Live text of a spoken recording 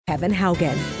Kevin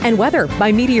Haugen. And weather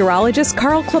by meteorologist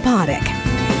Carl Klopodic.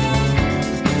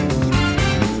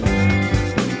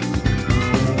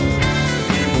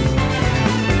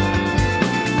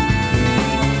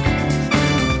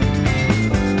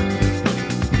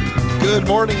 Good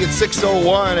morning. It's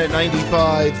 6:01 at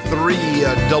 95.3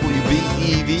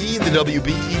 WBEV, the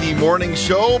WBEV Morning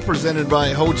Show, presented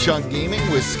by Ho Chunk Gaming,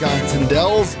 Wisconsin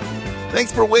Dells.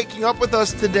 Thanks for waking up with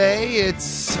us today.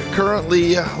 It's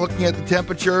currently, looking at the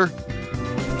temperature,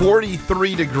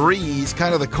 43 degrees,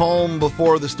 kind of the calm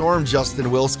before the storm, Justin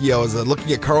Wilski. I was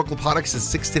looking at Carl Klopodic, says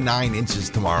 6 to 9 inches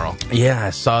tomorrow. Yeah, I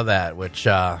saw that, which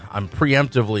I'm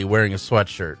preemptively wearing a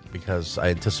sweatshirt because I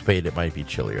anticipate it might be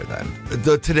chillier then.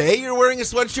 Today you're wearing a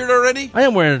sweatshirt already? I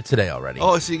am wearing it today already.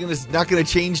 Oh, so you're not going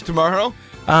to change tomorrow?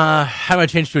 How do I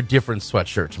change to a different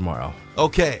sweatshirt tomorrow?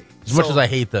 Okay. As much as I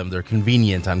hate them, they're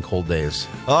convenient on cold days.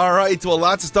 All right. Well,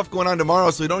 lots of stuff going on tomorrow,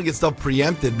 so we don't get stuff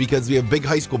preempted because we have a big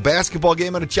high school basketball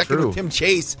game. I'm going to check in with Tim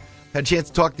Chase. Had a chance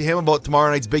to talk to him about tomorrow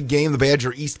night's big game, the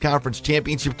Badger East Conference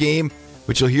Championship game,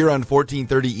 which you'll hear on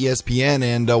 1430 ESPN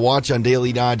and watch on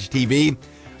Daily Dodge TV.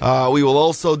 We will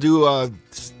also do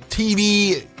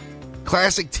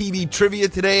classic TV trivia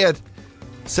today at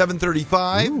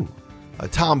 7:35.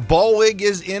 Tom Ballwig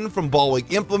is in from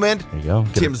Ballwig Implement. There you go.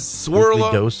 Tim Swirla.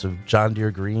 A dose of John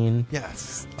Deere Green.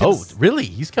 Yes. Really?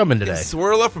 He's coming today. Tim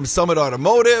Swirla from Summit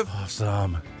Automotive.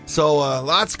 Awesome. So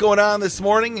lots going on this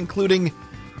morning, including,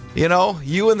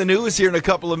 you and the news here in a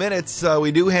couple of minutes.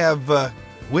 We do have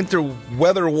winter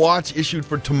weather watch issued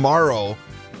for tomorrow.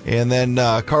 And then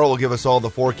Carl will give us all the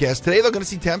forecast. Today they're going to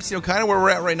see temps, kind of where we're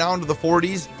at right now, into the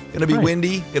 40s. Going to be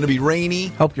windy, going to be rainy.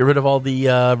 Help get rid of all the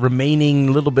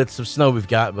remaining little bits of snow we've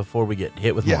got before we get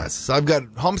hit with more. Yes, I've got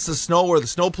humps of snow where the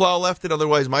snowplow left it.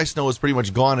 Otherwise, my snow is pretty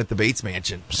much gone at the Bates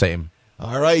Mansion. Same.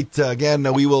 All right.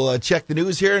 Again, we will check the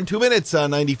news here in 2 minutes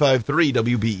on 95.3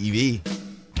 WBEV.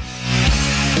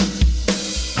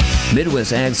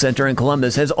 Midwest Ag Center in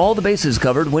Columbus has all the bases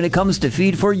covered when it comes to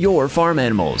feed for your farm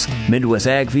animals. Midwest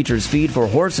Ag features feed for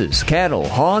horses, cattle,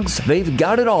 hogs. They've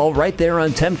got it all right there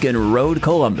on Temkin Road,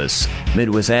 Columbus.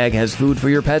 Midwest Ag has food for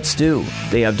your pets, too.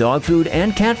 They have dog food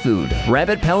and cat food,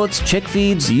 rabbit pellets, chick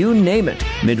feeds, you name it.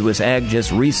 Midwest Ag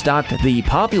just restocked the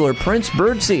popular Prince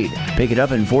Birdseed. Pick it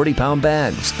up in 40-pound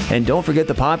bags. And don't forget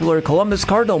the popular Columbus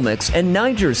Cardinal Mix and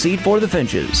Niger seed for the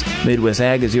finches. Midwest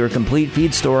Ag is your complete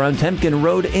feed store on Temkin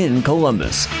Road in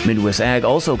Columbus. Midwest Ag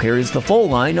also carries the full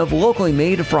line of locally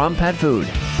made From Pet Food.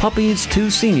 Puppies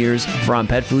to seniors, From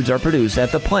Pet Foods are produced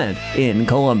at the plant in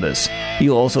Columbus.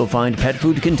 You'll also find pet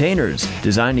food containers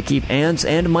designed to keep ants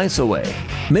and mice away.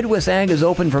 Midwest Ag is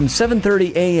open from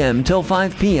 7:30 a.m. till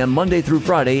 5 p.m. Monday through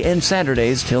Friday and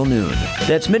Saturdays till noon.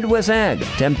 That's Midwest Ag,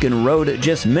 Temkin Road,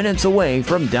 just minutes away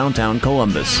from downtown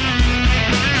Columbus.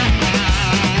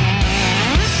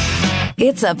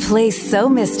 It's a place so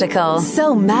mystical,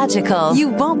 so magical, you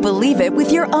won't believe it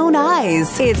with your own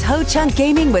eyes. It's Ho Chunk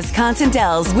Gaming Wisconsin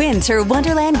Dells Winter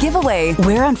Wonderland Giveaway,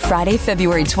 where on Friday,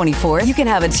 February 24th, you can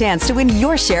have a chance to win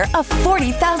your share of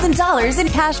 $40,000 in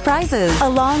cash prizes,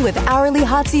 along with hourly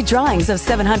hot seat drawings of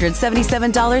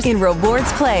 $777 in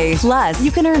rewards play. Plus, you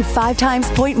can earn 5 times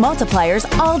point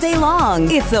multipliers all day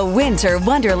long. It's the Winter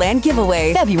Wonderland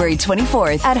Giveaway, February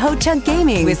 24th at Ho Chunk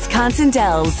Gaming Wisconsin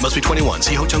Dells. Must be 21.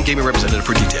 See Ho Chunk Gaming representative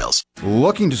for details.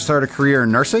 Looking to start a career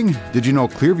in nursing? Did you know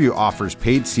Clearview offers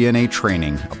paid CNA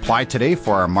training? Apply today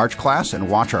for our March class and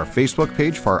watch our Facebook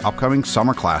page for our upcoming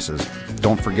summer classes.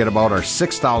 Don't forget about our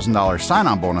 $6,000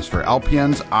 sign-on bonus for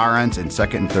LPNs, RNs, and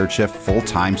second and third shift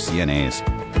full-time CNAs.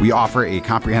 We offer a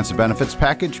comprehensive benefits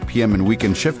package, PM and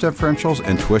weekend shift differentials,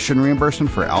 and tuition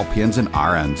reimbursement for LPNs and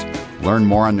RNs. Learn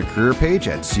more on the career page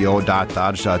at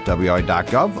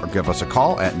co.dodge.wi.gov or give us a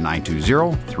call at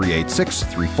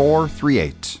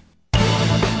 920-386-3438.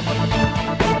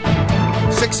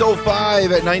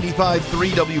 6:05 at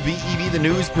 95.3 WBEV. The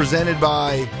news presented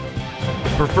by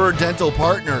Preferred Dental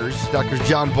Partners, Drs.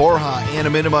 John Borja,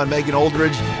 Anna Minima, and Megan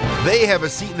Oldridge. They have a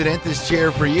seat in the dentist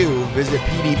chair for you. Visit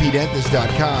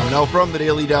pdpdentist.com. Now from the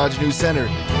Daily Dodge News Center,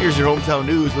 here's your hometown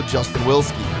news with Justin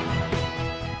Wilski.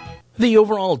 The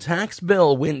overall tax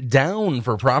bill went down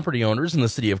for property owners in the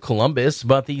city of Columbus,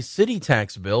 but the city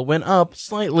tax bill went up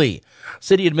slightly.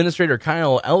 City Administrator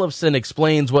Kyle Ellefson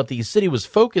explains what the city was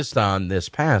focused on this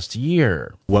past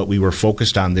year. What we were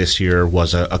focused on this year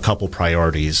was a couple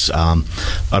priorities.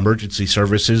 Emergency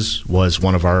services was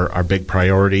one of our big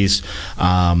priorities.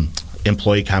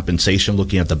 employee compensation,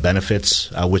 looking at the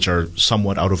benefits, which are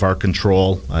somewhat out of our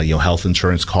control, health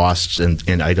insurance costs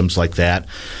and items like that,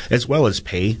 as well as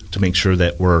pay to make sure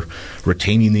that we're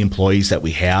retaining the employees that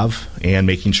we have and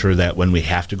making sure that when we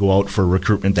have to go out for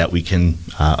recruitment that we can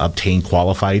obtain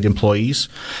qualified employees.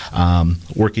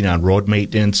 Working on road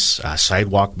maintenance,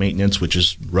 sidewalk maintenance, which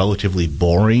is relatively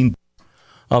boring.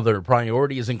 Other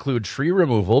priorities include tree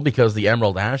removal because the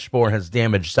emerald ash borer has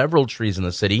damaged several trees in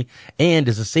the city and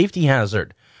is a safety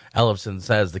hazard. Ellefson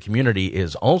says the community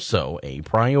is also a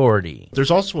priority.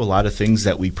 There's also a lot of things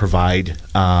that we provide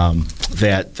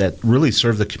that really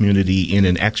serve the community in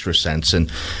an extra sense.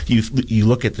 And you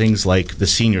look at things like the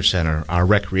senior center, our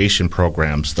recreation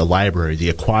programs, the library, the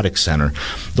aquatic center.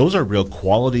 Those are real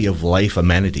quality of life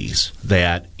amenities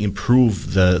that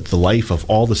improve the life of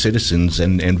all the citizens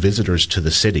and visitors to the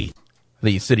city.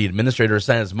 The city administrator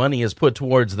says money is put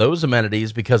towards those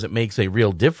amenities because it makes a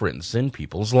real difference in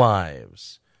people's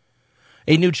lives.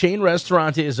 A new chain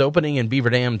restaurant is opening in Beaver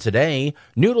Dam today.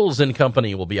 Noodles &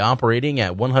 Company will be operating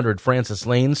at 100 Francis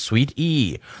Lane, Suite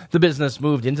E. The business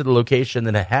moved into the location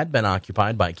that had been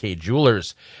occupied by K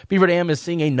Jewelers. Beaver Dam is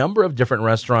seeing a number of different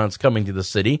restaurants coming to the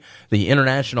city. The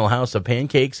International House of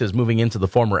Pancakes is moving into the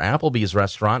former Applebee's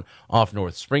restaurant off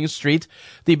North Spring Street.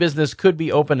 The business could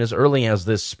be open as early as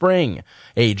this spring.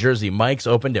 A Jersey Mike's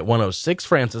opened at 106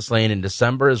 Francis Lane in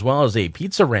December, as well as a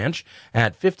Pizza Ranch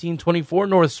at 1524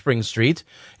 North Spring Street.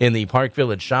 In the Park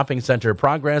Village Shopping Center,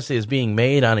 progress is being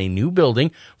made on a new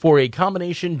building for a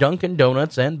combination Dunkin'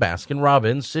 Donuts and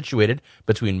Baskin-Robbins situated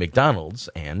between McDonald's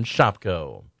and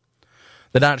Shopko.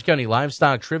 The Dodge County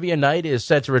Livestock Trivia Night is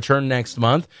set to return next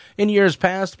month. In years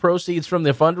past, proceeds from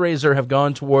the fundraiser have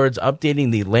gone towards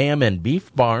updating the lamb and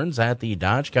beef barns at the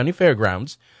Dodge County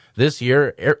Fairgrounds. This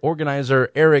year,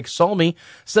 organizer Eric Salmi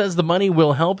says the money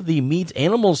will help the Meat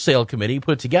Animal Sale Committee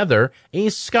put together a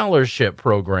scholarship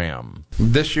program.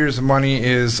 This year's money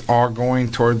is all going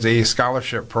towards a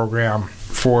scholarship program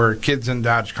for kids in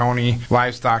Dodge County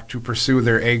livestock to pursue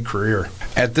their ag career.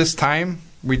 At this time,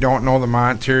 we don't know the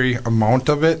monetary amount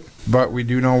of it, but we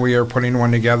do know we are putting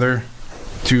one together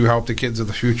to help the kids of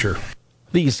the future.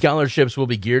 These scholarships will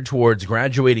be geared towards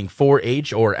graduating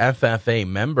 4-H or FFA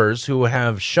members who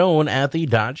have shown at the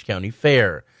Dodge County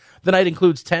Fair. The night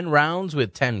includes 10 rounds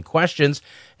with 10 questions,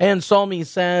 and Salmi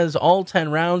says all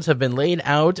 10 rounds have been laid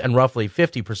out and roughly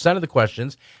 50% of the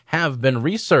questions have been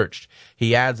researched.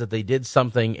 He adds that they did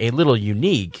something a little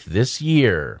unique this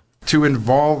year. To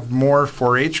involve more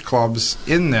 4-H clubs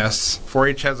in this,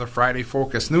 4-H has a Friday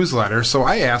Focus newsletter, so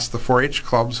I asked the 4-H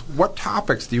clubs, what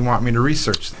topics do you want me to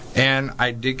research? And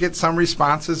I did get some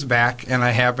responses back, and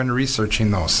I have been researching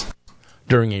those.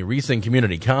 During a recent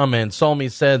community comment, Salmi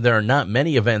said there are not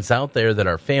many events out there that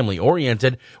are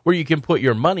family-oriented where you can put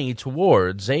your money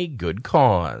towards a good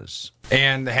cause.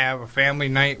 And to have a family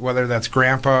night, whether that's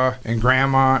grandpa and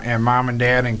grandma and mom and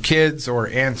dad and kids or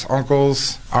aunts,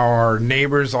 uncles, our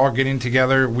neighbors all getting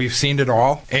together, we've seen it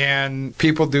all. And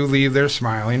people do leave there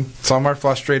smiling. Some are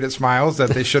frustrated smiles that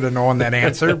they should have known that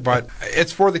answer, but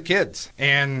it's for the kids.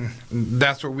 And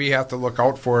that's what we have to look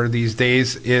out for these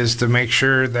days, is to make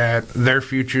sure that their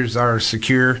futures are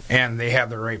secure and they have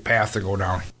the right path to go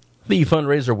down. The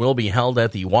fundraiser will be held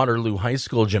at the Waterloo High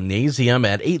School Gymnasium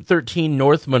at 813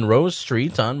 North Monroe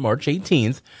Street on March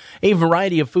 18th. A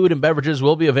variety of food and beverages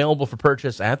will be available for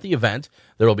purchase at the event.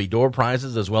 There will be door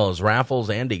prizes as well as raffles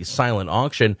and a silent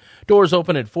auction. Doors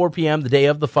open at 4 p.m. the day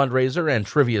of the fundraiser, and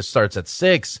trivia starts at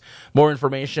 6. More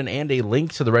information and a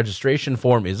link to the registration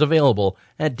form is available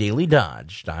at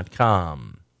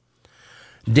dailydodge.com.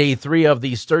 Day 3 of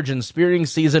the sturgeon spearing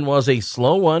season was a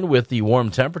slow one with the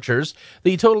warm temperatures.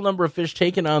 The total number of fish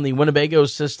taken on the Winnebago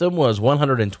system was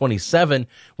 127,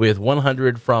 with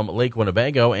 100 from Lake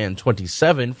Winnebago and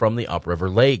 27 from the upriver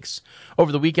lakes.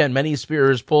 Over the weekend, many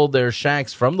spearers pulled their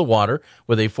shacks from the water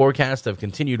with a forecast of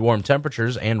continued warm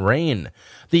temperatures and rain.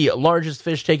 The largest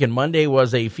fish taken Monday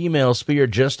was a female spear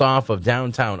just off of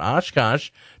downtown Oshkosh.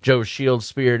 Joe Shields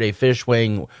speared a fish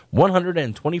weighing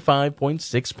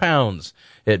 125.6 pounds.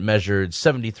 It measured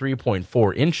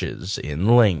 73.4 inches in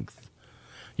length.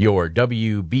 Your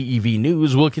WBEV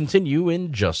News will continue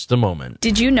in just a moment.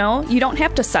 Did you know you don't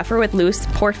have to suffer with loose,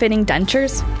 poor-fitting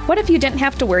dentures? What if you didn't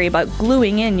have to worry about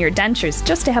gluing in your dentures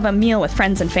just to have a meal with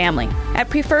friends and family? At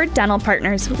Preferred Dental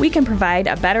Partners, we can provide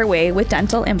a better way with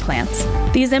dental implants.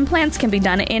 These implants can be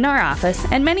done in our office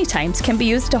and many times can be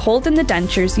used to hold in the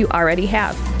dentures you already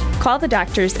have. Call the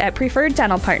doctors at Preferred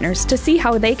Dental Partners to see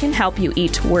how they can help you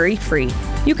eat worry-free.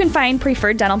 You can find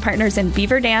Preferred Dental Partners in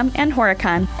Beaver Dam and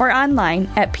Horicon or online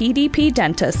at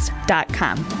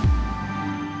pdpdentist.com.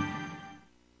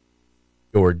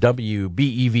 Your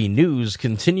WBEV news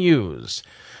continues.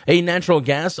 A natural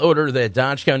gas odor that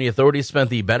Dodge County authorities spent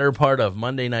the better part of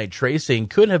Monday night tracing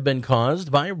could have been caused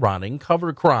by rotting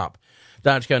cover crop.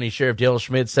 Dodge County Sheriff Dale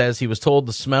Schmidt says he was told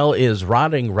the smell is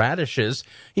rotting radishes.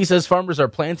 He says farmers are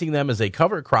planting them as a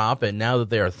cover crop, and now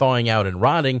that they are thawing out and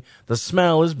rotting, the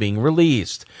smell is being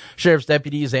released. Sheriff's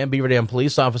deputies and Beaver Dam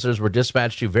police officers were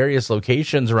dispatched to various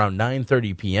locations around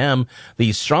 9:30 p.m.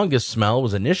 The strongest smell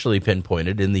was initially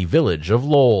pinpointed in the village of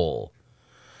Lowell.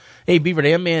 A Beaver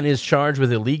Dam man is charged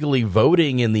with illegally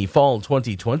voting in the fall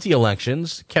 2020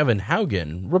 elections. Kevin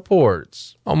Haugen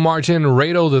reports. Martin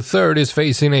Radel III is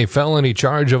facing a felony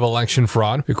charge of election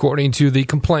fraud. According to the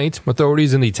complaint,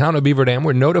 authorities in the town of Beaver Dam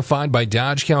were notified by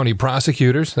Dodge County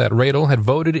prosecutors that Radel had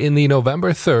voted in the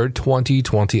November 3rd,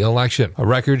 2020 election. A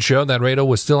record showed that Radel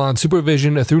was still on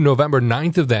supervision through November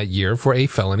 9th of that year for a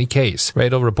felony case.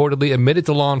 Radel reportedly admitted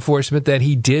to law enforcement that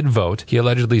he did vote. He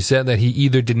allegedly said that he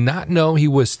either did not know he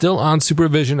was still on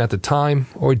supervision at the time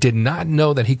or did not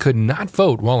know that he could not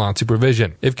vote while on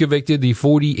supervision. If convicted, the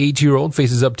 48-year-old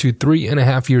faces up to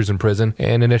 3.5 years in prison.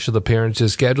 An initial appearance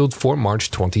is scheduled for March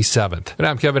 27th. And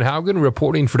I'm Kevin Haugen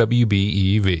reporting for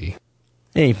WBEV.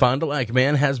 A Fond du Lac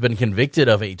man has been convicted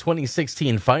of a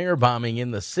 2016 firebombing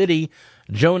in the city.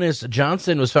 Jonas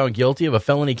Johnson was found guilty of a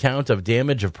felony count of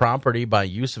damage of property by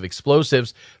use of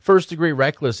explosives, first-degree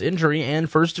reckless injury, and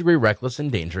first-degree reckless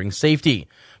endangering safety.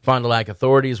 Fond du Lac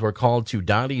authorities were called to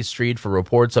Dottie Street for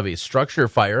reports of a structure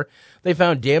fire. They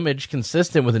found damage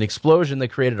consistent with an explosion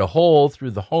that created a hole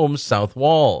through the home's south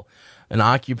wall. An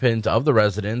occupant of the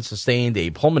residence sustained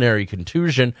a pulmonary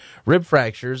contusion, rib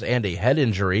fractures, and a head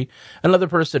injury. Another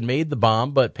person made the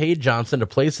bomb but paid Johnson to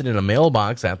place it in a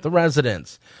mailbox at the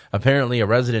residence. Apparently, a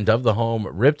resident of the home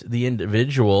ripped the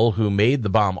individual who made the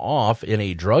bomb off in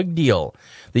a drug deal.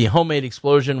 The homemade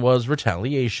explosion was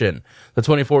retaliation. The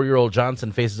 24-year-old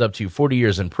Johnson faces up to 40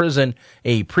 years in prison.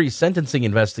 A pre-sentencing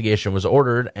investigation was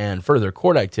ordered, and further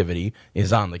court activity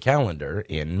is on the calendar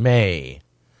in May.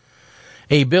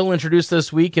 A bill introduced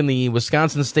this week in the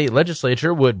Wisconsin State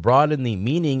Legislature would broaden the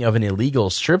meaning of an illegal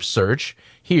strip search.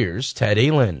 Here's Ted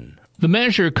Allen. The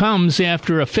measure comes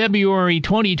after a February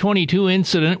 2022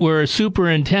 incident where a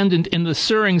superintendent in the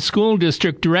Suring School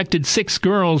District directed 6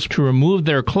 girls to remove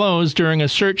their clothes during a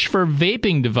search for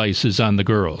vaping devices on the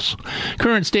girls.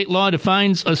 Current state law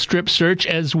defines a strip search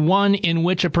as one in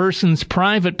which a person's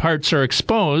private parts are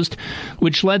exposed,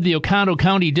 which led the Oconto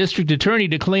County District Attorney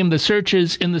to claim the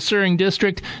searches in the Suring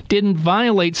District didn't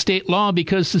violate state law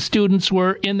because the students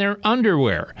were in their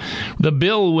underwear. The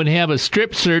bill would have a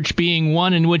strip search being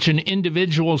one in which an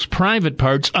individual's private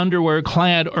parts, underwear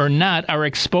clad or not, are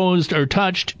exposed or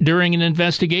touched during an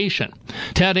investigation.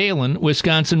 Ted Allen,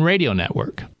 Wisconsin Radio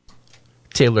Network.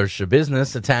 Taylor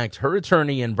Schabusiness attacked her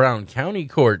attorney in Brown County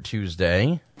Court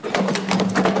Tuesday.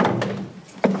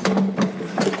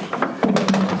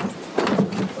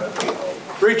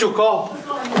 Rachel, call.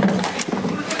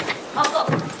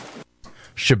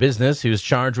 Schabusiness, who's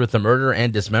charged with the murder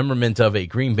and dismemberment of a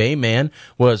Green Bay man,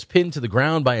 was pinned to the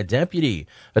ground by a deputy.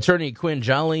 Attorney Quinn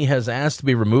Jolly has asked to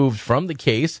be removed from the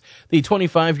case. The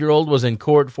 25-year-old was in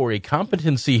court for a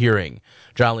competency hearing.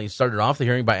 Jolly started off the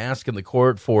hearing by asking the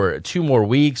court for 2 more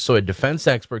weeks so a defense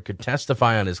expert could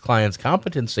testify on his client's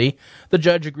competency. The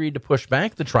judge agreed to push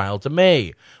back the trial to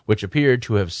May, which appeared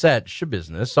to have set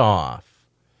Schabusiness off.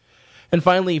 And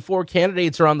finally, 4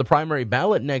 candidates are on the primary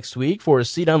ballot next week for a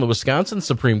seat on the Wisconsin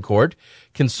Supreme Court.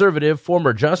 Conservative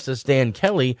former Justice Dan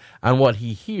Kelly on what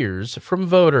he hears from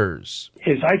voters.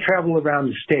 As I travel around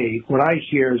the state, what I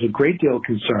hear is a great deal of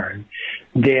concern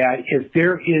that if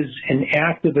there is an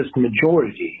activist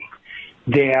majority,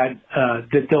 that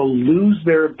they'll lose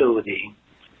their ability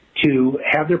to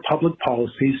have their public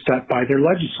policies set by their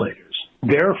legislators.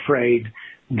 They're afraid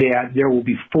that there will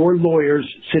be 4 lawyers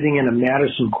sitting in a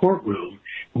Madison courtroom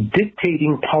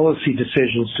dictating policy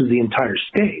decisions to the entire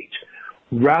state,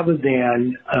 rather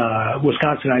than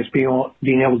Wisconsinites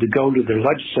being able to go to their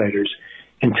legislators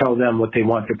and tell them what they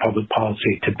want their public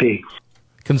policy to be.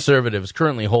 Conservatives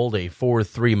currently hold a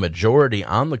 4-3 majority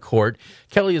on the court.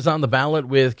 Kelly is on the ballot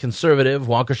with conservative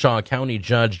Waukesha County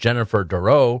Judge Jennifer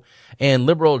Dorough and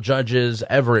liberal judges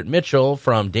Everett Mitchell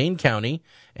from Dane County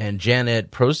and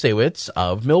Janet Prosewitz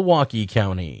of Milwaukee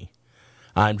County.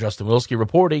 I'm Justin Wilski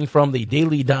reporting from the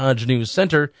Daily Dodge News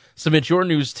Center. Submit your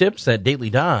news tips at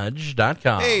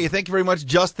dailydodge.com. Hey, thank you very much,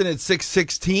 Justin. At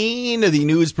 6:16, the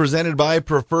news presented by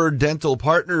Preferred Dental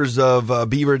Partners of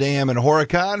Beaver Dam and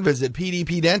Horicon. Visit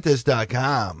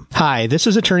pdpdentist.com. Hi, this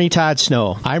is Attorney Todd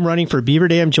Snow. I'm running for Beaver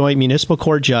Dam Joint Municipal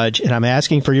Court Judge, and I'm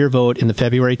asking for your vote in the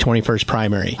February 21st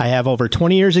primary. I have over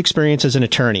 20 years' experience as an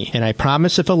attorney, and I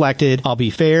promise if elected, I'll be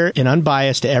fair and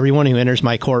unbiased to everyone who enters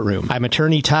my courtroom. I'm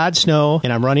Attorney Todd Snow,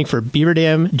 and I'm running for Beaver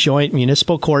Dam Joint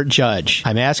Municipal Court Judge.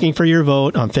 I'm asking for your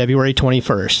vote on February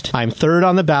 21st. I'm third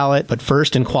on the ballot, but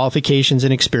first in qualifications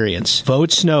and experience.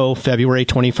 Vote Snow February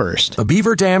 21st. The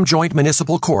Beaver Dam Joint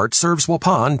Municipal Court serves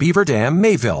Waupun, Beaver Dam,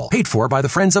 Mayville. Paid for by the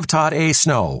Friends of Todd A.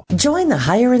 Snow. Join the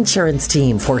Hire Insurance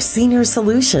team for Senior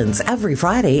Solutions every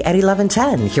Friday at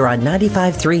 11:10 here on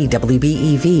 95.3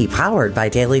 WBEV, powered by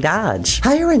Daily Dodge.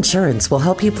 Hire Insurance will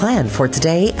help you plan for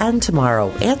today and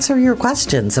tomorrow. Answer your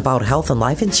questions about health and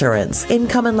life insurance,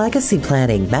 income and legacy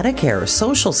planning, Medicare,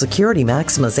 Social Security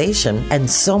maximization, and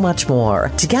so much more.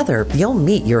 Together, you'll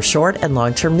meet your short and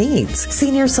long-term needs.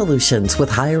 Senior Solutions with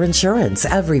Hire Insurance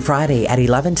every Friday at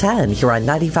 11:10 here on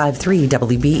 95.3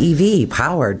 WBEV,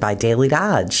 powered by Daily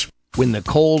Dodge. When the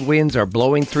cold winds are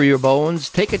blowing through your bones,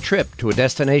 take a trip to a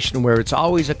destination where it's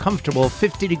always a comfortable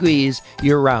 50 degrees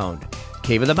year-round.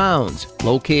 Cave of the Mounds,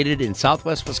 located in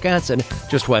southwest Wisconsin,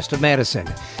 just west of Madison.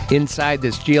 Inside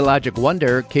this geologic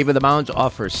wonder, Cave of the Mounds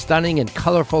offers stunning and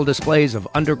colorful displays of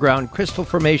underground crystal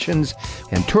formations,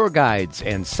 and tour guides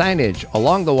and signage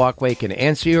along the walkway can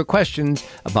answer your questions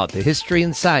about the history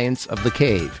and science of the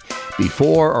cave.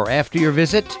 Before or after your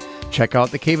visit, check out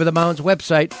the Cave of the Mounds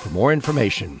website for more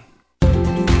information.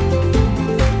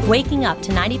 Waking up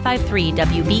to 95.3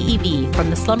 WBEV from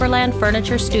the Slumberland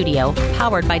Furniture Studio,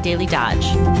 powered by Daily Dodge.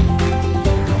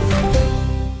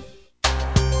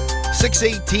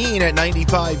 6:18 at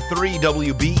 95.3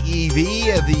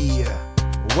 WBEV.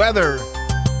 The weather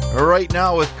right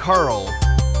now with Carl.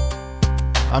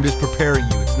 I'm just preparing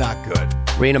you. It's not good.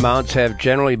 Rain amounts have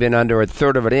generally been under a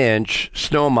third of an inch.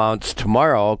 Snow amounts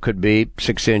tomorrow could be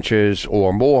 6 inches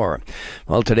or more.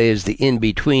 Well, today is the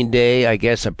in-between day, I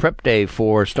guess a prep day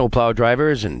for snowplow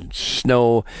drivers and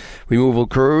snow removal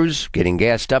crews, getting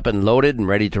gassed up and loaded and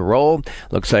ready to roll.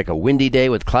 Looks like a windy day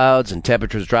with clouds, and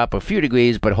temperatures drop a few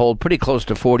degrees but hold pretty close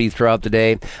to 40 throughout the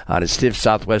day on a stiff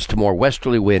southwest to more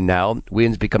westerly wind now.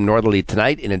 Winds become northerly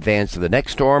tonight in advance of the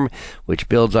next storm, which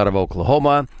builds out of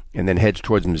Oklahoma and then heads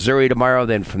towards Missouri tomorrow,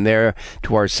 then from there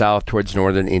to our south towards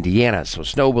northern Indiana. So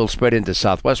snow will spread into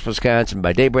southwest Wisconsin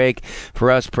by daybreak.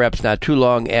 For us, perhaps not too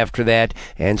long after that,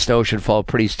 and snow should fall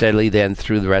pretty steadily then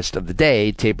through the rest of the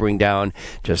day, tapering down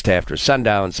just after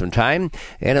sundown sometime.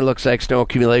 And it looks like snow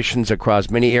accumulations across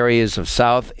many areas of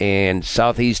south and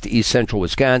southeast to east central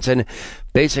Wisconsin.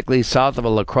 Basically, south of a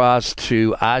La Crosse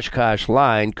to Oshkosh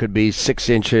line could be 6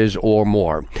 inches or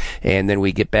more. And then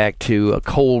we get back to a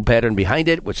cold pattern behind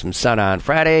it with some sun on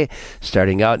Friday.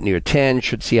 Starting out near 10,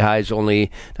 should see highs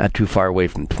only not too far away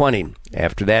from 20.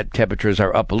 After that, temperatures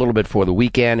are up a little bit for the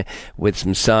weekend with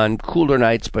some sun, cooler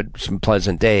nights, but some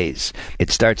pleasant days. It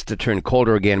starts to turn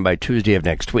colder again by Tuesday of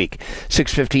next week.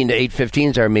 6:15 to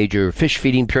 8:15 is our major fish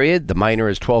feeding period. The minor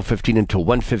is 12:15 until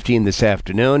 1:15 this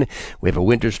afternoon. We have a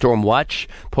winter storm watch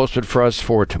posted for us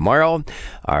for tomorrow.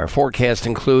 Our forecast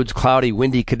includes cloudy,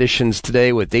 windy conditions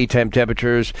today with daytime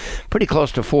temperatures pretty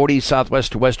close to 40.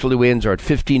 Southwest to westerly winds are at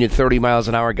 15 to 30 miles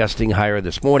an hour, gusting higher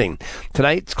this morning.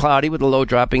 Tonight, it's cloudy with the low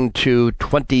dropping to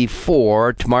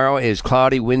 24. Tomorrow is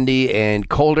cloudy, windy, and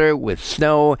colder with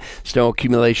snow. Snow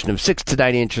accumulation of 6 to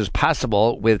 9 inches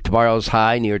possible with tomorrow's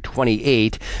high near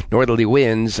 28. Northerly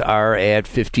winds are at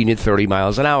 15 to 30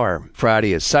 miles an hour.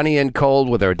 Friday is sunny and cold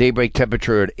with our daybreak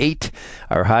temperature at 8.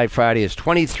 Our high Friday is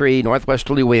 23.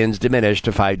 Northwesterly winds diminish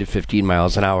to 5 to 15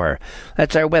 miles an hour.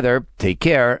 That's our weather. Take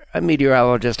care. I'm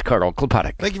meteorologist Carl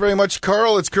Klopotic. Thank you very much,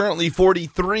 Carl. It's currently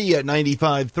 43 at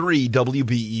 95.3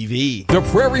 WBEV. The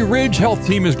Prairie Ridge Health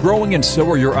Team is growing, and so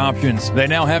are your options. They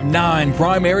now have 9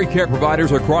 primary care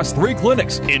providers across 3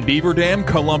 clinics in Beaver Dam,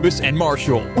 Columbus, and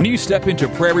Marshall. When you step into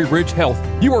Prairie Ridge Health,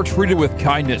 you are treated with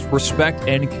kindness, respect,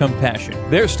 and compassion.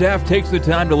 Their staff takes the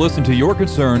time to listen to your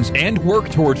concerns and work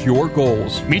towards your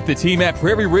goals. Meet the team at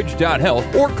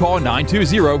prairieridge.health or call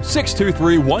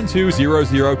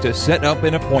 920-623-1200 to set up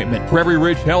an appointment. Prairie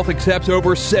Ridge Health accepts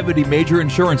over 70 major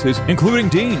insurances, including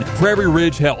Dean. Prairie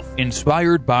Ridge Health,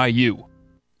 inspired by you.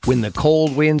 When the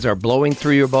cold winds are blowing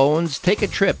through your bones, take a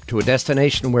trip to a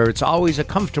destination where it's always a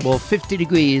comfortable 50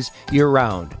 degrees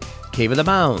year-round. Cave of the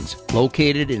Mounds,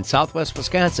 located in southwest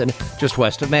Wisconsin, just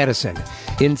west of Madison.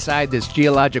 Inside this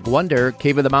geologic wonder,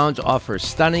 Cave of the Mounds offers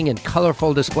stunning and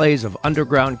colorful displays of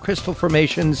underground crystal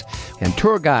formations, and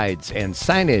tour guides and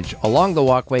signage along the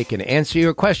walkway can answer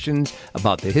your questions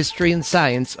about the history and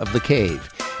science of the cave.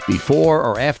 Before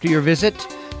or after your visit,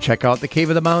 check out the Cave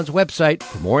of the Mounds website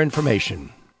for more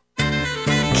information.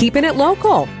 Keeping it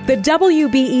local, the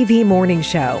WBEV Morning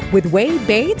Show with Wade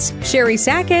Bates, Sherry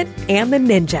Sackett, and the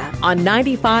Ninja on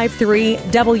 95.3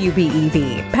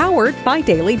 WBEV, powered by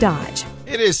Daily Dodge.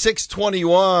 It is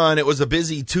 6:21. It was a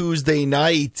busy Tuesday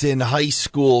night in high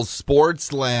school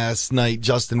sports last night.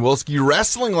 Justin Wilski.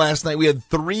 Wrestling last night. We had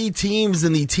 3 teams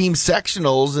in the team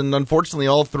sectionals, and unfortunately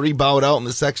all 3 bowed out in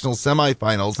the sectional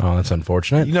semifinals. Oh, that's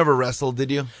unfortunate. You never wrestled,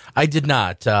 did you? I did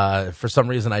not. For some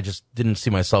reason, I just didn't see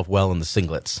myself well in the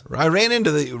singlets. I ran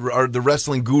into the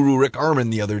wrestling guru Rick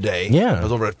Armon the other day. Yeah. I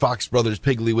was over at Fox Brothers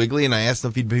Piggly Wiggly, and I asked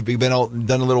him if he'd been out and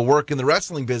done a little work in the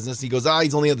wrestling business. He goes,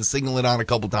 he's only had the singlet on a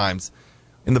couple times.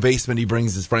 In the basement, he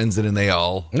brings his friends in, and they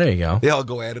all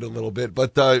go at it a little bit.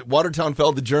 But Watertown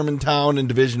fell to Germantown in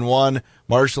Division I.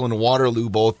 Marshall and Waterloo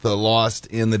both lost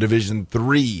in the Division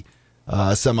III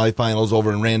semifinals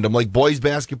over in Random Lake. Boys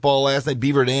basketball last night,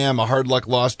 Beaver Dam, a hard luck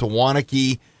loss to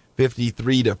Waunakee,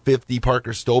 53-50.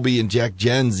 Parker Stobie and Jack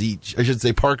Jens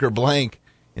Parker Blank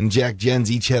and Jack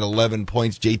Jens each had 11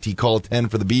 points. JT Call 10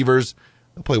 for the Beavers.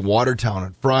 They'll play Watertown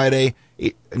on Friday.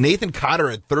 Nathan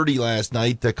Cotter had 30 last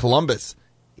night to Columbus.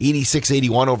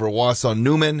 86-81 over Wausau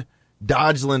Newman.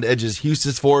 Dodgeland edges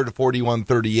Hustisford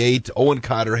 41-38. Owen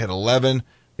Cotter had 11.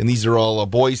 And these are all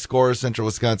boys scores. Central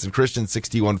Wisconsin Christian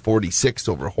 61-46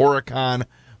 over Horicon.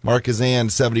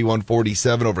 Marquezan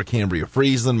 71-47 over Cambria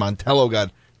Friesland. Montello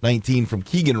got 19 from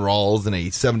Keegan Rawls in a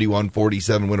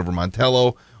 71-47 win over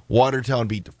Montello. Watertown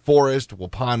beat DeForest.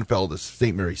 Waupun fell to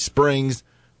St. Mary Springs.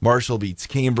 Marshall beats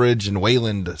Cambridge, and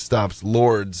Wayland stops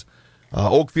Lords.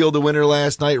 Oakfield a winner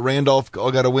last night. Randolph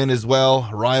got a win as well.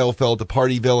 Rio fell to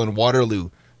Partyville, and Waterloo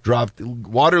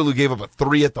gave up a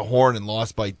 3 at the horn and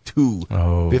lost by 2,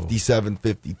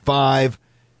 57-55.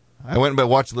 I went and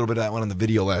watched a little bit of that one on the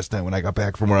video last night when I got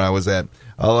back from where I was at.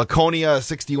 Laconia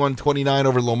 61-29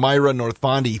 over Lomira. North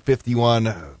Fondy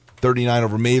 51-39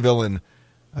 over Mayville, and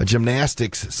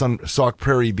gymnastics Sauk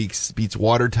Prairie beats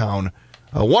Watertown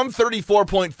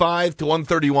 134.5 to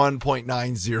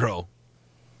 131.90.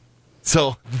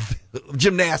 So,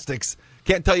 gymnastics.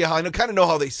 Can't tell you how. I kind of know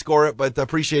how they score it, but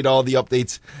appreciate all the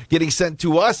updates getting sent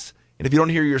to us. And if you don't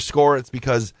hear your score, it's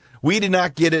because we did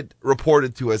not get it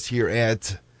reported to us here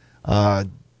at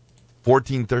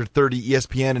 1430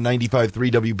 ESPN and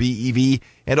 95.3 WBEV,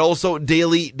 and also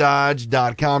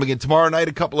DailyDodge.com. Again, tomorrow night,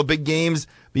 a couple of big games.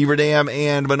 Beaver Dam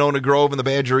and Monona Grove in the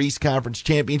Badger East Conference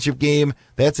Championship game.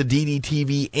 That's a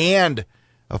DDTV and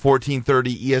a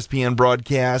 1430 ESPN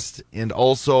broadcast, and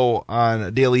also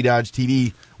on Daily Dodge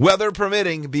TV. Weather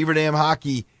permitting, Beaver Dam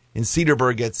hockey in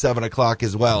Cedarburg at 7 o'clock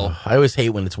as well. I always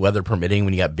hate when it's weather permitting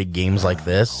when you got big games like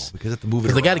this. Because you have to move it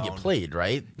around. Because they got to get played,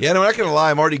 right? Yeah, no, I'm not going to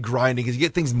lie. I'm already grinding because you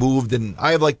get things moved, and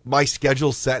I have my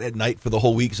schedule set at night for the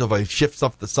whole week, so if I shift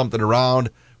something around,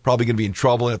 probably going to be in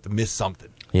trouble and have to miss something.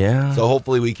 Yeah. So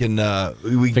hopefully we can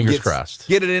Fingers crossed.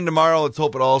 Get it in tomorrow. Let's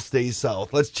hope it all stays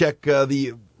south. Let's check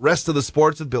the rest of the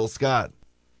sports with Bill Scott.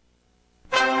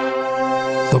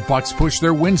 The Bucks pushed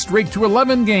their win streak to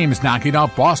 11 games, knocking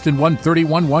out Boston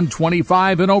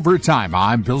 131-125 in overtime.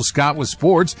 I'm Bill Scott with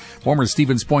sports. Former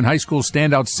Stevens Point High School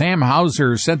standout Sam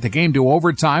Hauser sent the game to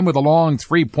overtime with a long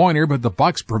three-pointer, but the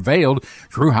Bucks prevailed.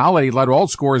 Drew Holiday led all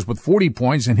scorers with 40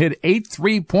 points and hit 8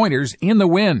 3-pointers in the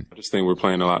win. I just think we're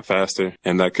playing a lot faster,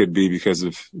 and that could be because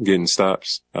of getting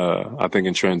stops. I think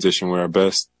in transition we're our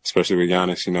best, especially with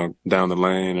Giannis, down the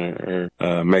lane or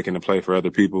making a play for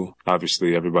other people.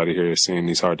 Obviously, everybody here is seeing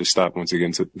he's hard to stop once he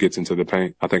gets into the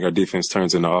paint. I think our defense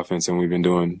turns into offense, and we've been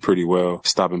doing pretty well,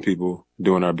 stopping people,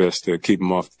 doing our best to keep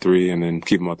them off the three and then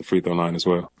keep them off the free throw line as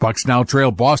well. Bucks now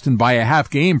trail Boston by a half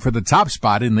game for the top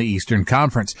spot in the Eastern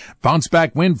Conference.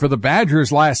 Bounce-back win for the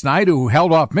Badgers last night, who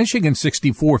held off Michigan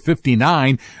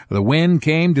 64-59. The win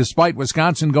came despite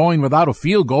Wisconsin going without a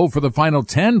field goal for the final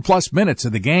 10-plus minutes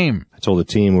of the game. I told the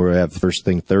team we're going to have first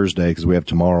thing Thursday because we have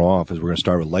tomorrow off is we're going to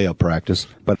start with layup practice.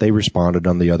 But they responded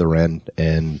on the other end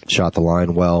and shot the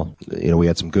line well. We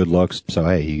had some good looks. So,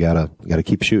 hey, you gotta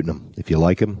keep shooting them. If you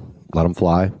like them, let them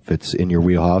fly. If it's in your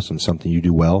wheelhouse and something you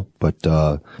do well. But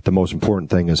the most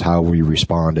important thing is how we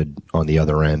responded on the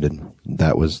other end. And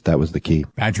that was the key.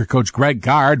 Badger coach Greg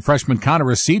Gard, freshman Connor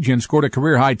Esigian scored a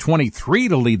career-high 23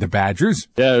 to lead the Badgers.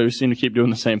 Yeah, we seem to keep doing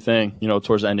the same thing,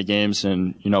 towards the end of games,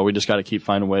 and, we just got to keep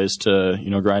finding ways to,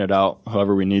 grind it out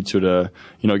however we need to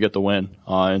get the win.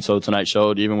 And so tonight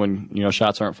showed even when,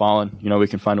 shots aren't falling, we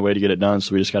can find a way to get it done,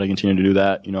 so we just got to continue to do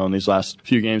that, in these last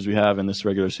few games we have in this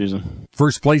regular season.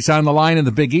 First place on the line in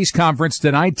the Big East Conference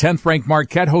tonight, 10th-ranked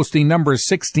Marquette hosting number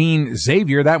 16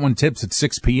 Xavier. That one tips at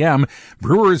 6 p.m.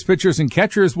 Brewers pitchers and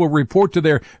catchers will report to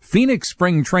their Phoenix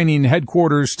spring training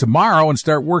headquarters tomorrow and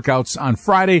start workouts on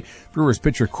Friday. Brewers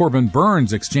pitcher Corbin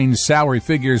Burns exchanged salary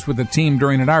figures with the team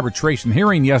during an arbitration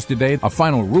hearing yesterday. A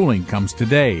final ruling comes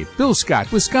today. Bill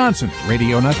Scott, Wisconsin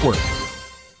Radio Network.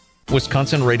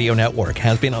 Wisconsin Radio Network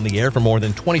has been on the air for more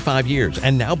than 25 years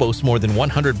and now boasts more than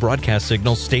 100 broadcast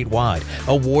signals statewide.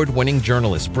 Award-winning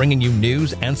journalists bringing you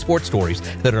news and sports stories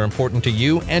that are important to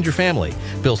you and your family.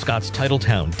 Bill Scott's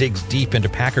Titletown digs deep into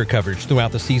Packer coverage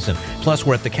throughout the season. Plus,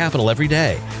 we're at the Capitol every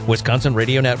day. Wisconsin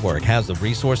Radio Network has the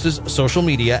resources, social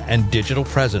media, and digital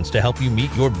presence to help you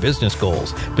meet your business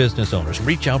goals. Business owners,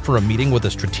 reach out for a meeting with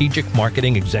a strategic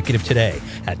marketing executive today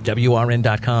at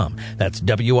WRN.com. That's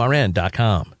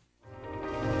WRN.com.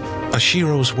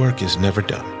 Ashiro's work is never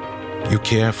done. You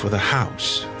care for the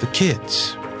house, the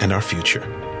kids, and our future.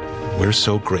 We're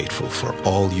so grateful for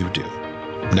all you do.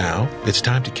 Now, it's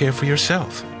time to care for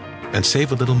yourself and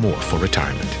save a little more for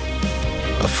retirement.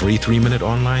 A free 3-minute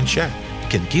online chat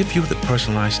can give you the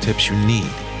personalized tips you need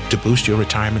to boost your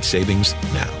retirement savings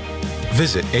now.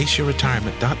 Visit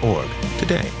aceyourretirement.org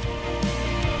today.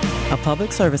 A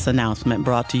public service announcement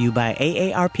brought to you by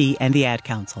AARP and the Ad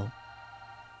Council.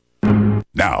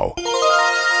 Now,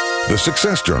 the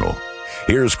Success Journal.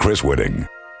 Here's Chris Whitting.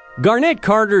 Garnett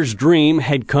Carter's dream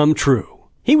had come true.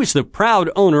 He was the proud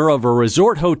owner of a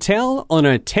resort hotel on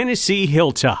a Tennessee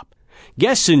hilltop.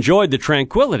 Guests enjoyed the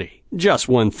tranquility. Just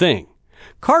one thing.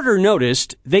 Carter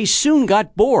noticed they soon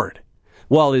got bored.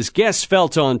 While his guests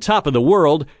felt on top of the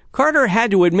world, Carter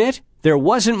had to admit there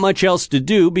wasn't much else to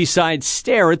do besides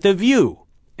stare at the view.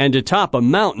 And atop a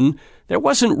mountain, there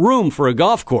wasn't room for a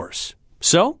golf course.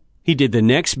 So, he did the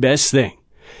next best thing.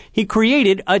 He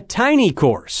created a tiny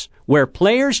course where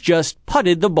players just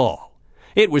putted the ball.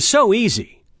 It was so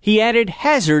easy. He added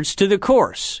hazards to the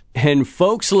course, and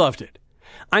folks loved it.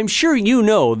 I'm sure you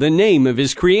know the name of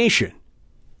his creation.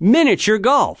 Miniature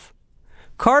Golf.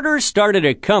 Carter started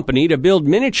a company to build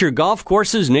miniature golf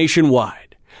courses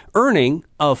nationwide, earning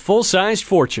a full-sized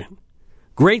fortune.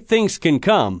 Great things can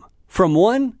come from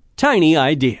one tiny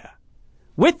idea.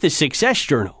 With the Success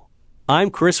Journal, I'm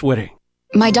Chris Whitting.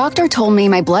 My doctor told me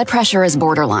my blood pressure is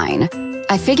borderline.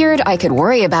 I figured I could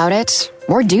worry about it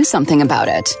or do something about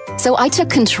it. So I took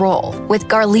control with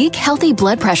Garlic Healthy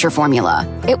Blood Pressure Formula.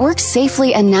 It works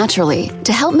safely and naturally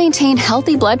to help maintain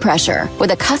healthy blood pressure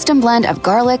with a custom blend of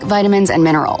garlic, vitamins, and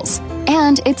minerals.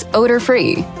 And it's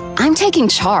odor-free. I'm taking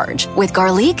charge with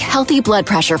Garlic Healthy Blood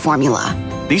Pressure Formula.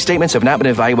 These statements have not been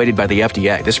evaluated by the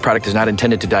FDA. This product is not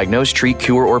intended to diagnose, treat,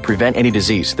 cure, or prevent any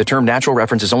disease. The term natural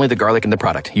references only the garlic in the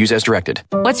product. Use as directed.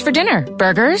 What's for dinner?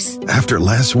 Burgers? After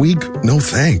last week, no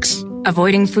thanks.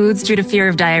 Avoiding foods due to fear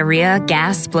of diarrhea,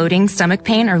 gas, bloating, stomach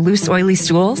pain, or loose, oily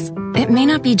stools? It may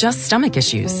not be just stomach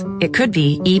issues. It could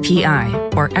be EPI,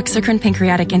 or exocrine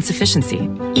pancreatic insufficiency.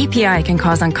 EPI can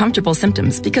cause uncomfortable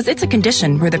symptoms because it's a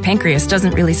condition where the pancreas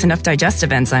doesn't release enough digestive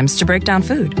enzymes to break down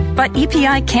food. But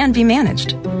EPI can be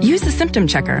managed. Use the symptom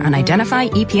checker on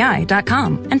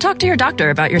identifyepi.com and talk to your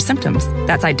doctor about your symptoms.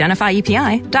 That's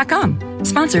identifyepi.com.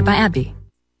 Sponsored by AbbVie.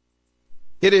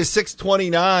 It is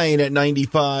 6:29 at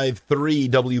 95.3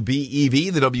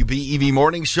 WBEV, the WBEV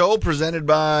Morning Show, presented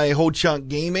by Ho Chunk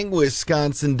Gaming,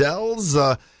 Wisconsin Dells.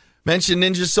 Mentioned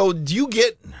Ninja, so do you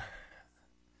get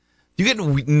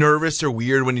nervous or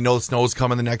weird when you know the snow's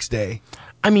coming the next day?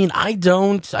 I mean, I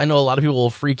don't. I know a lot of people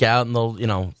will freak out and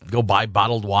they'll, go buy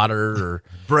bottled water or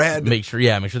bread. Make sure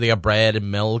they got bread and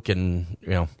milk and,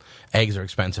 eggs are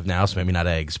expensive now, so maybe not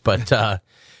eggs. But,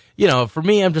 for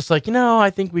me, I'm just like, I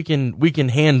think we can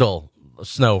handle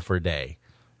snow for a day.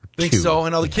 Think so.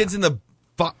 And all the kids in the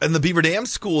Beaver Dam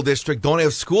School District don't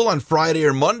have school on Friday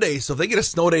or Monday, so if they get a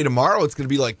snow day tomorrow, it's going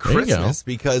to be like Christmas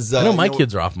because I know my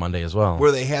kids are off Monday as well.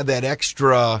 Where they had that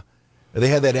extra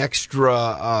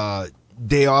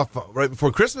day off right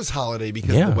before Christmas holiday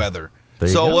because of the weather.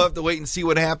 So we'll have to wait and see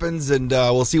what happens, and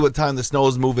we'll see what time the snow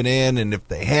is moving in, and if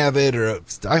they have it, or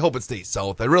I hope it stays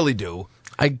south. I really do.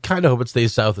 I kind of hope it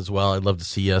stays south as well. I'd love to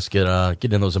see us get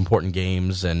in those important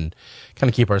games and kind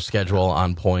of keep our schedule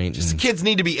on point. Just the kids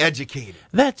need to be educated.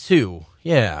 That too.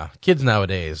 Yeah. Kids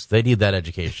nowadays, they need that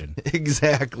education.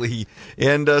 Exactly.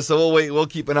 And so we'll wait. We'll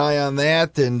keep an eye on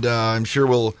that, and I'm sure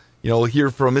we'll we'll hear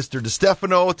from Mr.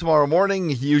 DeStefano tomorrow morning.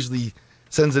 He usually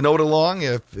sends a note along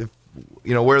if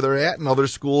where they're at, and other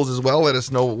schools as well. Let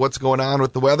us know what's going on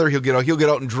with the weather. He'll get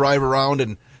out and drive around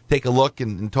and take a look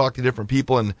and talk to different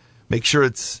people and make sure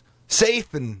it's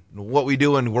safe and what we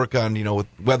do and work on, with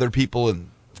weather people and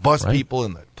bus people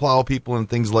and the plow people and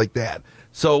things like that.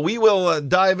 So we will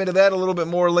dive into that a little bit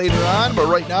more later on, but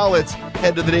right now let's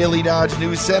head to the Daily Dodge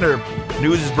News Center.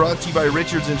 News is brought to you by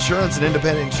Richards Insurance, an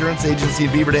independent insurance agency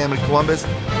in Beaver Dam and Columbus.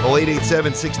 Call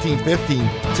 887-1615,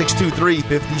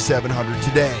 623-5700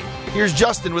 today. Here's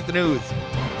Justin with the news.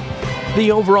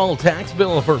 The overall tax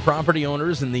bill for property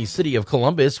owners in the city of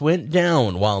Columbus went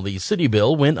down, while the city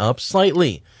bill went up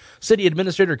slightly. City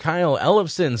Administrator Kyle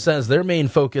Ellefson says their main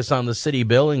focus on the city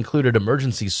bill included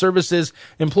emergency services,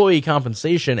 employee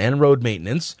compensation, and road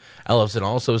maintenance. Ellefson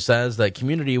also says that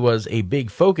community was a big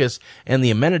focus and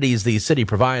the amenities the city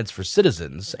provides for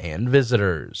citizens and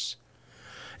visitors.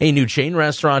 A new chain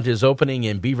restaurant is opening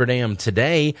in Beaver Dam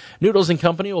today. Noodles &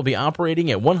 Company will be operating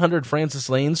at 100 Francis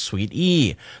Lane, Suite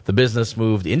E. The business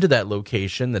moved into that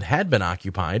location that had been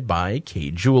occupied by K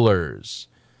Jewelers.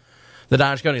 The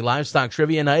Dodge County Livestock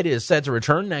Trivia Night is set to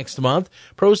return next month.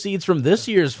 Proceeds from this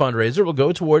year's fundraiser will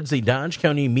go towards the Dodge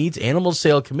County Meat Animal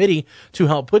Sale Committee to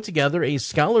help put together a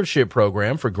scholarship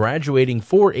program for graduating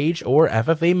 4-H or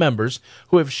FFA members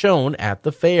who have shown at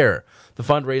the fair. The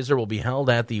fundraiser will be held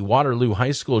at the Waterloo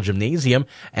High School Gymnasium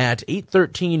at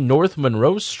 813 North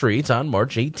Monroe Street on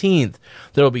March 18th.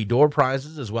 There will be door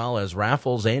prizes as well as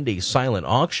raffles and a silent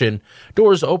auction.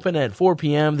 Doors open at 4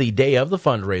 p.m. the day of the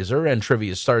fundraiser, and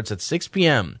trivia starts at 6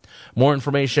 p.m. More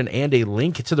information and a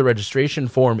link to the registration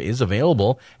form is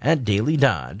available at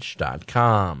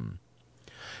dailydodge.com.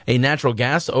 A natural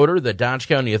gas odor that Dodge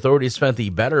County authorities spent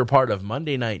the better part of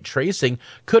Monday night tracing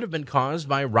could have been caused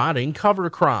by rotting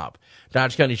cover crop.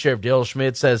 Dodge County Sheriff Dale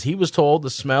Schmidt says he was told the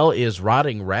smell is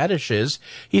rotting radishes.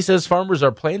 He says farmers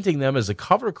are planting them as a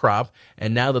cover crop,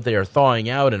 and now that they are thawing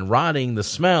out and rotting, the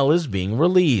smell is being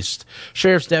released.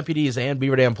 Sheriff's deputies and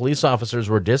Beaver Dam police officers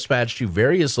were dispatched to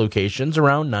various locations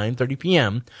around 9:30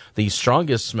 p.m. The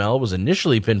strongest smell was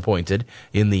initially pinpointed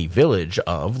in the village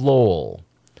of Lowell.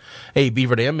 A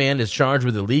Beaver Dam man is charged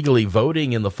with illegally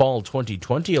voting in the fall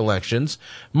 2020 elections.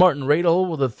 Martin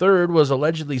Radel III was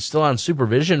allegedly still on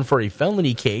supervision for a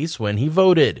felony case when he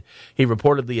voted. He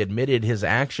reportedly admitted his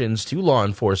actions to law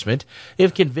enforcement.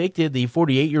 If convicted, the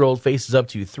 48-year-old faces up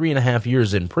to 3.5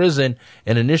 years in prison.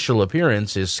 An initial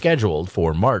appearance is scheduled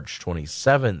for March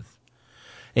 27th.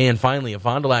 And finally, a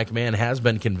Fond du Lac man has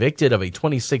been convicted of a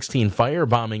 2016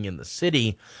 firebombing in the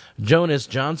city. Jonas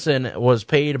Johnson was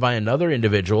paid by another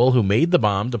individual who made the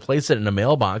bomb to place it in a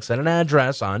mailbox at an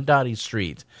address on Dottie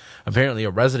Street. Apparently,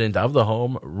 a resident of the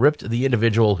home ripped the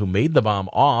individual who made the bomb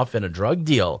off in a drug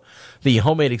deal. The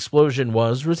homemade explosion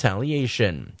was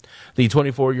retaliation. The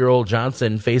 24-year-old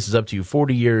Johnson faces up to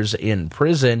 40 years in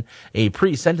prison. A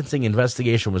pre-sentencing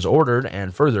investigation was ordered,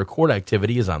 and further court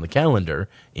activity is on the calendar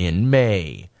in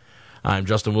May. I'm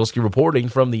Justin Wilski reporting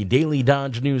from the Daily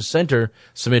Dodge News Center.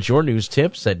 Submit your news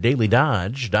tips at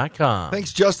dailydodge.com.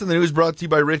 Thanks, Justin. The news brought to you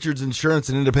by Richards Insurance,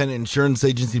 an independent insurance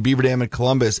agency in Beaver Dam and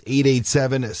Columbus.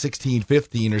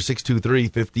 887-1615 or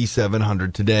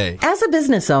 623-5700 today. As a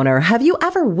business owner, have you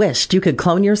ever wished you could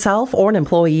clone yourself or an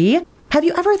employee? Have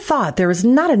you ever thought there is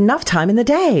not enough time in the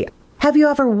day? Have you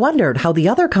ever wondered how the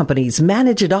other companies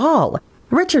manage it all?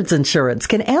 Richards Insurance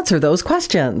can answer those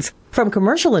questions. From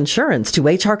commercial insurance to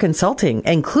HR consulting,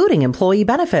 including employee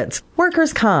benefits,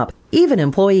 workers' comp, even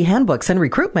employee handbooks and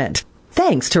recruitment.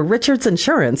 Thanks to Richards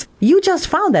Insurance, you just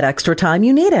found that extra time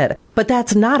you needed. But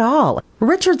that's not all.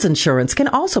 Richards Insurance can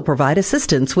also provide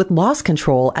assistance with loss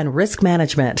control and risk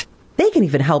management. They can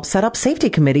even help set up safety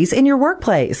committees in your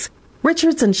workplace.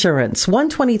 Richards Insurance,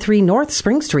 123 North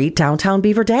Spring Street, downtown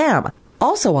Beaver Dam.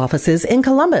 Also offices in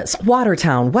Columbus,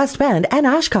 Watertown, West Bend, and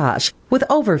Oshkosh. With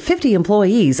over 50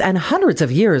 employees and hundreds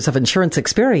of years of insurance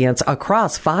experience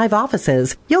across 5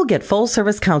 offices, you'll get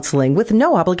full-service counseling with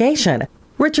no obligation.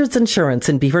 Richards Insurance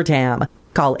in Beaver Dam.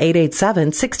 Call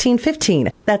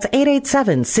 887-1615. That's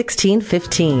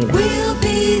 887-1615. We'll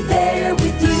be there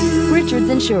with you.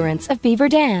 Richards Insurance of Beaver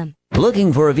Dam.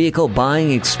 Looking for a vehicle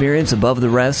buying experience above the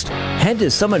rest? Head to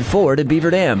Summit Ford in Beaver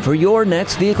Dam for your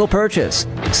next vehicle purchase.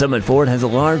 Summit Ford has a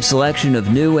large selection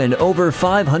of new and over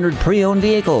 500 pre-owned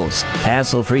vehicles,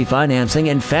 hassle-free financing,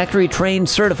 and factory-trained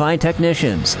certified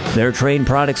technicians. Their trained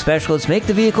product specialists make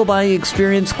the vehicle buying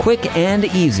experience quick and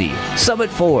easy. Summit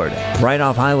Ford, right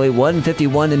off Highway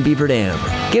 151 in Beaver Dam.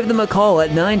 Give them a call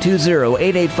at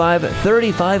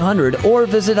 920-885-3500 or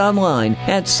visit online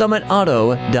at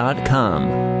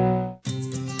summitauto.com.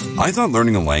 I thought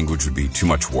learning a language would be too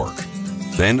much work.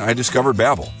 Then I discovered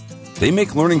Babbel. They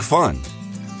make learning fun.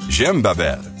 J'aime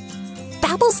Babbel.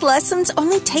 Babbel's lessons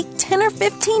only take 10 or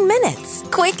 15 minutes.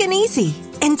 Quick and easy.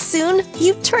 And soon,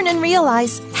 you turn and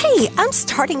realize, hey, I'm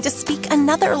starting to speak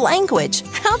another language.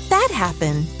 How'd that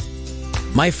happen?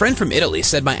 My friend from Italy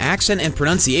said my accent and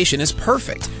pronunciation is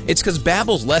perfect. It's because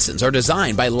Babbel's lessons are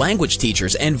designed by language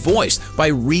teachers and voiced by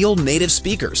real native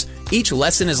speakers. Each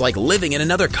lesson is like living in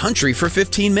another country for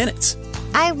 15 minutes.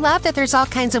 I love that there's all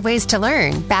kinds of ways to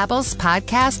learn. Babbel's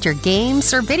podcast or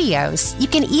games or videos. You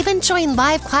can even join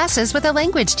live classes with a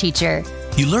language teacher.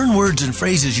 You learn words and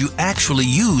phrases you actually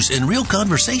use in real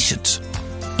conversations.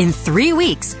 In 3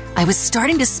 weeks, I was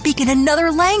starting to speak in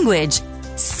another language.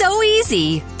 So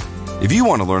easy. If you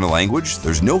want to learn a language,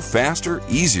 there's no faster,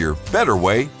 easier, better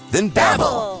way than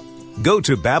Babbel. Go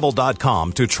to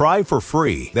Babbel.com to try for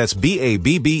free. That's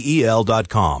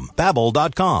Babbel.com.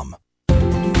 Babbel.com.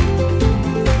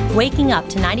 Waking up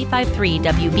to 95.3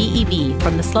 WBEV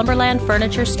from the Slumberland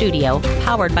Furniture Studio,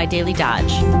 powered by Daily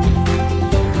Dodge.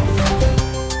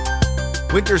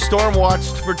 Winter storm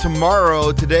watched for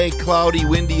tomorrow. Today, cloudy,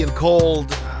 windy, and cold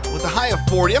with a high of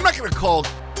 40. I'm not going to call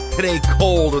today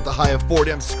cold with a high of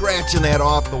 40. I'm scratching that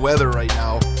off the weather right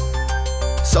now.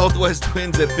 Southwest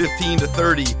winds at 15 to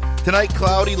 30. Tonight,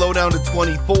 cloudy, low down to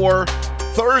 24.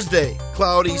 Thursday,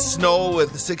 cloudy, snow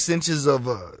with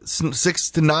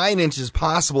 6 to 9 inches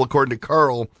possible, according to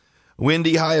Carl.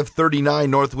 Windy, high of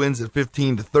 39. North winds at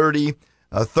 15 to 30.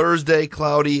 Thursday,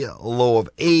 cloudy, a low of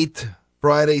 8.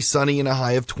 Friday, sunny and a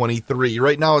high of 23.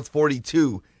 Right now, it's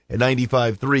 42 at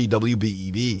 95.3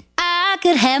 WBEV. I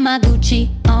could have my Gucci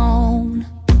on.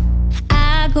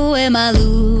 I go wear my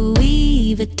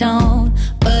Louis Vuitton.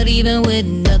 But even with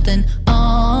nothing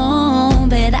on,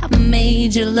 bet I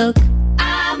made you look.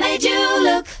 I made you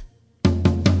look.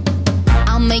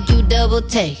 I'll make you double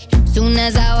take soon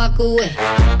as I walk away.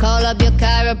 Call up your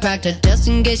chiropractor just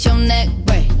in case your neck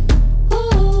break.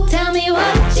 Ooh, tell me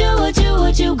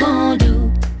what you gonna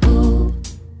do? Ooh.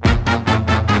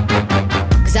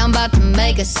 'Cause I'm about to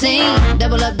make a scene.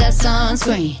 Double up that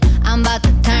sunscreen. I'm about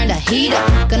to turn the heat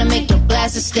up. Gonna make your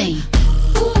glasses steam.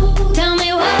 Ooh, tell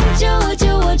me what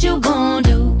you gonna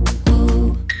do?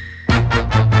 Ooh.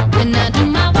 When I do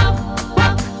my walk,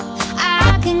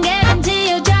 I can guarantee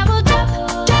you drop.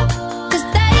 'Cause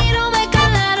they don't make a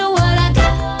lot of what I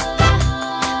got.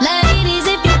 Ladies,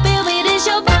 if you feel me, this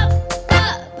your pop.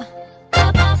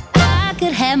 I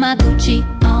could have my Gucci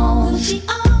on.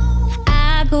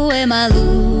 I could wear my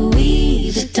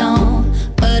Louis Vuitton.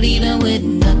 But even with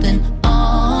nothing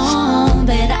on,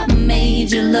 bet I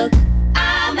made you look.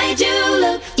 I made you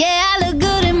look. Yeah, I look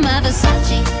good in my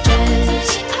Versace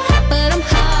dress. But I'm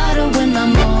hotter when my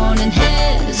morning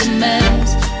hair's a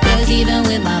mess. 'Cause even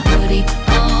with my hoodie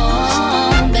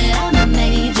on, bet I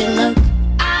made you look.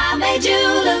 I made you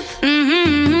look.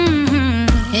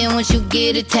 And once you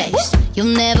get a taste, you'll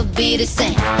never be the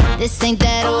same. This ain't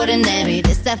that ordinary.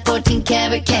 This that 14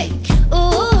 karat cake.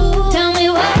 Ooh, tell me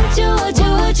what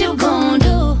you gonna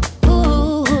do?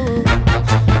 Ooh,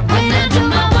 when I do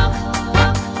my walk,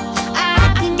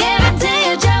 I can guarantee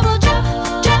you trouble.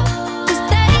 'Cause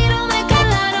they don't make a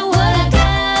lot of what I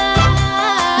got.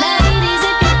 Ladies,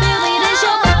 if you feel me, this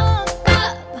your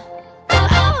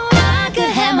I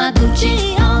could have my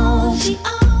Gucci on.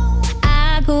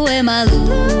 I could wear my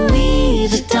Louis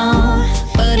Vuitton.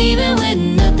 But even with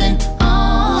nothing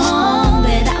on,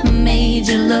 bet I made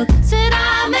you look. Said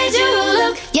I made you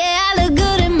look. Yeah, I look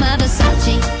good in my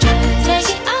Versace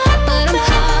dress. But I'm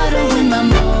hotter when my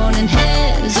morning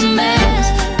hair's a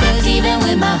mess. 'Cause even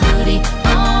with my hoodie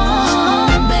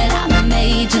on, bet I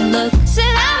made you look.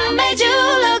 Said I made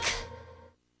you look.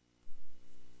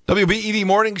 WBEV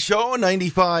Morning Show,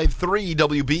 95.3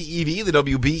 WBEV, the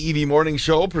WBEV Morning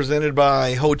Show, presented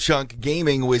by Ho-Chunk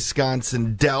Gaming,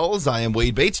 Wisconsin Dells. I am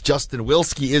Wade Bates. Justin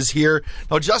Wilski is here.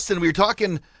 Now, Justin, we were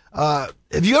talking, have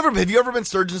you ever been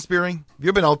sturgeon spearing? Have you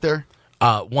ever been out there?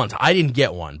 Once. I didn't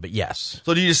get one, but yes.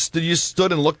 So did you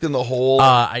stood and looked in the hole?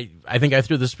 I think I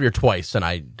threw the spear twice, and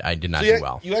I did not do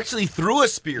well. You actually threw a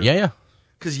spear? Yeah.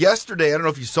 Because yesterday, I don't know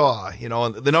if you saw,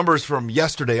 the numbers from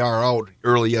yesterday are out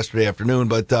early yesterday afternoon,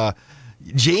 but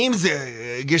James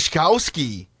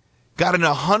Gishkowski got an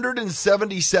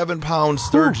 177-pound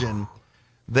sturgeon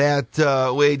that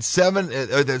weighed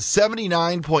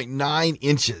 79.9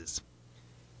 inches.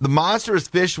 The monstrous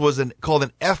fish was called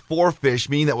an F4 fish,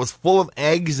 meaning that was full of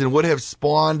eggs and would have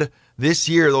spawned this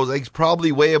year. Those eggs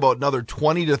probably weigh about another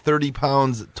 20 to 30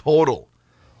 pounds total.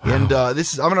 Wow. And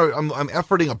this is I'm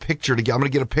efforting a picture I'm gonna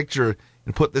get a picture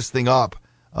and put this thing up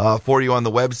for you on the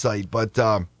website. But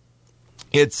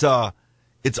it's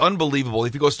unbelievable.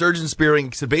 If you go sturgeon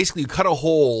spearing, so basically you cut a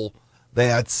hole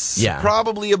that's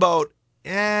probably about,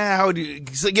 how would you,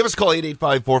 so give us a call,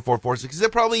 885-4446. Is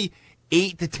it probably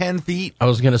 8 to 10 feet? I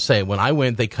was going to say, when I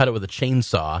went, they cut it with a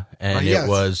chainsaw, and it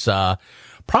was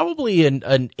probably an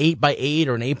 8x8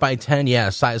 or an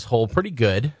 8x10, size hole, pretty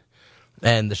good.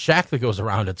 And the shack that goes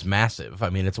around, it's massive. I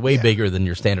mean, it's way bigger than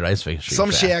your standard ice fishing Some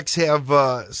shack. shacks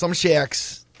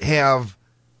have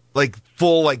like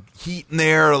full like heat in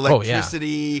there,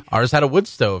 electricity. Ours had a wood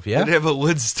stove, They have a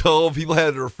wood stove. People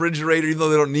had a refrigerator, even though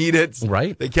they don't need it.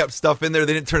 Right. They kept stuff in there.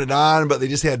 They didn't turn it on, but they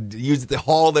just had to use it to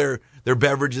haul their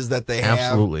beverages that they have.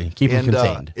 Absolutely. Keep them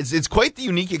contained. It's quite the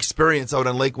unique experience out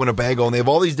on Lake Winnebago, and they have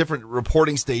all these different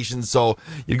reporting stations. So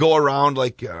you go around,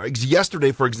 like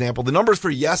yesterday, for example, the numbers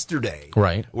for yesterday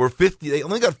were 50. They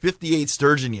only got 58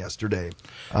 sturgeon yesterday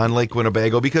on Lake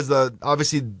Winnebago because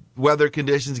obviously weather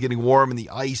conditions getting warm and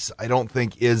the ice, I don't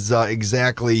think, is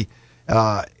exactly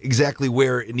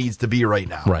where it needs to be right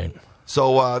now. Right.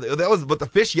 So but the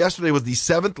fish yesterday was the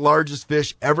 7th largest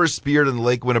fish ever speared in the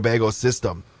Lake Winnebago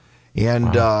system.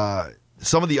 And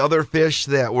some of the other fish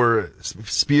that were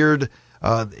speared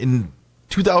in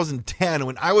 2010,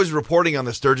 when I was reporting on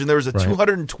the sturgeon, there was a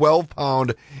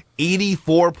 212-pound,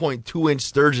 84.2-inch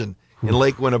sturgeon in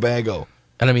Lake Winnebago.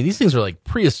 And I mean, these things are like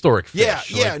prehistoric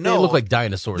fish. They look like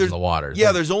dinosaurs in the water.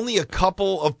 Yeah, there's only a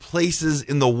couple of places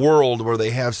in the world where they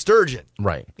have sturgeon.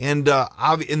 Right. And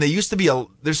they used to be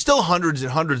there's still hundreds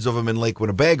and hundreds of them in Lake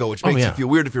Winnebago, which makes you feel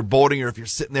weird if you're boating or if you're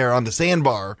sitting there on the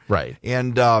sandbar. Right.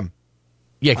 And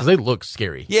because they look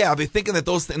scary. Yeah, I'll be thinking that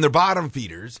and they're bottom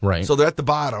feeders. Right. So they're at the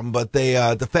bottom, but they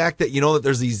the fact that that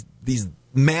there's these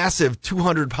massive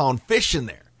 200-pound fish in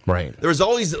there. Right. There was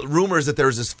always rumors that there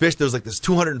was this fish. There was like this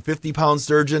 250-pound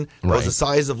sturgeon that was the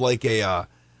size of like a.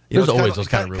 There's always those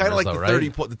kind of rumors, kind of like the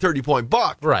 30-point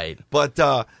buck. Right. But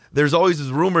there's always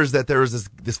these rumors that there was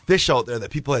this fish out there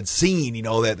that people had seen.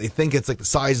 That they think it's like the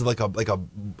size of like a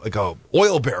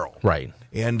oil barrel. Right.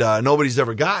 And nobody's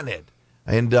ever gotten it.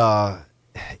 And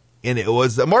it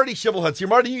was Marty Shibboleth's here.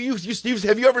 Marty,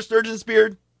 have you ever sturgeon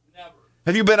speared? Never.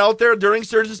 Have you been out there during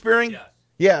sturgeon spearing? Yes.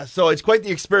 Yeah. So it's quite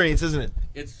the experience, isn't it?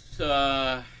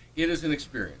 It is an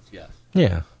experience, yes.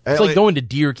 Yeah. It's like going to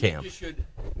deer camp.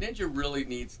 Ninja really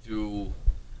needs to.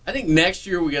 I think next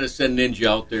year we got to send Ninja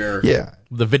out there. Yeah.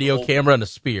 The video camera and a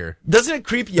spear. Doesn't it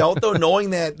creep you out, though, knowing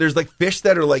that there's like fish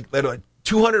that are like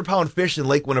 200-pound fish in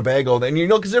Lake Winnebago? And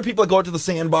because there are people that go out to the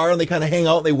sandbar and they kind of hang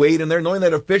out and they wait, and they're knowing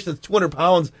that a fish that's 200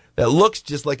 pounds that looks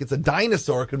just like it's a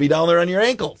dinosaur could be down there on your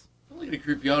ankles. It's only going to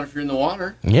creep you out if you're in the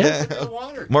water. Yeah. In the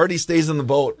water. Marty stays in the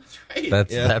boat. That's right.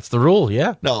 That's the rule,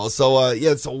 yeah. No, so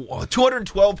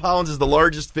 212 pounds is the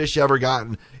largest fish ever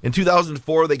gotten. In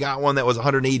 2004, they got one that was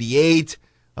 188,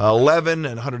 11,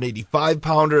 and 185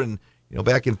 pounder, and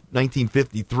back in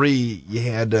 1953, you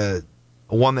had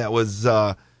one that was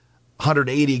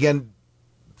 180. Again,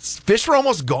 fish were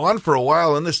almost gone for a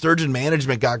while, and the sturgeon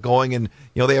management got going, and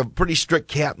they have pretty strict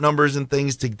cap numbers and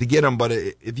things to get them. But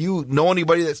if you know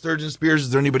anybody that sturgeon spears,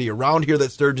 is there anybody around here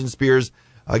that sturgeon spears?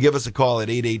 Give us a call at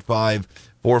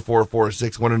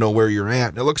 885-4446. Want to know where you're at.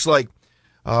 And it looks like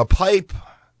Pipe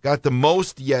got the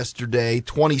most yesterday,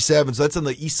 27. So that's on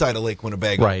the east side of Lake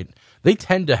Winnebago. Right. They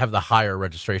tend to have the higher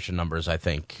registration numbers, I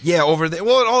think. Yeah, over there.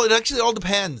 Well, it actually all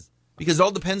depends. Because it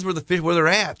all depends where they're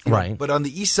at. Right. But on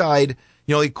the east side,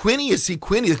 Quinny,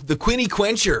 the Quinny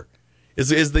Quencher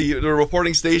is the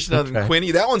reporting station on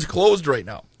Quinny. That one's closed right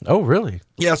now. Oh, really?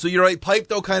 Yeah, so you're right. Pipe,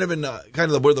 though, kind of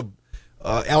where the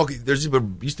there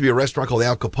used to be a restaurant called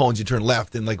Al Capone's. You turn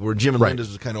left, and like where Jim and Linda's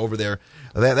was kind of over there.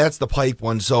 That's the Pipe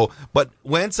one. So, but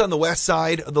Wentz on the west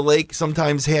side of the lake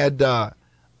sometimes had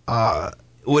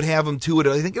would have them too.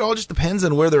 I think it all just depends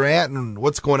on where they're at and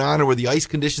what's going on or where the ice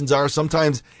conditions are.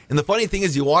 Sometimes, and the funny thing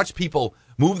is, you watch people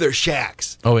move their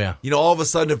shacks. Oh yeah. All of a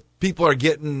sudden, if people are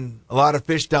getting a lot of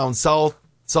fish down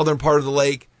southern part of the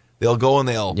lake, they'll go and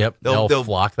they'll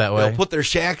flock that way. They'll put their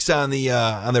shacks on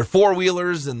their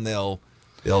four-wheelers and they'll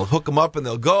hook them up and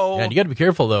they'll go. Yeah, and you got to be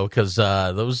careful though, because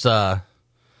those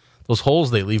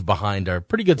holes they leave behind are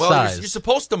pretty good size. You're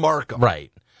supposed to mark them,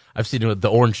 right? I've seen it with the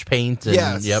orange paint and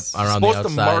around the outside. You're supposed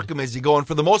to mark them as you go, and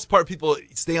for the most part, people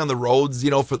stay on the roads.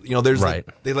 There's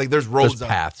there's roads, there's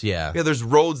paths, yeah, there's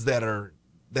roads that are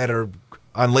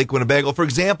on Lake Winnebago. For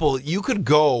example, you could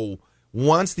go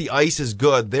once the ice is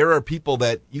good. There are people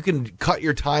that you can cut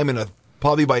your time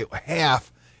probably by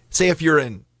half. Say if you're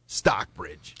in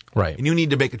Stockbridge, right, and you need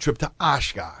to make a trip to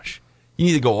Oshkosh, you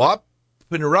need to go up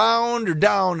and around or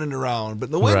down and around. But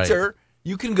in the winter,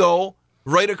 you can go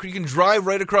You can drive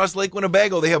right across Lake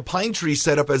Winnebago. They have pine trees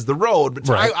set up as the road, but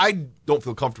Right. I don't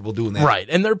feel comfortable doing that. Right,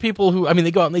 and there are people who,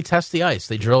 they go out and they test the ice.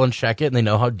 They drill and check it, and they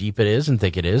know how deep it is and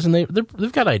thick it is, and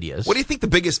they've got ideas. What do you think the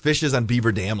biggest fish is on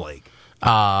Beaver Dam Lake?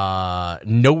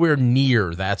 Nowhere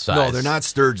near that size. No, they're not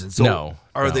sturgeon. So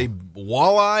are they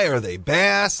walleye? Are they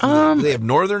bass? Do they have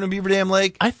northern in Beaver Dam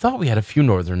Lake? I thought we had a few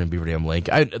northern in Beaver Dam Lake.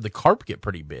 The carp get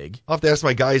pretty big. I'll have to ask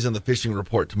my guys on the fishing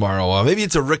report tomorrow. Maybe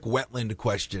it's a Rick Wetland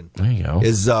question. There you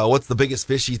go. What's the biggest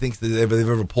fish he thinks that they've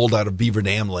ever pulled out of Beaver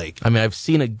Dam Lake? I've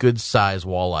seen a good size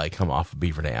walleye come off of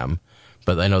Beaver Dam,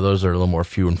 but I know those are a little more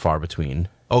few and far between.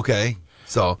 Okay.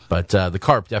 But the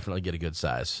carp definitely get a good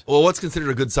size. Well, what's considered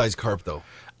a good size carp, though?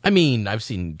 I've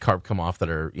seen carp come off that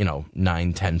are,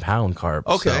 9-10 pound carp.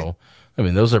 Okay. So,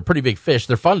 those are pretty big fish.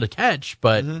 They're fun to catch,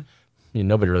 but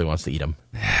nobody really wants to eat them.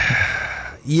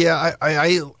 Yeah,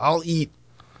 I'll eat.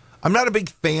 I'm not a big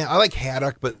fan. I like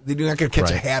haddock, but you're not going to catch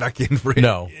a haddock in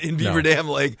Beaver Dam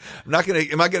Lake. Am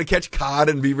I going to catch cod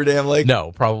in Beaver Dam Lake?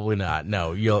 No, probably not.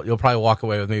 No, you'll probably walk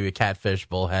away with maybe a catfish,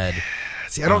 bullhead.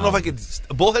 See, I don't know if I could.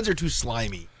 Bullheads are too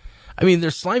slimy.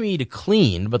 They're slimy to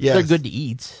clean, but they're good to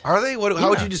eat. Are they? How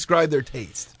would you describe their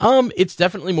taste? It's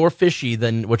definitely more fishy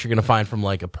than what you're going to find from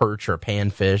like a perch or a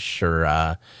panfish or,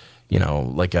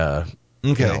 like a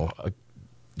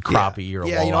crappie or a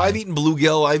walleye. I've eaten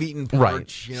bluegill, I've eaten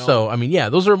perch. Right. So,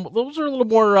 those are a little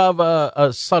more of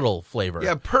a subtle flavor.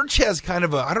 Yeah, perch has kind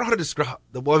of I don't know how to describe.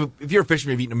 Well, if you're a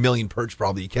fisherman, you've eaten a million perch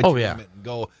probably. You catch a limit and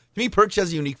go. To me, perch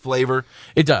has a unique flavor.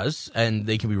 It does, and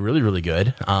they can be really, really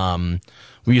good.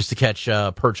 We used to catch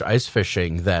perch ice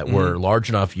fishing that were large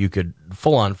enough you could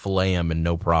full-on fillet them and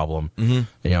no problem.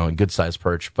 And good-sized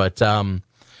perch. But,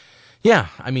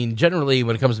 generally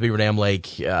when it comes to Beaver Dam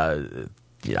Lake,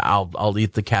 I'll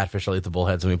eat the catfish, I'll eat the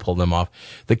bullheads, and we pull them off.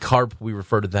 The carp, we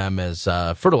refer to them as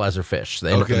fertilizer fish.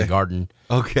 They end up in the garden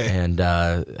and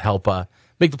help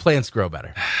make the plants grow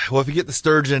better. Well, if you get the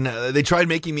sturgeon, they tried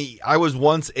making me. I was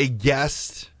once a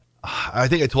guest. I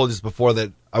think I told you this before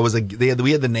that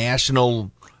we had the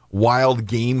National Wild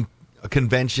Game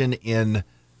Convention in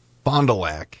Fond du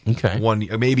Lac.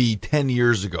 Maybe 10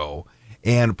 years ago,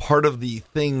 and part of the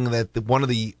thing one of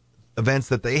the events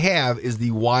that they have is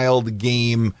the wild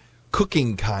game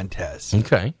cooking contest.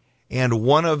 And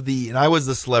and I was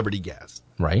the celebrity guest.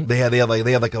 Right. They had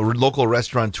like a local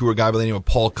restaurateur guy by the name of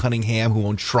Paul Cunningham who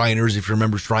owned Shriners. If you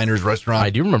remember Shriners Restaurant,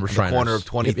 I do remember Shriners. The corner of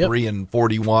 23 and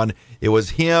 41. It was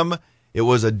him. It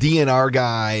was a DNR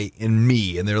guy and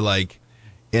me, and they're like,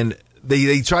 and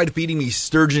they tried feeding me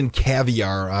sturgeon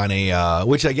caviar on a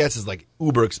which I guess is like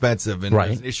uber expensive, and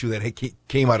it's an issue that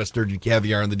came out of sturgeon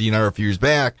caviar in the DNR a few years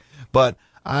back. But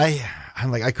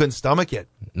I'm like, I couldn't stomach it.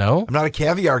 No, I'm not a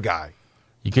caviar guy.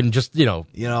 You can just,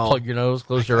 plug your nose,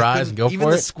 close your eyes, and go for it. Even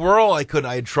the squirrel, I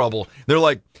had trouble. They're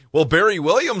like, well, Barry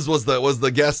Williams was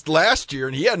the guest last year,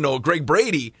 and he had Greg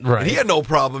Brady, and he had no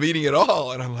problem eating it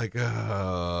all. And I'm like,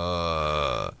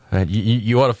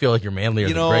 you ought to feel like you're manlier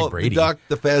than Greg Brady. The duck,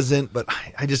 the pheasant, but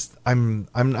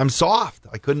I'm soft.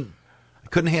 I couldn't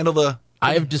handle the.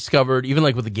 I have discovered, even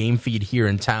like with the game feed here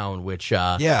in town, which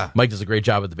Mike does a great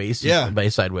job at the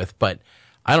Bayside with, but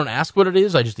I don't ask what it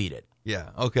is, I just eat it. Yeah,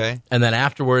 okay. And then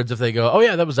afterwards, if they go, oh,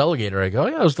 yeah, that was alligator, I go, oh,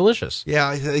 yeah, it was delicious.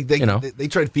 Yeah, they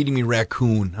tried feeding me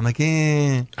raccoon. I'm like,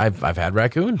 I've had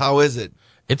raccoon. How is it?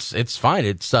 It's fine.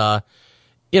 It's, like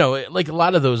a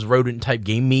lot of those rodent-type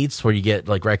game meats where you get,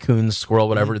 like, raccoons, squirrel,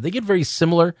 whatever, they get very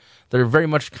similar. They're very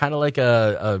much kind of like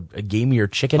a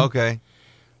gamier chicken. Okay.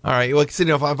 All right. Well,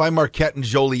 if I'm Marquette and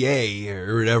Joliet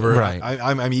or whatever, right.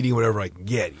 I'm eating whatever I can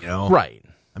get, Right.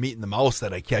 I'm eating the mouse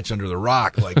that I catch under the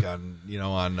rock, like on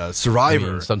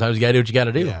Survivor. Sometimes you got to do what you got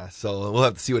to do. Yeah, so we'll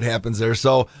have to see what happens there.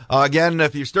 So, again,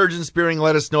 if you're sturgeon spearing,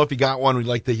 let us know if you got one. We'd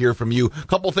like to hear from you. A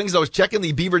couple things. I was checking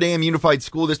the Beaver Dam Unified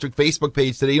School District Facebook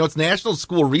page today. It's National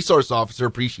School Resource Officer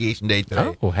Appreciation Day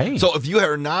today. Oh, hey. So if you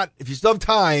still have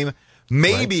time,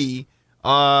 maybe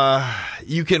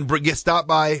you can stop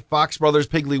by Fox Brothers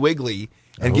Piggly Wiggly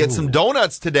and get some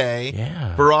donuts today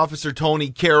for Officer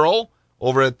Tony Carroll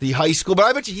over at the high school. But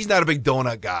I bet you he's not a big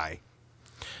donut guy.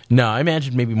 No, I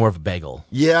imagine maybe more of a bagel.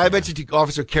 Yeah, I bet you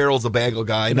Officer Carroll's a bagel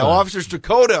guy. Now, Officer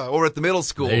Strakota over at the middle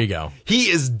school. There you go. He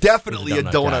is definitely a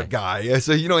donut guy.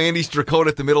 So, Andy Strakota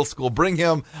at the middle school, bring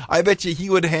him. I bet you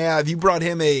he would have, you brought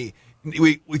him if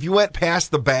you went past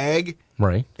the bag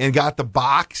and got the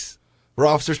box for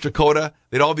Officer Strakota,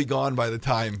 they'd all be gone by the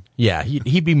time. Yeah,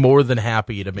 he'd be more than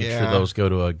happy to make sure those go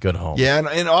to a good home. Yeah,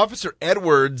 and Officer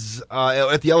Edwards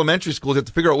at the elementary schools, you have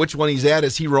to figure out which one he's at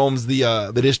as he roams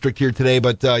the district here today.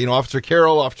 But, Officer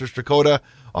Carroll, Officer Strakota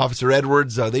Officer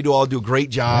Edwards. They all do great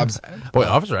jobs. Boy,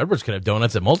 Officer Edwards could have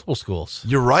donuts at multiple schools.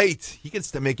 You're right. He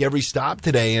gets to make every stop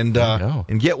today and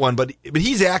get one. But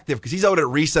he's active because he's out at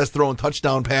recess throwing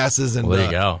touchdown passes and there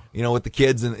you go. With the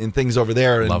kids and things over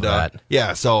there. Love that.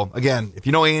 Yeah. So again, if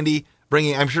you know Andy,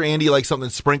 I'm sure Andy likes something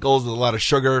that sprinkles with a lot of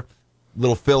sugar,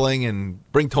 little filling, and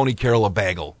bring Tony Carroll a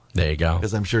bagel. There you go.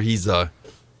 Because I'm sure he's well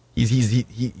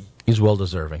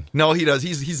deserving. No, he does.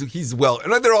 He's well,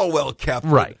 and they're all well kept.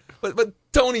 Right. But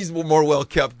Tony's more well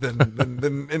kept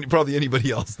than probably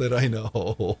anybody else that I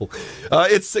know.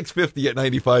 It's 6:50 at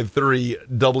 95.3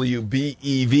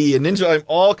 WBEV. And Ninja, I'm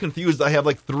all confused. I have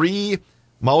like 3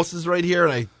 mouses right here,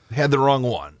 and I had the wrong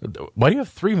one. Why do you have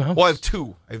 3 mouses? Well, I have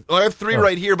 2. I have 3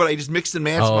 right here, but I just mixed and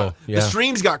matched. The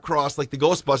streams got crossed like the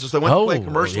Ghostbusters, so I went to play a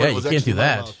commercial. Yeah, and it was you can't do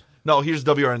that. No, here's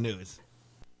WRN News.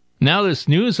 Now this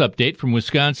news update from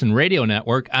Wisconsin Radio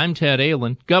Network. I'm Ted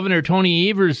Allen. Governor Tony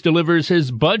Evers delivers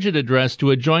his budget address to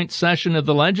a joint session of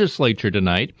the legislature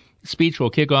tonight. The speech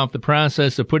will kick off the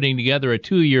process of putting together a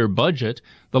 2-year budget.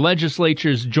 The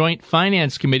legislature's Joint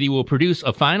Finance Committee will produce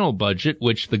a final budget,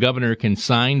 which the governor can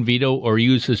sign, veto, or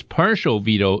use his partial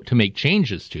veto to make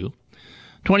changes to.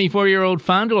 24-year-old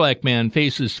Fond du Lac man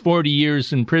faces 40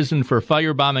 years in prison for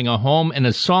firebombing a home and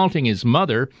assaulting his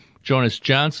mother. Jonas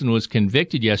Johnson was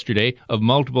convicted yesterday of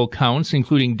multiple counts,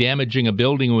 including damaging a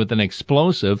building with an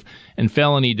explosive and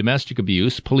felony domestic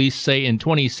abuse. Police say in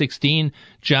 2016,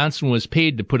 Johnson was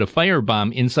paid to put a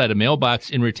firebomb inside a mailbox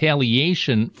in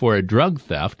retaliation for a drug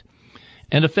theft.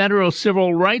 And a federal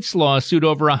civil rights lawsuit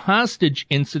over a hostage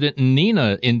incident in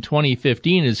Neenah in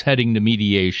 2015 is heading to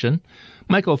mediation.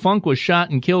 Michael Funk was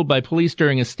shot and killed by police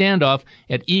during a standoff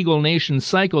at Eagle Nation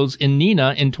Cycles in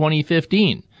Neenah in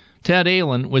 2015. Ted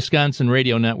Allen, Wisconsin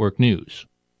Radio Network News.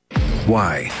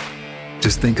 Why?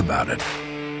 Just think about it.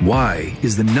 Why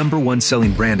is the #1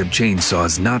 selling brand of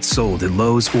chainsaws not sold at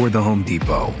Lowe's or the Home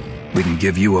Depot? We can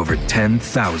give you over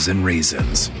 10,000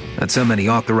 reasons. That's how many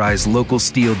authorized local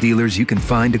steel dealers you can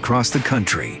find across the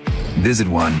country. Visit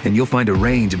one and you'll find a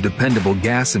range of dependable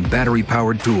gas and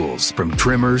battery-powered tools, from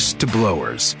trimmers to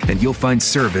blowers. And you'll find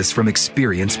service from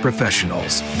experienced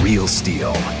professionals. Real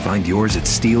steel. Find yours at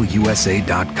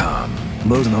steelusa.com.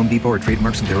 Lowe's and Home Depot are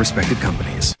trademarks of their respective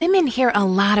companies. Women hear a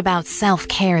lot about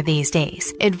self-care these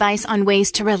days. Advice on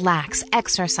ways to relax,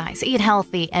 exercise, eat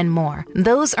healthy, and more.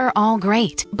 Those are all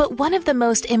great. But one of the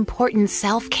most important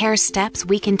self-care steps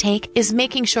we can take is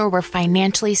making sure we're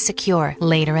financially secure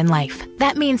later in life.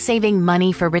 That means saving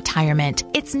money for retirement.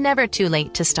 It's never too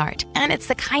late to start. And it's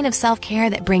the kind of self-care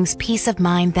that brings peace of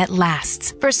mind that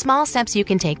lasts. For small steps you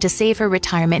can take to save for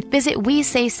retirement, visit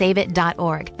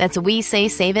WeSaySaveIt.org. That's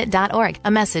WeSaySaveIt.org.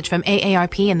 A message from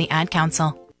AARP and the Ad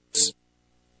Council.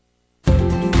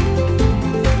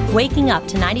 Waking up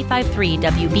to 95.3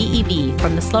 WBEV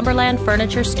from the Slumberland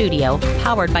Furniture Studio,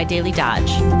 powered by Daily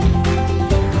Dodge.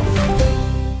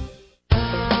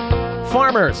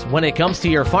 Farmers, when it comes to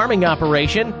your farming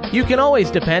operation, you can always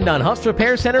depend on Huff's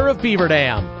Repair Center of Beaver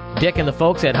Dam. Dick and the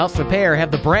folks at Huff's Repair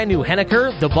have the brand new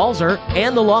Henniker, the Balzer,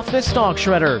 and the Loftus Stalk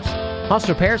Shredders. Huff's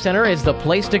Repair Center is the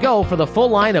place to go for the full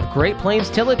line of Great Plains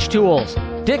tillage tools.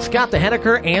 Dick's got the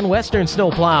Henniker and Western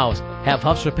snow plows. Have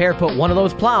Huff's Repair put one of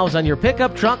those plows on your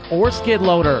pickup truck or skid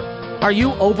loader. Are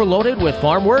you overloaded with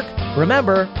farm work?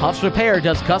 Remember, Huff's Repair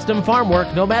does custom farm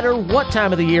work no matter what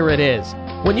time of the year it is.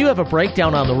 When you have a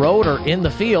breakdown on the road or in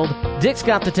the field, Dick's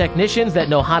got the technicians that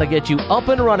know how to get you up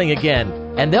and running again,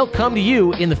 and they'll come to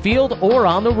you in the field or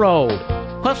on the road.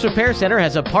 Huff's Repair Center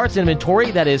has a parts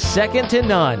inventory that is second to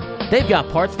none. They've got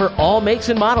parts for all makes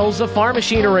and models of farm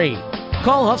machinery.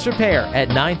 Call Huff's Repair at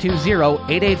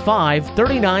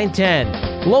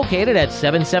 920-885-3910, located at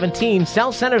 717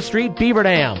 South Center Street, Beaver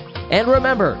Dam. And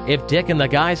remember, if Dick and the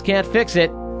guys can't fix it,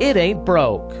 it ain't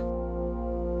broke.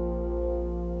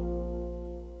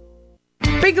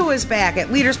 Bingo is back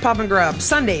at Leaders Pub and Grub,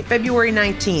 Sunday, February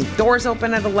 19th. Doors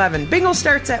open at 11. Bingo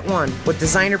starts at 1 with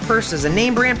designer purses and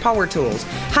name brand power tools.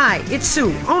 Hi, it's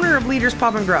Sue, owner of Leaders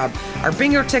Pub and Grub. Our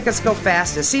bingo tickets go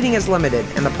fast as seating is limited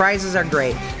and the prizes are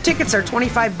great. Tickets are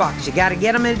 $25. You gotta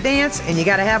get them in advance and you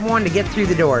gotta have one to get through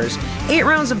the doors. 8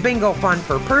 rounds of bingo fun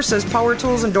for purses, power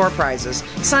tools, and door prizes.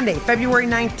 Sunday, February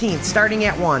 19th, starting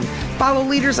at 1. Follow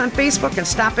Leaders on Facebook and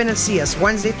stop in and see us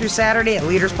Wednesday through Saturday at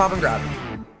Leaders Pub and Grub.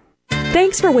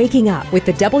 Thanks for waking up with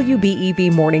the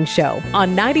WBEV Morning Show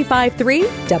on 95.3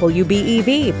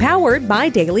 WBEV, powered by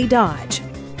Daily Dodge.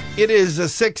 It is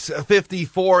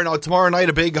 6:54. Now, tomorrow night,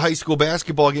 a big high school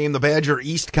basketball game, the Badger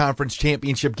East Conference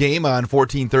Championship game on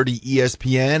 1430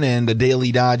 ESPN and the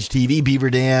Daily Dodge TV, Beaver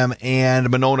Dam and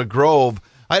Monona Grove.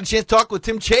 I had a chance to talk with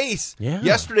Tim Chase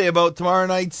yesterday about tomorrow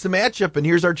night's matchup, and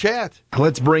here's our chat.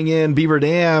 Let's bring in Beaver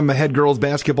Dam head girls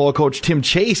basketball coach Tim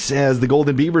Chase as the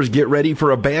Golden Beavers get ready for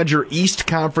a Badger East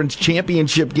Conference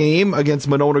Championship game against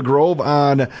Monona Grove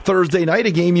on Thursday night,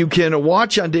 a game you can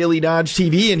watch on Daily Dodge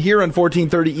TV and here on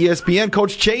 1430 ESPN.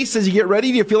 Coach Chase, as you get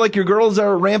ready, do you feel like your girls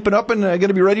are ramping up and going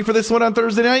to be ready for this one on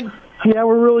Thursday night? Yeah,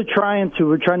 we're really trying to.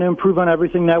 We're trying to improve on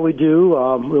everything that we do,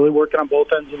 really working on both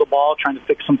ends of the ball, trying to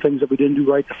fix some things that we didn't do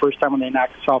right the first time when they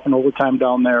knocked us off in overtime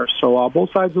down there. So both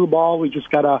sides of the ball, we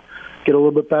just got to get a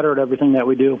little bit better at everything that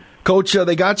we do. Coach,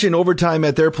 they got you in overtime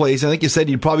at their place. I think you said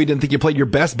you probably didn't think you played your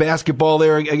best basketball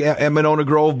there at Monona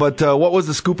Grove, but what was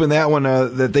the scoop in that one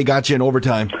that they got you in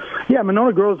overtime? Yeah,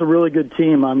 Monona Grove is a really good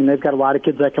team. I mean, they've got a lot of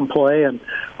kids that can play, and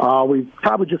we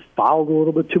probably just fouled a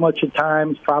little bit too much at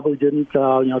times. Probably didn't,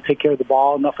 take care of the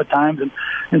ball enough at times,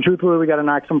 and truthfully, we got to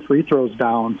knock some free throws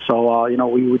down. So,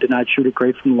 we did not shoot it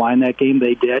great from the line that game.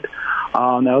 They did.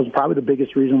 That was probably the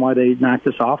biggest reason why they knocked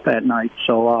us off that night.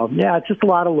 So, it's just a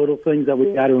lot of little things that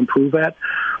we got to improve at.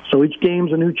 So each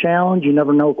game's a new challenge. You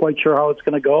never know quite sure how it's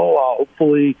going to go.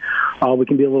 Hopefully, we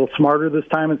can be a little smarter this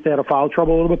time and stay out of foul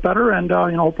trouble a little bit better, and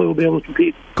hopefully we'll be able to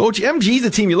compete. Coach, MG's a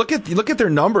team. You look at their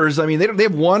numbers. I mean, they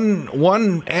have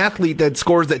one athlete that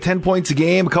scores at 10 points a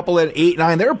game, a couple at 8,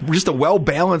 9. They're just a well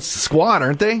balanced squad,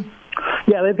 aren't they?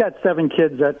 Yeah, they've got 7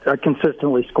 kids that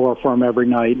consistently score for them every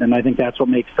night, and I think that's what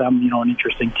makes them, an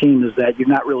interesting team, is that you're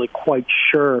not really quite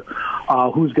sure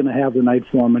who's going to have the night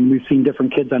for them, and we've seen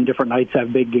different kids on different nights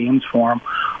have big games for them.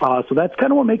 So that's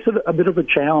kind of what makes it a bit of a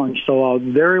challenge. So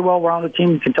very well-rounded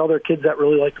team. You can tell they're kids that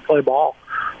really like to play ball.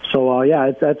 So,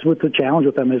 that's what the challenge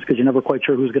with them is, because you're never quite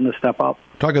sure who's going to step up.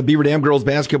 Talking about Beaver Dam girls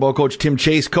basketball coach Tim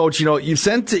Chase. Coach, you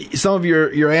sent some of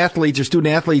your athletes, your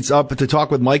student athletes, up to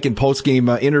talk with Mike in post-game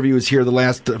interviews here the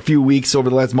last few weeks, over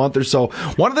the last month or so.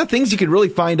 One of the things you can really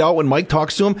find out when Mike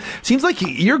talks to them, seems like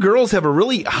your girls have a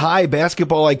really high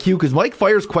basketball IQ, because Mike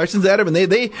fires questions at them, and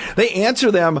they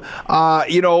answer them.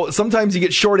 Sometimes you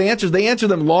get short answers. They answer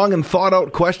them long and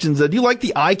thought-out questions. Do you like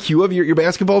the IQ of your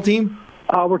basketball team?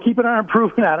 We're keeping on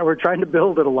improving on it. We're trying to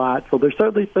build it a lot. So there's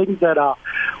certainly things that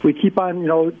we keep on,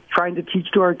 trying to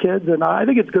teach to our kids. And I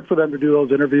think it's good for them to do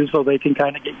those interviews so they can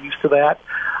kind of get used to that.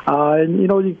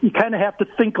 You kind of have to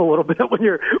think a little bit when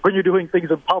you're doing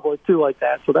things in public too, like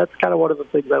that. So that's kind of one of the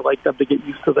things I like them to get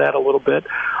used to that a little bit.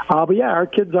 But yeah, our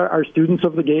kids are students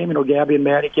of the game. Gabby and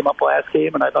Maddie came up last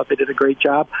game, and I thought they did a great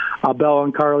job. Bella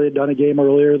and Carly had done a game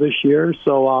earlier this year,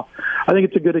 so I think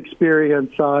it's a good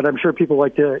experience, and I'm sure people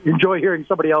like to enjoy hearing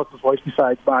somebody else's voice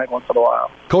besides mine once in a while.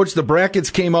 Coach, the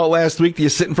brackets came out last week. Do you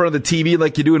sit in front of the TV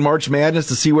like you do in March Madness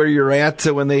to see where you're at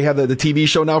when they have the TV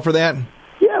show now for that?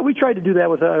 Yeah, we tried to do that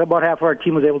with about half of our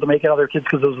team was able to make it. Other kids,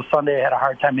 because it was a Sunday, I had a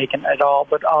hard time making it all.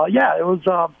 But it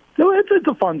was. It's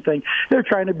a fun thing. They're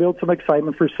trying to build some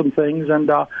excitement for some things,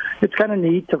 and it's kind of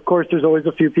neat. Of course, there's always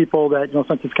a few people that,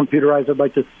 since it's computerized, I'd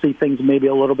like to see things maybe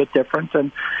a little bit different.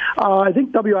 And I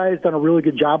think WI has done a really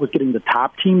good job with getting the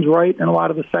top teams right in a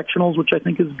lot of the sectionals, which I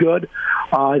think is good.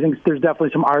 I think there's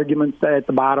definitely some arguments at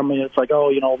the bottom. It's like,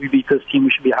 we beat this team,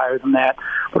 we should be higher than that.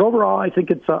 But overall, I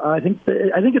think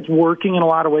it's working in a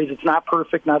lot of ways. It's not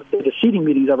perfect. Not that the seeding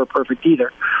meeting's ever perfect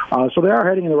either. So they are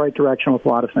heading in the right direction with a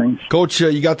lot of things. Coach,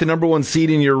 you got the number 1 seed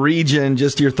in your region.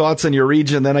 Just your thoughts on your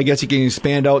region, then I guess you can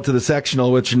expand out to the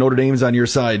sectional, which Notre Dame's on your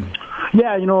side.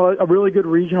 Yeah, a really good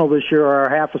regional this year, or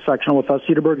half a sectional with us.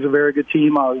 Cedarburg's a very good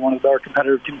team. One of our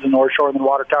competitive teams in North Shore, and then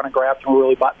Watertown and Grafton were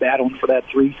really battling for that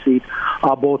 3 seed.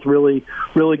 Both really,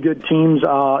 really good teams,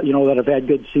 that have had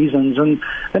good seasons. And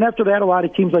then after that, a lot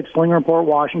of teams like Slinger and Port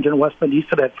Washington and West Bend East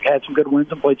have had some good wins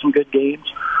and played some good games.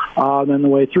 Then the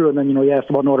way through, and then, you asked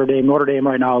about Notre Dame. Notre Dame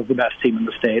right now is the best team in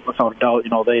the state, without a doubt.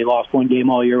 They lost 1 game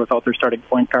all year without their starting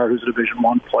point guard, who's a Division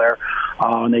I player.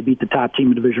 And they beat the top team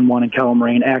in Division I in Kettle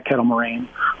Moraine at Kettle Moraine.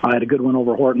 I had a good win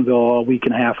over Hortonville a week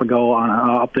and a half ago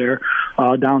up there,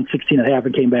 down 16.5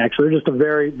 and came back. So they're just a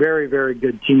very, very, very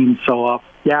good team. So,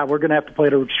 we're going to have to play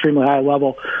at an extremely high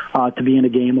level to be in a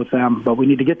game with them. But we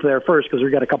need to get to there first, because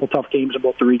we've got a couple tough games in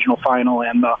both the regional final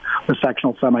and the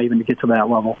sectional semi even to get to that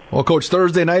level. Well, Coach,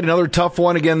 Thursday night, another tough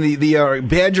one. Again, the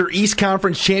Badger East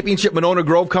Conference Championship, Monona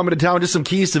Grove coming to town. Just some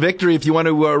keys to victory if you want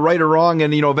to right or wrong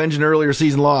and, avenge an earlier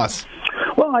season loss.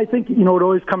 Well, I think, it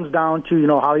always comes down to,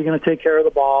 how are you going to take care of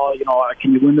the ball?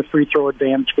 Can you win the free throw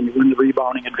advantage? Can you win the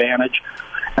rebounding advantage?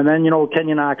 And then, can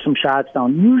you knock some shots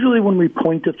down? Usually when we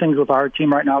point to things with our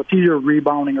team right now, it's either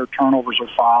rebounding or turnovers or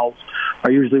fouls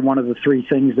are usually one of the 3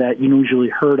 things that usually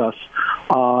hurt us.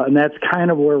 And that's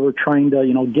kind of where we're trying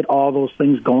to, get all those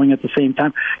things going at the same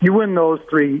time. You win those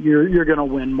 3, you're going to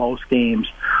win most games.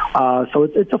 So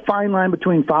it's a fine line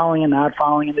between fouling and not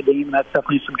fouling in the game, and that's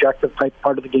definitely a subjective type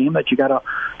part of the game that you got to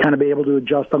kind of be able to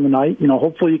adjust on the night.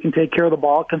 Hopefully you can take care of the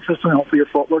ball consistently. Hopefully your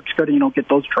footwork's good and you don't get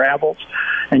those travels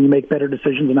and you make better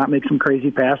decisions and not make some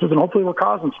crazy passes. And hopefully we're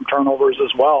causing some turnovers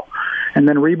as well. And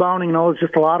then rebounding, is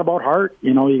just a lot about heart.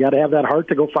 You got to have that heart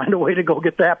to go find a way to go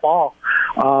get that ball.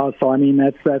 So I mean,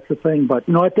 that's the thing. But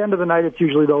at the end of the night, it's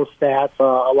usually those stats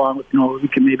along with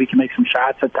we can make some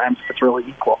shots at times if it's really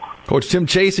equal. Coach Tim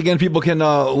Chase, again, people can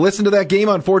listen to that game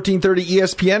on 1430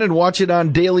 ESPN and watch it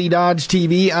on Daily Dodge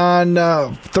TV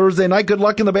on Thursday night. Good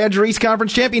luck in the Badger East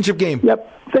Conference Championship game. Yep.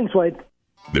 Thanks, Wade.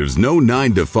 There's no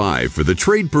 9 to 5 for the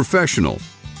trade professional.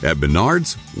 At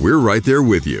Menards, we're right there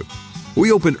with you.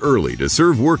 We open early to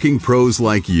serve working pros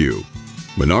like you.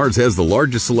 Menards has the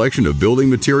largest selection of building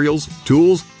materials,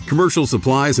 tools, commercial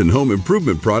supplies, and home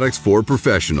improvement products for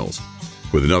professionals,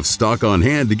 with enough stock on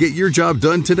hand to get your job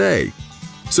done today.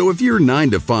 So if your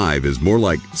 9 to 5 is more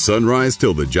like sunrise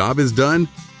till the job is done,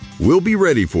 we'll be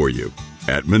ready for you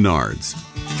at Menards.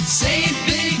 Save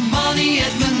big money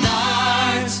at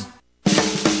Menards.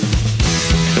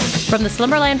 From the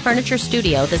Slumberland Furniture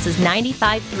Studio, this is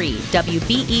 95.3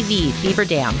 WBEV Beaver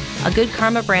Dam, a Good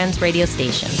Karma Brands radio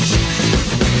station.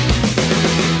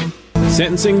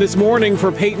 Sentencing this morning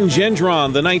for Peyton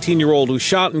Gendron, the 19-year-old who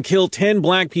shot and killed 10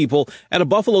 black people at a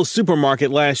Buffalo supermarket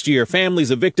last year.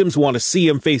 Families of victims want to see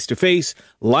him face-to-face.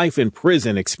 Life in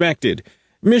prison expected.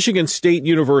 Michigan State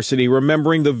University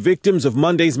remembering the victims of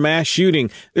Monday's mass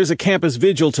shooting. There's a campus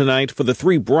vigil tonight for the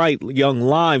 3 bright young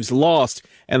lives lost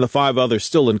and the 5 others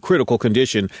still in critical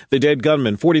condition. The dead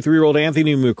gunman, 43-year-old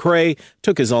Anthony McCrae,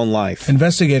 took his own life.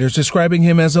 Investigators describing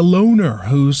him as a loner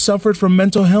who suffered from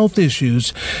mental health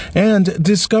issues and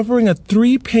discovering a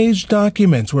 3-page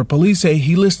document where police say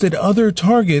he listed other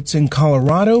targets in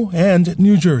Colorado and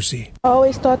New Jersey. I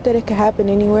always thought that it could happen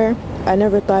anywhere. I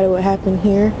never thought it would happen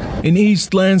here. In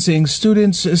East Lansing,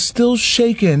 students are still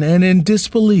shaken and in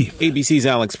disbelief. ABC's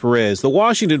Alex Perez. The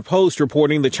Washington Post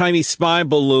reporting the Chinese spy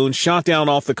balloon shot down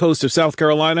off the coast of South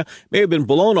Carolina may have been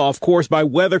blown off course by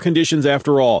weather conditions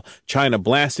after all. China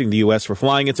blasting the U.S. for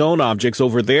flying its own objects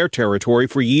over their territory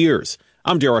for years.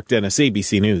 I'm Derek Dennis,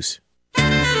 ABC News.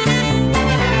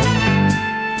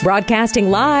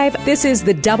 Broadcasting live, this is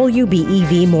the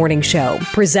WBEV Morning Show,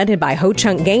 presented by Ho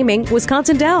Chunk Gaming,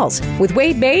 Wisconsin Dells, with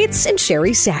Wade Bates and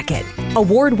Sherry Sackett.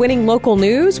 Award-winning local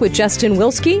news with Justin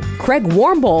Wilski, Craig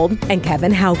Warmbold, and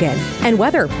Kevin Haugen. And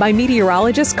weather by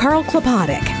meteorologist Carl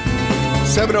Klopodic.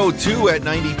 7:02 at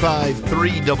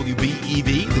 95.3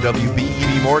 WBEV, the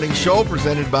WBEV Morning Show,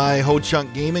 presented by Ho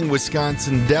Chunk Gaming,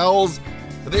 Wisconsin Dells.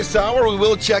 This hour, we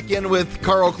will check in with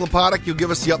Carl Klopodic. He'll give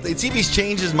us the update. See if he's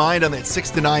changed his mind on that 6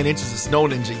 to 9 inches of snow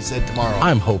ninja he said tomorrow.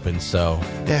 I'm hoping so.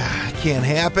 Yeah, can't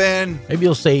happen. Maybe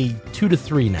he'll say 2 to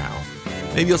 3 now.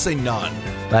 Maybe he'll say none.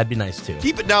 That'd be nice, too.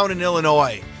 Keep it down in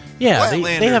Illinois. Yeah,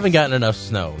 they haven't gotten enough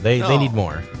snow. They need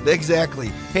more.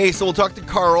 Exactly. Hey, so we'll talk to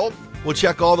Carl. We'll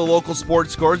check all the local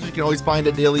sports scores. You can always find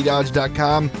at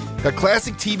dailydodge.com. Got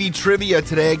classic TV trivia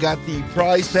today. Got the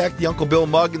prize pack, the Uncle Bill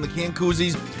mug, and the can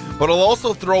koozies. But I'll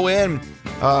also throw in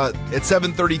at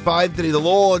 7:35 today, the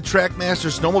Lowell Trackmaster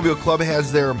Snowmobile Club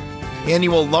has their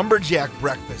annual Lumberjack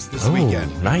Breakfast this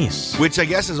weekend. Nice. Which I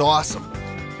guess is awesome.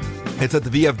 It's at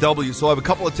the VFW, so I have a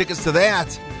couple of tickets to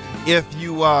that if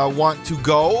you want to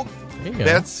go.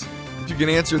 That's if you can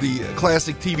answer the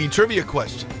classic TV trivia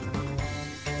question.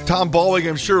 Tom Ballwig,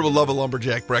 I'm sure, will love a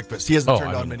Lumberjack Breakfast. He hasn't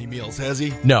turned down many meals, has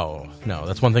he? No.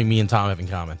 That's one thing me and Tom have in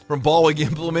common. From Ballwig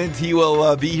Implement, he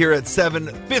will be here at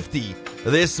 7:50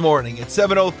 this morning. At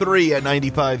 7:03 at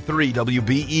 95.3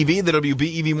 WBEV. The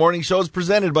WBEV Morning Show is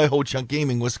presented by Ho Chunk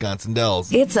Gaming, Wisconsin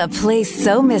Dells. It's a place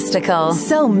so mystical,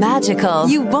 so magical,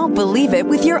 you won't believe it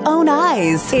with your own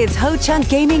eyes. It's Ho Chunk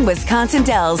Gaming, Wisconsin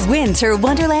Dells Winter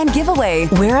Wonderland Giveaway,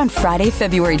 where on Friday,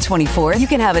 February 24th, you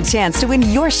can have a chance to win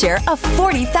your share of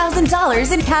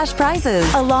 $40,000 in cash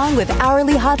prizes, along with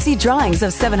hourly hot seat drawings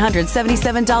of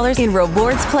 $777 in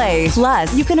rewards play.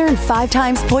 Plus, you can earn 5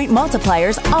 times point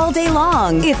multipliers all day long.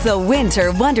 It's a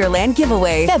Winter Wonderland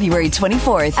Giveaway, February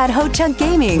 24th at Ho Chunk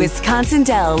Gaming, Wisconsin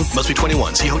Dells. Must be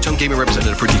 21. See Ho Chunk Gaming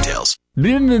representative for details.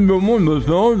 Yes,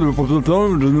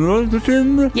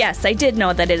 I did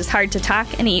know that it is hard to talk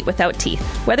and eat without teeth.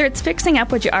 Whether it's fixing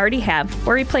up what you already have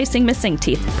or replacing missing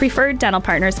teeth, Preferred Dental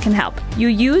Partners can help. You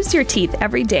use your teeth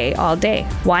every day, all day.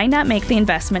 Why not make the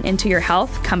investment into your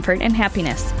health, comfort, and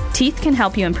happiness? Teeth can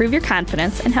help you improve your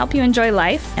confidence and help you enjoy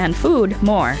life and food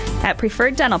more. At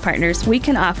Preferred Dental Partners, we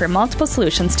can offer multiple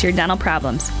solutions to your dental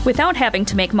problems without having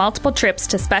to make multiple trips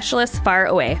to specialists far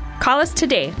away. Call us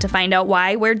today to find out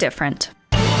why we're different.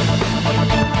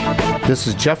 This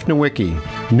is Jeff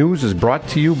Nowicki. News is brought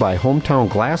to you by Hometown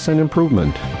Glass and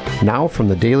Improvement. Now from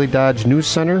the Daily Dodge News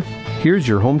Center, here's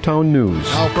your hometown news.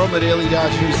 Now from the Daily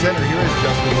Dodge News Center, here is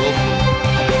Justin Wilson.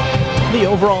 The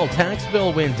overall tax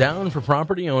bill went down for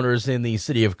property owners in the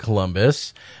city of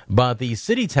Columbus, but the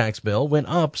city tax bill went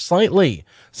up slightly.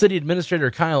 City Administrator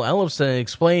Kyle Ellefson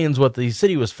explains what the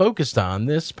city was focused on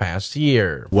this past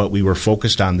year. What we were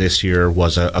focused on this year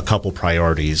was a couple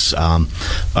priorities.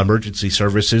 Emergency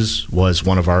services was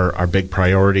one of our big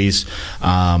priorities.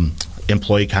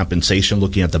 Employee compensation,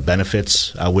 looking at the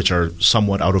benefits, which are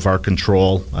somewhat out of our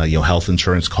control, health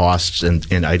insurance costs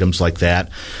and items like that,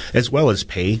 as well as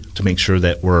pay to make sure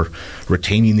that we're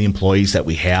retaining the employees that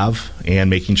we have and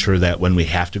making sure that when we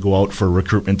have to go out for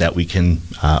recruitment that we can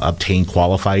obtain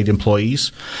qualified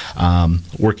employees.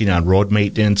 Working on road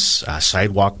maintenance,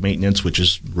 sidewalk maintenance, which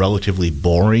is relatively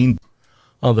boring.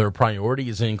 Other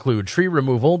priorities include tree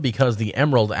removal because the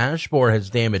emerald ash borer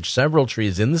has damaged several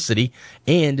trees in the city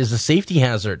and is a safety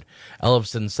hazard.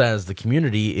 Ellefson says the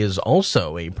community is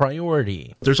also a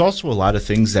priority. There's also a lot of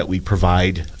things that we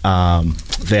provide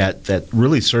that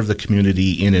really serve the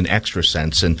community in an extra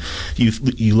sense. And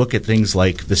you look at things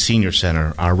like the senior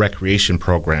center, our recreation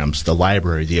programs, the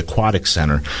library, the aquatic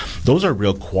center. Those are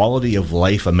real quality of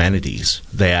life amenities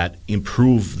that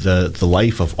improve the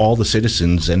life of all the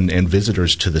citizens and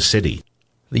visitors to the city.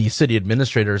 The city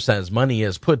administrator says money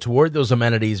is put toward those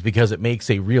amenities because it makes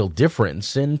a real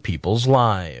difference in people's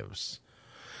lives.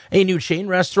 A new chain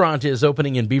restaurant is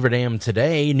opening in Beaver Dam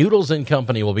today. Noodles &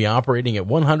 Company will be operating at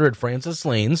 100 Francis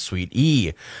Lane, Suite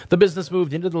E. The business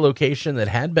moved into the location that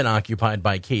had been occupied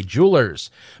by Kate Jewelers.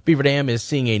 Beaver Dam is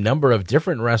seeing a number of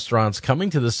different restaurants coming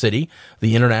to the city.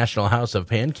 The International House of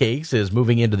Pancakes is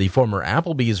moving into the former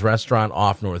Applebee's restaurant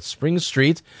off North Spring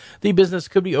Street. The business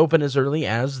could be open as early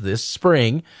as this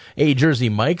spring. A Jersey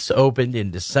Mike's opened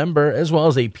in December, as well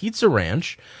as a Pizza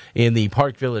Ranch. In the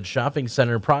Park Village Shopping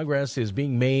Center, progress is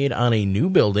being made on a new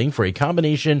building for a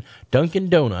combination Dunkin'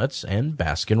 Donuts and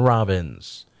Baskin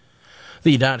Robbins.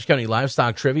 The Dodge County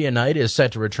Livestock Trivia Night is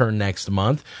set to return next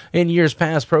month. In years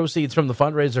past, proceeds from the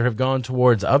fundraiser have gone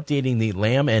towards updating the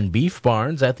lamb and beef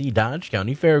barns at the Dodge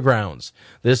County Fairgrounds.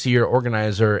 This year,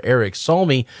 organizer Eric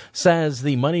Salmi says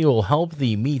the money will help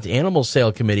the Meat Animal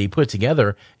Sale Committee put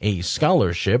together a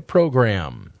scholarship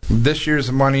program. This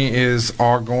year's money is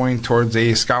all going towards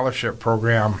a scholarship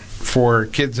program for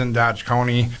kids in Dodge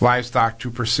County livestock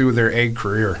to pursue their ag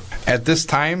career. At this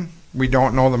time, we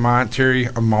don't know the monetary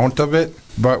amount of it,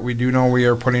 but we do know we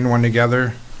are putting one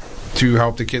together to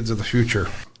help the kids of the future.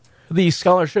 The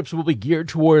scholarships will be geared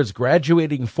towards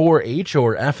graduating 4-H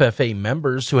or FFA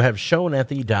members who have shown at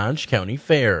the Dodge County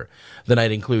Fair. The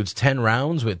night includes 10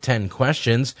 rounds with 10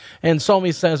 questions, and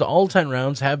Salmi says all 10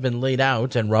 rounds have been laid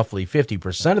out and roughly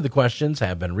 50% of the questions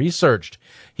have been researched.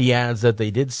 He adds that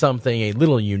they did something a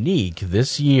little unique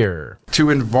this year. To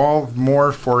involve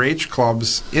more 4-H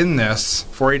clubs in this,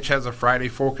 4-H has a Friday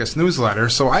Focus newsletter,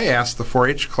 so I asked the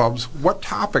 4-H clubs, what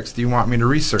topics do you want me to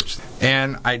research?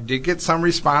 And I did get some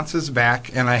responses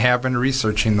back, and I have been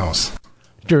researching those.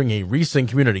 During a recent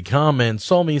community comment,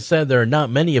 Salmi said there are not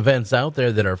many events out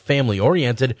there that are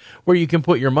family-oriented where you can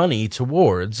put your money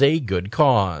towards a good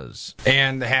cause.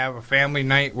 And to have a family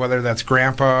night, whether that's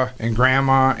grandpa and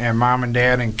grandma and mom and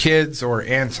dad and kids or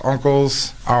aunts,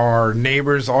 uncles, our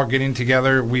neighbors all getting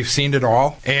together, we've seen it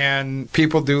all. And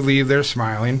people do leave there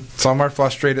smiling. Some are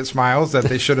frustrated smiles that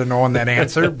they should have known that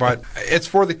answer, but it's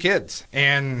for the kids.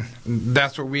 And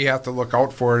that's what we have to look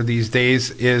out for these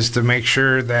days, is to make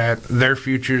sure that their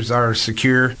futures are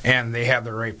secure and they have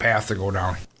the right path to go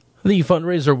down. The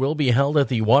fundraiser will be held at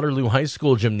the Waterloo High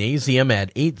School Gymnasium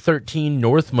at 813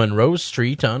 North Monroe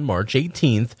Street on March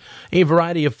 18th. A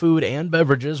variety of food and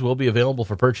beverages will be available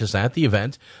for purchase at the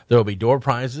event. There will be door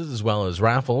prizes as well as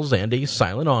raffles and a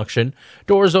silent auction.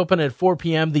 Doors open at 4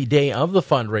 p.m. the day of the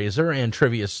fundraiser, and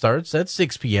trivia starts at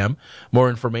 6 p.m. More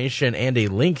information and a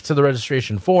link to the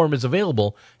registration form is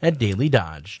available at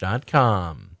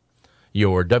dailydodge.com.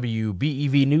 Your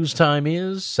WBEV news time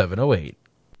is 7:08.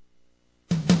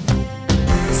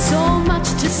 So much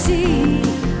to see.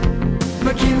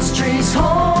 McKinstry's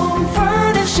Home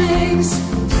Furnishings.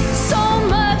 So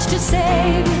much to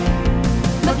save.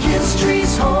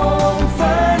 McKinstry's Home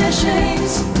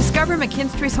Furnishings. Discover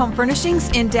McKinstry's Home Furnishings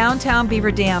in downtown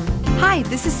Beaver Dam. Hi,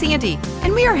 this is Sandy,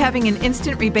 and we are having an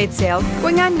instant rebate sale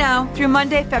going on now through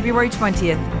Monday, February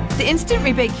 20th. The instant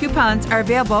rebate coupons are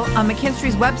available on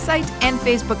McKinstry's website and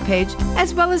Facebook page,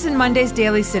 as well as in Monday's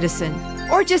Daily Citizen.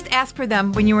 Or just ask for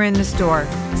them when you are in the store.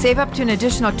 Save up to an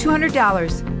additional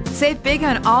 $200. Save big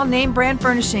on all name brand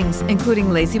furnishings,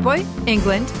 including La-Z-Boy,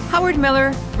 England, Howard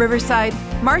Miller, Riverside,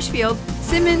 Marshfield,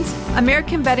 Simmons,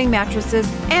 American Bedding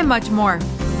Mattresses, and much more.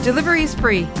 Delivery is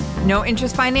free. No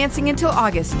interest financing until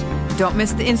August. Don't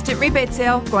miss the instant rebate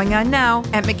sale going on now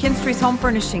at McKinstry's Home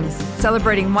Furnishings,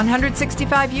 celebrating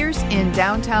 165 years in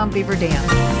downtown Beaver Dam.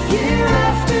 Year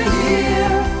after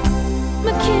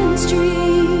year, McKinstry's.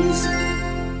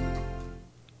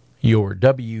 Your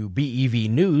WBEV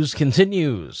news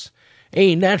continues.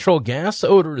 A natural gas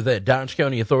odor that Dodge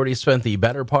County authorities spent the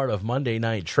better part of Monday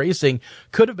night tracing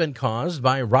could have been caused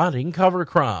by rotting cover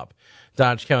crop.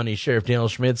 Dodge County Sheriff Dale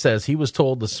Schmidt says he was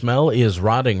told the smell is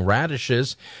rotting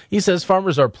radishes. He says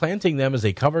farmers are planting them as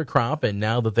a cover crop, and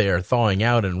now that they are thawing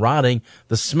out and rotting,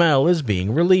 the smell is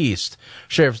being released.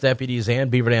 Sheriff's deputies and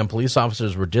Beaver Dam police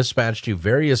officers were dispatched to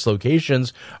various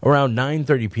locations around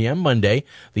 9:30 p.m. Monday.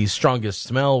 The strongest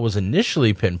smell was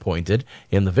initially pinpointed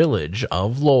in the village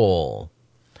of Lowell.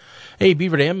 A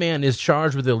Beaver Dam man is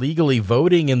charged with illegally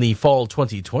voting in the fall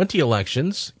 2020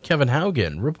 elections. Kevin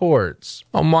Haugen reports.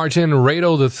 Martin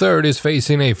Radel III is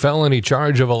facing a felony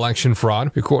charge of election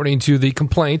fraud. According to the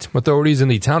complaint, authorities in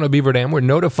the town of Beaver Dam were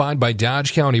notified by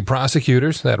Dodge County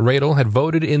prosecutors that Radel had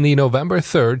voted in the November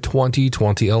 3rd,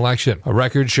 2020 election. A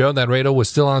record showed that Radel was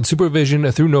still on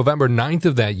supervision through November 9th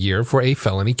of that year for a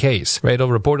felony case.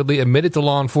 Radel reportedly admitted to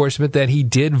law enforcement that he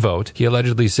did vote. He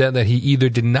allegedly said that he either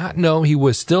did not know he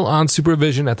was still on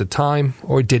supervision at the time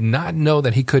or did not know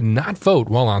that he could not vote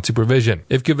while on supervision.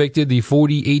 If convicted, the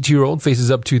 48-year-old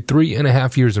faces up to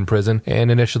 3.5 years in prison,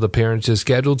 and initial appearance is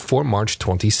scheduled for March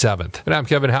 27th. And I'm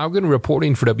Kevin Haugen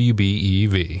reporting for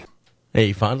WBEV.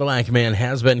 A Fond du Lac man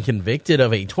has been convicted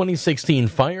of a 2016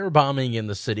 firebombing in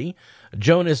the city.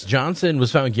 Jonas Johnson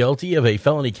was found guilty of a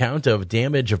felony count of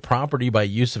damage of property by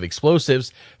use of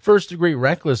explosives, first-degree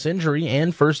reckless injury,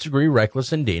 and first-degree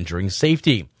reckless endangering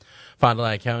safety. Fond du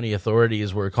Lac County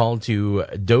authorities were called to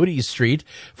Doty Street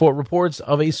for reports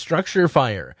of a structure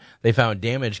fire. They found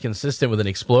damage consistent with an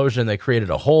explosion that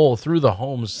created a hole through the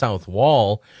home's south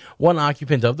wall. One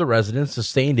occupant of the residence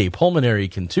sustained a pulmonary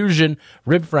contusion,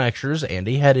 rib fractures, and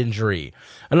a head injury.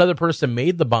 Another person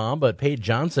made the bomb but paid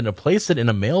Johnson to place it in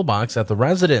a mailbox at the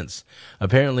residence.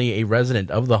 Apparently, a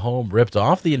resident of the home ripped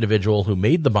off the individual who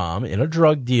made the bomb in a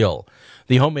drug deal.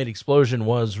 The homemade explosion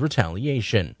was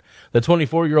retaliation. The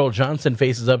 24-year-old Johnson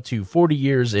faces up to 40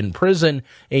 years in prison.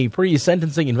 A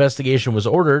pre-sentencing investigation was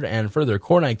ordered, and further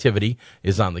court activity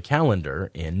is on the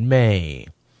calendar in May.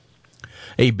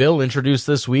 A bill introduced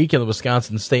this week in the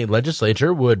Wisconsin State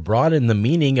Legislature would broaden the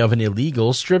meaning of an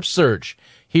illegal strip search.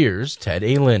 Here's Ted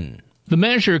Allen. The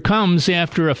measure comes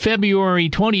after a February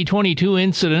 2022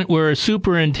 incident where a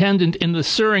superintendent in the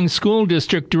Suring School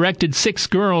District directed 6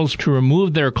 girls to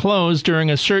remove their clothes during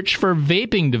a search for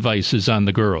vaping devices on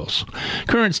the girls.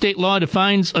 Current state law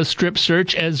defines a strip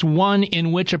search as one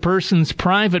in which a person's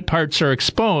private parts are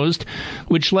exposed,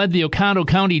 which led the Oconto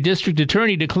County District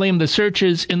Attorney to claim the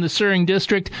searches in the Suring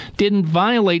District didn't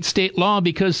violate state law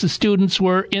because the students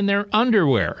were in their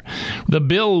underwear. The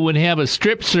bill would have a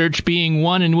strip search being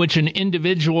one in which an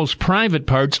individual's private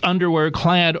parts, underwear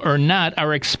clad or not,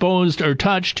 are exposed or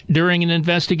touched during an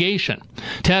investigation.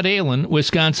 Ted Allen,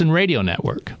 Wisconsin Radio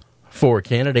Network. 4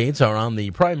 candidates are on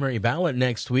the primary ballot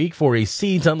next week for a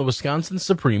seat on the Wisconsin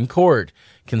Supreme Court.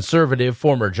 Conservative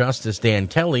former Justice Dan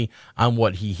Kelly on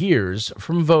what he hears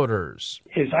from voters.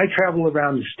 As I travel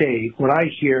around the state, what I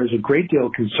hear is a great deal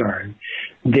of concern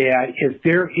that if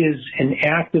there is an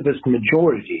activist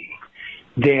majority,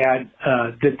 that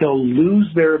they'll lose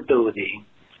their ability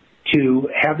to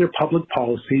have their public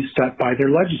policies set by their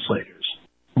legislators.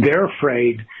 They're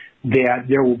afraid that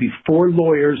there will be 4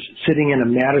 lawyers sitting in a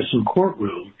Madison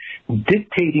courtroom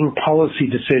dictating policy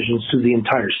decisions to the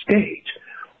entire state,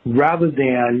 rather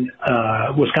than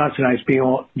Wisconsinites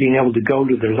being able to go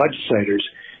to their legislators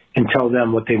and tell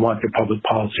them what they want their public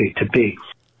policy to be.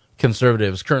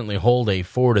 Conservatives currently hold a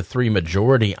 4-3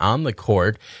 majority on the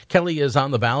court. Kelly is on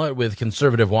the ballot with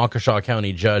conservative Waukesha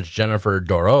County Judge Jennifer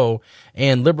Dorough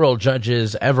and liberal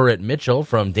judges Everett Mitchell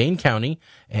from Dane County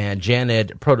and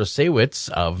Janet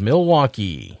Protasewicz of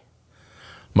Milwaukee.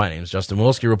 My name is Justin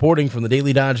Wilski reporting from the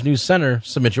Daily Dodge News Center.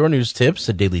 Submit your news tips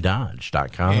at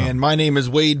dailydodge.com. And my name is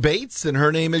Wade Bates, and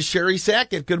her name is Sherry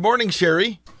Sackett. Good morning,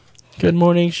 Sherry. Good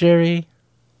morning, Sherry.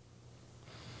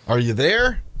 Are you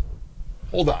there?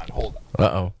 Hold on.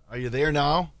 Uh-oh. Are you there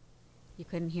now? You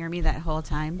couldn't hear me that whole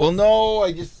time? Well, no,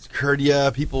 I just heard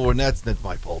you. People were that's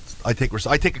my fault. I take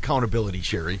accountability,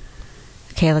 Sherry.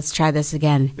 Okay, let's try this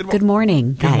again. Good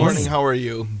morning, guys. Good morning. How are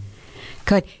you?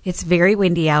 Good. It's very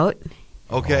windy out.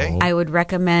 Okay. I would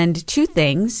recommend 2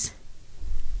 things.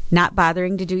 not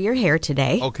bothering to do your hair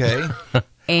today. Okay.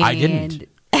 And, I didn't.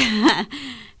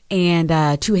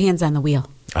 And 2 hands on the wheel.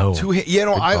 Oh,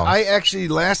 I actually,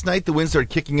 last night the wind started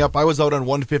kicking up. I was out on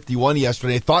 151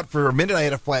 yesterday. I thought for a minute I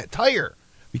had a flat tire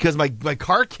because my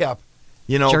car kept,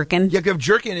 jerking. Yeah, kept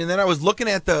jerking. And then I was looking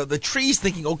at the trees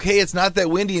thinking, okay, it's not that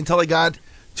windy until I got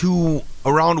to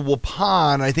around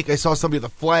Waupun. I think I saw somebody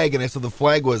with a flag, and I saw the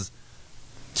flag was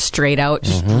straight out.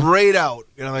 Straight out.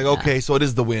 And I'm like, okay, so it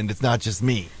is the wind. It's not just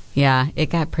me. Yeah, it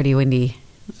got pretty windy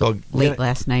late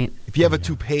last night. If you have a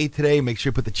toupee today, make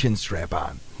sure you put the chin strap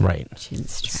on. Right. Chin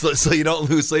strap. So you don't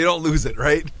lose it,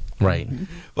 right? Right.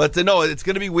 But no, it's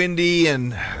going to be windy.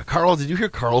 And Carl, did you hear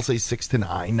Carl say 6 to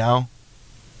 9 now?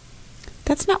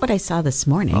 That's not what I saw this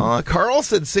morning. Carl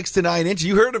said 6 to 9 inches.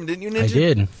 You heard him, didn't you, Ninja? I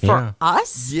did. For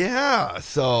us? Yeah.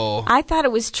 So I thought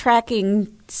it was tracking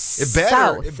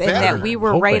south, and that we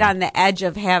were right on the edge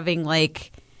of having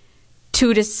like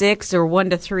 2 to 6 or 1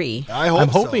 to 3. I'm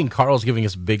hoping Carl's giving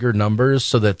us bigger numbers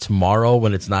so that tomorrow,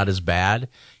 when it's not as bad,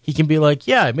 he can be like,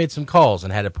 yeah, I made some calls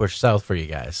and had to push south for you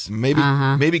guys.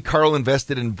 Maybe Carl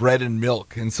invested in bread and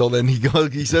milk, and so then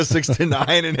he says 6 to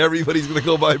 9, and everybody's going to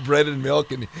go buy bread and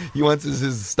milk, and he wants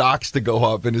his stocks to go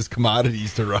up and his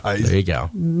commodities to rise. There you go.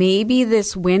 Maybe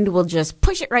this wind will just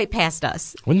push it right past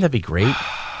us. Wouldn't that be great?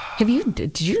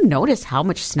 Did you notice how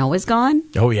much snow is gone?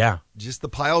 Oh, yeah. Just the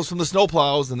piles from the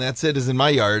snowplows, and that's it, is in my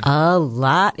yard. A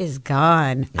lot is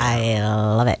gone. Yeah. I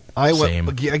love it.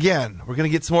 Again, we're going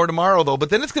to get some more tomorrow, though,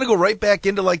 but then it's going to go right back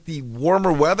into like the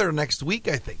warmer weather next week,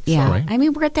 I think. Yeah. So. Right. I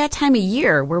mean, we're at that time of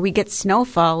year where we get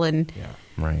snowfall, and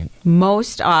right.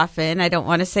 Most often, I don't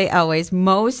want to say always,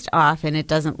 most often it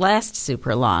doesn't last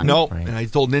super long. No, right. And I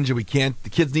told Ninja the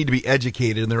kids need to be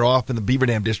educated, and they're off in the Beaver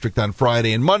Dam district on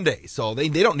Friday and Monday, so they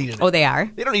don't need they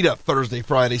are? They don't need a Thursday,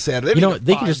 Friday, Saturday.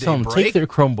 They can just tell them, take their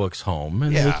Chromebooks home,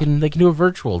 and they can do a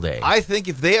virtual day. I think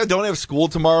if they don't have school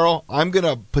tomorrow, I'm going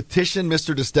to petition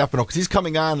Mr. DeStefano, because he's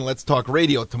coming on Let's Talk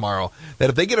Radio tomorrow,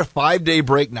 that if they get a 5-day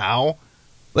break now,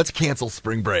 let's cancel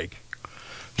spring break.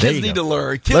 Kids need to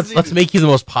learn. Let's make you the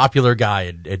most popular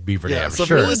guy at Beaver Dam. So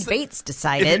sure. Bates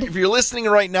decided. If you're listening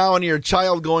right now and you're a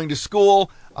child going to school,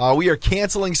 we are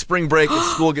canceling spring break if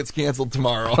school gets canceled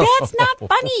tomorrow. That's not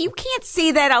funny. You can't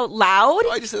say that out loud.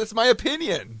 I just said that's my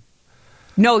opinion.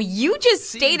 No, you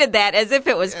just stated that as if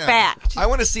it was fact. I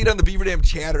want to see it on the Beaver Dam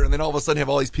chatter, and then all of a sudden have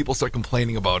all these people start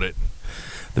complaining about it.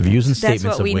 The views and statements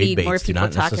That's what of we Wade need, Bates more do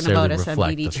not people talking necessarily about us on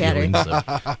reflect BD the chatter. feelings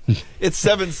of... It's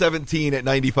 7:17 at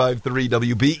 95.3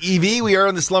 WBEV. We are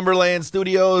in the Slumberland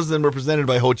Studios, and we're presented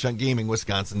by Ho Chunk Gaming,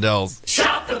 Wisconsin Dells.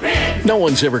 Shop the pig! No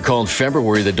one's ever called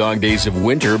February the dog days of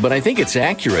winter, but I think it's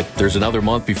accurate. There's another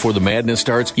month before the madness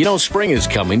starts. You know spring is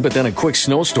coming, but then a quick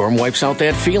snowstorm wipes out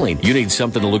that feeling. You need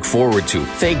something to look forward to.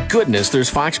 Thank goodness there's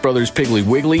Fox Brothers Piggly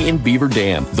Wiggly in Beaver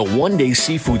Dam. The one-day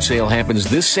seafood sale happens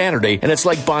this Saturday, and it's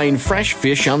like buying fresh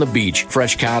fish on the beach.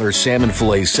 Fresh cod or salmon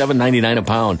fillets, $7.99 a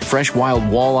pound. Fresh wild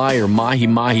walleye or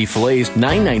mahi-mahi fillets,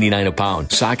 $9.99 a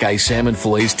pound. Sockeye salmon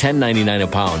fillets, $10.99 a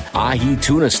pound. Ahi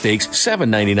tuna steaks,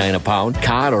 $7.99 a pound.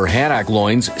 Cod or haddock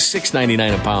loins,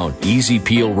 $6.99 a pound. Easy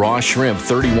peel raw shrimp,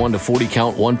 31 to 40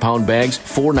 count 1 pound bags,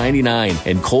 $4.99.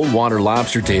 And cold water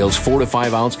lobster tails, 4 to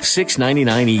 5 ounce,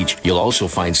 $6.99 each. You'll also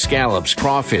find scallops,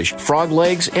 crawfish, frog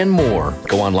legs, and more.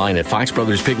 Go online at Fox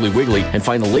Brothers Piggly Wiggly and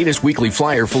find the latest weekly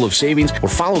flyer full of savings,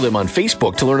 or follow them on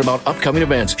Facebook to learn about upcoming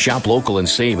events. Shop local and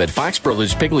save at Fox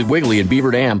Brothers Piggly Wiggly in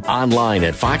Beaver Dam. Online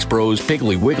at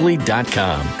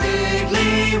foxbrospiglywiggly.com.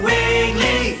 Piggly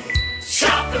Wiggly,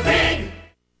 shop the pig.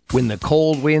 When the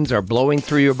cold winds are blowing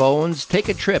through your bones, take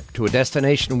a trip to a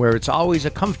destination where it's always a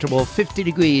comfortable 50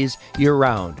 degrees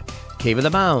year-round. Cave of the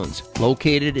Mounds,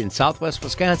 located in southwest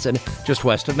Wisconsin, just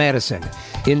west of Madison.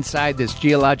 Inside this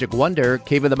geologic wonder,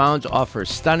 Cave of the Mounds offers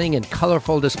stunning and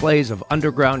colorful displays of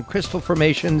underground crystal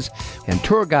formations, and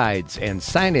tour guides and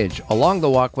signage along the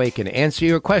walkway can answer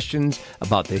your questions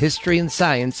about the history and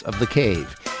science of the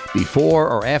cave. Before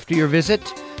or after your visit,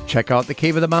 check out the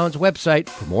Cave of the Mounds website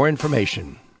for more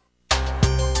information.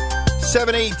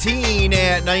 7:18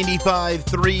 at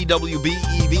 95.3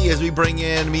 WBEV as we bring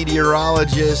in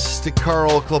meteorologist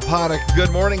Carl Klopotic.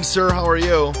 Good morning, sir. How are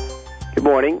you? Good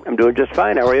morning. I'm doing just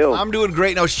fine. How are you? I'm doing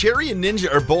great. Now, Sherry and Ninja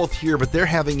are both here, but they're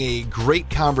having a great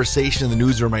conversation in the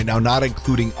newsroom right now, not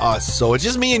including us. So it's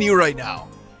just me and you right now.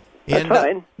 That's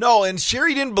fine. No, and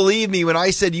Sherry didn't believe me when I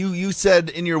said you said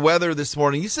in your weather this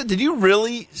morning, you said, did you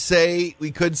really say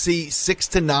we could see 6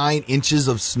 to 9 inches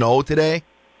of snow today?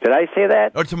 Did I say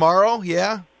that? Or tomorrow,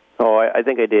 yeah? Oh, I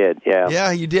think I did, yeah. Yeah,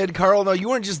 you did, Carl. No, you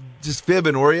weren't just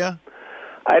fibbing, were you?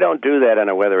 I don't do that on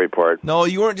a weather report. No,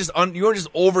 you weren't just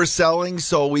overselling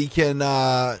so we can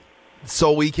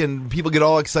so people get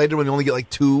all excited when you only get like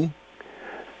 2?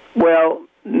 Well,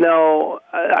 no,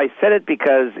 I said it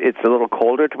because it's a little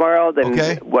colder tomorrow than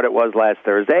what it was last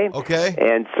Thursday. Okay.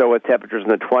 And so with temperatures in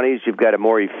the 20s, you've got a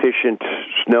more efficient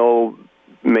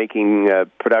snow-making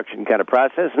production kind of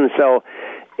process. And so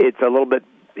it's a little bit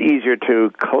easier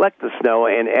to collect the snow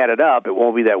and add it up. It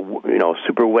won't be that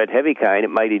super wet, heavy kind. It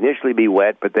might initially be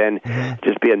wet, but then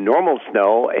just be a normal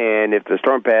snow. And if the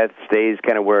storm path stays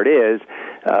kind of where it is,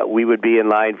 we would be in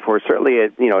line for certainly a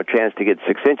chance to get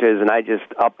 6 inches. And I just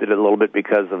upped it a little bit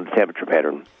because of the temperature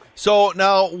pattern. So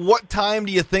now, what time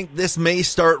do you think this may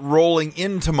start rolling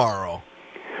in tomorrow?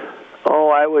 Oh,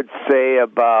 I would say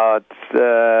about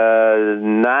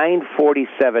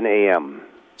 9:47 a.m.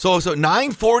 So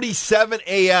 9:47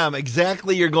 a.m.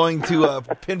 exactly. You're going to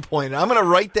pinpoint it. I'm going to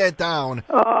write that down.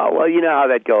 Oh, well, you know how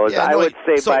that goes. Yeah, I would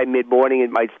say by mid-morning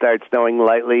it might start snowing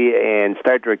lightly and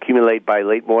start to accumulate by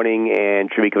late morning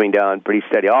and should be coming down pretty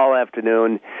steady all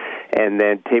afternoon and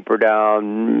then taper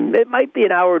down. It might be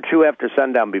an hour or two after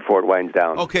sundown before it winds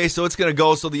down. Okay, so it's going to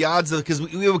go. So the odds, because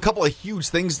we have a couple of huge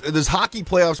things. There's hockey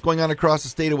playoffs going on across the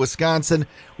state of Wisconsin.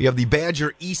 We have the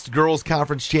Badger East Girls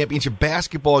Conference Championship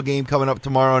basketball game coming up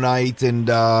tomorrow night. And,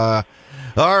 all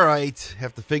right,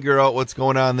 have to figure out what's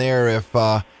going on there if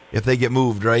they get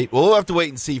moved, right? Well, we'll have to wait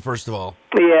and see, first of all.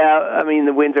 Yeah, I mean,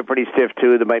 the winds are pretty stiff,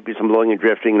 too. There might be some blowing and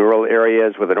drifting in rural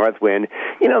areas with a north wind.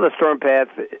 The storm path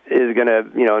is going to,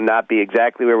 not be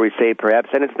exactly where we say perhaps.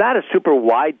 And it's not a super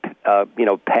wide,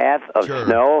 path of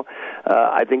snow.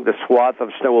 I think the swath of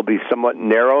snow will be somewhat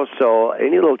narrow, so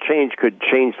any little change could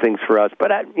change things for us.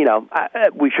 But,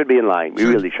 we should be in line. We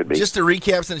really should be. Just to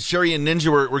recap, since Sherry and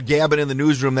Ninja were gabbing in the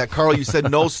newsroom, that, Carl, you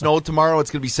said no snow tomorrow. It's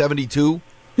going to be 72.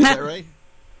 Is that right?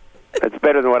 That's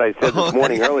better than what I said this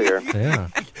morning earlier. Yeah.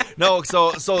 No,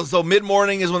 so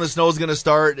mid-morning is when the snow is going to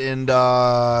start, and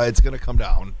it's going to come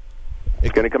down.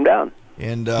 It's going to come down.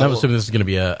 And I'm assuming this is going to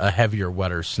be a heavier,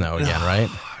 wetter snow again, right?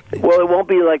 Well, it won't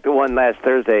be like the one last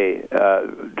Thursday,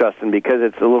 Justin, because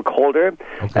it's a little colder.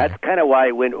 Okay. That's kind of why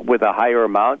I went with a higher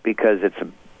amount, because it's a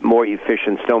more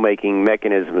efficient snowmaking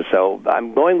mechanism. So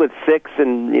I'm going with 6,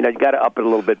 and you got to up it a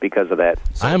little bit because of that.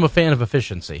 I am a fan of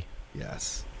efficiency.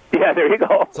 Yes. Yeah, there you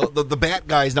go. So the bat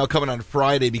guy is now coming on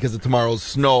Friday because of tomorrow's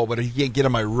snow, but if he can't get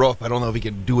on my roof, I don't know if he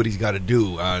can do what he's got to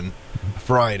do on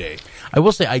Friday. I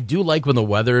will say I do like when the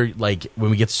weather, when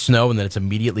we get snow and then it's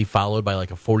immediately followed by a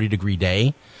 40-degree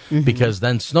day, because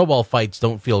then snowball fights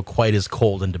don't feel quite as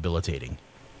cold and debilitating.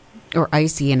 Or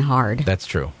icy and hard. That's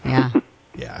true. Yeah.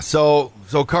 Yeah. So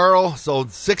Carl,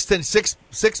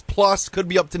 6 plus could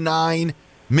be up to 9.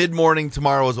 Mid-morning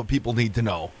tomorrow is what people need to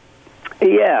know.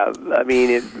 Yeah, I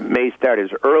mean, it may start as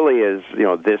early as,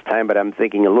 this time, but I'm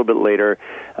thinking a little bit later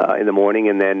in the morning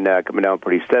and then coming down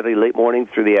pretty steadily late morning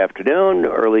through the afternoon,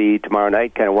 early tomorrow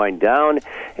night, kind of wind down,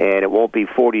 and it won't be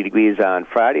 40 degrees on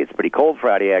Friday. It's pretty cold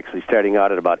Friday, actually, starting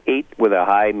out at about 8 with a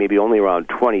high maybe only around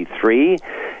 23.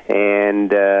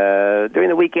 And during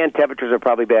the weekend, temperatures are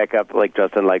probably back up, like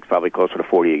Justin likes, probably closer to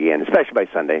 40 again, especially by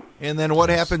Sunday. And then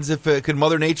what happens if could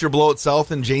Mother Nature blow it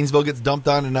south and Janesville gets dumped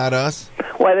on and not us?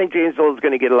 Well, I think Janesville is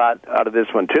going to get a lot out of this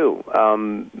one, too.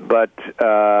 But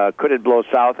could it blow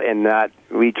south and not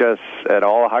reach us at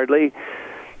all, hardly?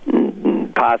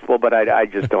 Possible, but I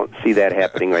just don't see that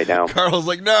happening right now. Carl's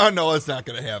like, no, it's not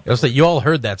going to happen. I was like, you all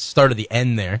heard that start of the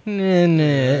end there.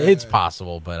 It's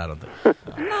possible, but I don't think.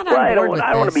 Well, I don't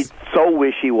want to be so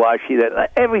wishy-washy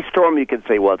that every storm you can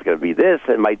say, well, it's going to be this,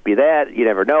 it might be that. You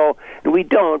never know. And we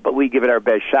don't, but we give it our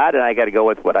best shot, and I got to go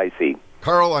with what I see.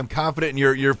 Carl, I'm confident in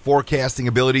your forecasting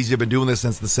abilities. You've been doing this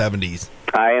since the 70s.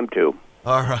 I am too.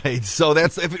 All right. So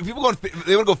that's if people they want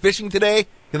to go fishing today,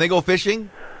 can they go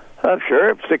fishing?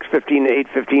 Sure. 6:15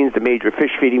 to 8:15 is the major fish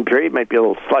feeding period. Might be a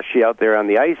little slushy out there on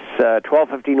the ice.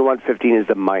 12:15 to 1:15 is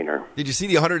the minor. Did you see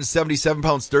the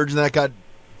 177-pound sturgeon that got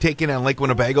taken on Lake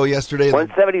Winnebago yesterday?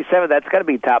 177. That's got to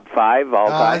be top 5 all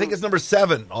time. I think it's number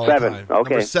 7 all time. Okay.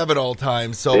 Number 7 all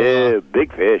time. So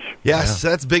big fish. Yes,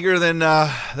 that's bigger than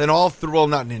all through. Well,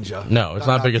 not Ninja. No, it's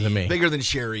not bigger than me. Bigger than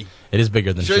Sherry. It is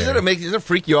bigger than Sherry. Doesn't it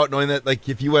freak you out knowing that,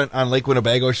 if you went on Lake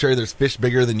Winnebago, Sherry, there's fish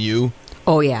bigger than you?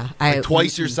 Oh, yeah.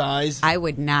 Twice your size? I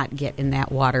would not get in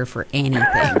that water for anything.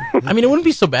 I mean, it wouldn't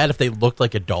be so bad if they looked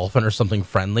like a dolphin or something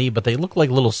friendly, but they look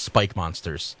like little spike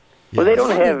monsters. Well, they don't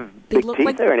have big teeth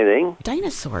like or anything.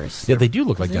 Dinosaurs. Yeah, they do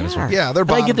look like dinosaurs. Yeah, they're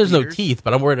bottom I get there's feeders. no teeth,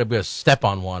 but I'm worried I'm going to step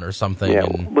on one or something. Yeah.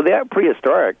 Well, they are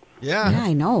prehistoric. Yeah. Yeah,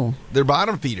 I know. They're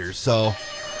bottom feeders, so...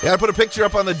 Yeah, I put a picture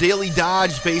up on the Daily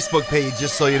Dodge Facebook page,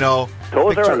 just so you know.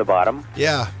 Toes are on the bottom.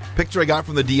 Yeah, picture I got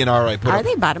from the DNR. I put Are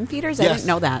they bottom feeders? Yes. I didn't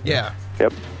know that. Yeah.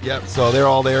 Yep. So they're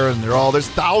all there, and there's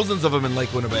thousands of them in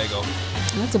Lake Winnebago.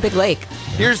 That's a big lake.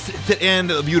 Here's to end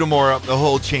Butamora, the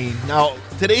whole chain. Now,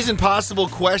 today's impossible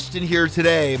question here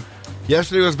today.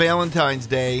 Yesterday was Valentine's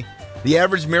Day. The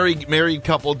average married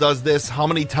couple does this how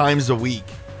many times a week?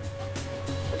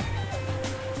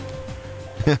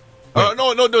 No. Hold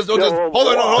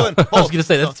on. I was going to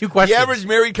say, that's two questions. The average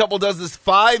married couple does this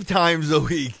 5 times a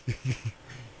week.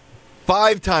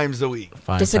 5 times a week.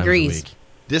 Disagrees.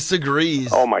 Disagrees.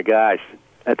 Oh, my gosh.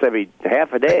 That's every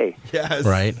half a day. Yes.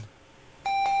 Right.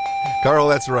 Carl,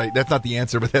 that's right. That's not the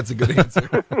answer, but that's a good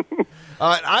answer.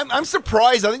 I'm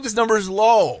surprised. I think this number is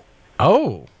low.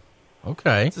 Oh,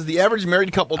 okay. This is the average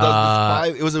married couple does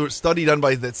this 5. It was a study done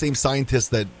by that same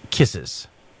scientist that... Kisses.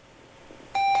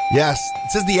 Yes.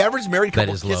 It says the average married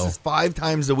couple That is kisses 5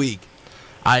 times a week.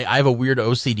 I have a weird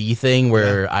OCD thing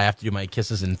where I have to do my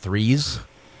kisses in 3s.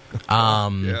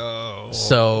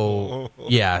 So,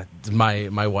 yeah,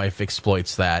 my wife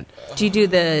exploits that. Do you do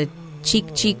the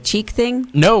cheek thing?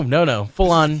 No.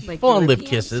 Full on lip European?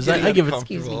 kisses. Getting I give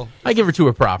uncomfortable. I give her to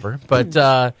her proper,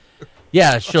 but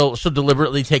yeah, she'll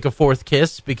deliberately take a 4th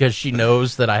kiss because she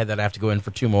knows that I have to go in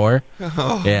for 2 more.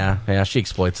 Oh. Yeah, she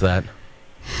exploits that.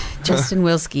 Justin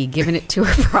Wilski giving it to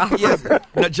her proper. Yeah.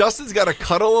 Now, Justin's got a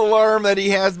cuddle alarm that he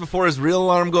has before his real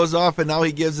alarm goes off, and now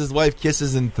he gives his wife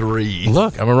kisses in 3.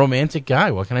 Look, I'm a romantic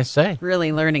guy. What can I say?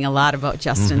 Really learning a lot about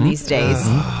Justin these days.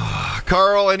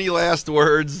 Carl, any last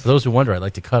words? For those who wonder, I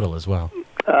like to cuddle as well.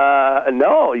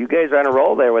 No, you guys are on a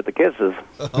roll there with the kisses.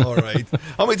 All right.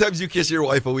 How many times do you kiss your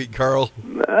wife a week, Carl?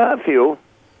 A few.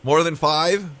 More than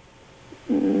 5?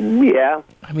 Yeah.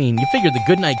 I mean, you figure the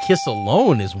goodnight kiss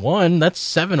alone is 1. That's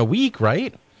 7 a week,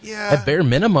 right? Yeah. At bare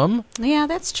minimum. Yeah,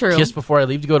 that's true. Kiss before I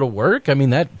leave to go to work. I mean,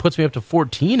 that puts me up to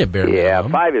 14 at bare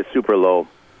minimum. 5 is super low.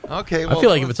 Okay. Well, I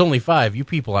feel like if it's only 5, you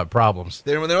people have problems.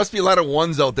 there must be a lot of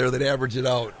 1s out there that average it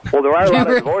out. Well, there are a lot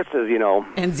of divorces, you know.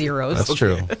 And zeros. That's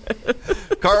true.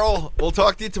 Carl, we'll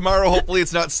talk to you tomorrow. Hopefully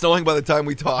it's not snowing by the time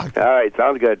we talk. All right,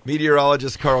 sounds good.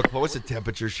 Meteorologist Carl, what's the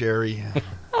temperature, Sherry?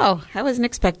 Oh, I wasn't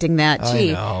expecting that.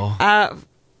 Gee. I know.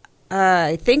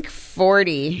 I think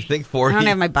 40. You think 40? I don't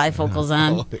have my bifocals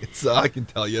on. Oh, I can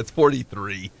tell you. It's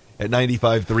 43 at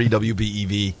 95.3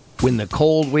 WBEV. When the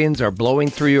cold winds are blowing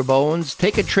through your bones,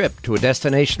 take a trip to a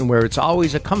destination where it's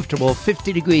always a comfortable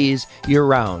 50 degrees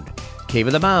year-round. Cave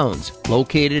of the Mounds,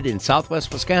 located in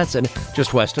southwest Wisconsin,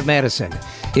 just west of Madison.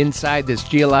 Inside this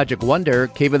geologic wonder,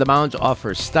 Cave of the Mounds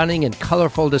offers stunning and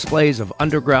colorful displays of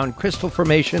underground crystal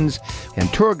formations,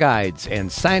 and tour guides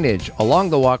and signage along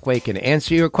the walkway can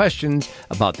answer your questions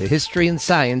about the history and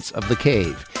science of the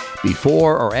cave.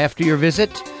 Before or after your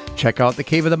visit, check out the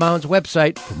Cave of the Mounds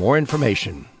website for more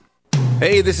information.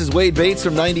 Hey, this is Wade Bates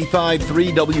from 95.3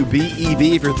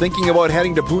 WBEV. If you're thinking about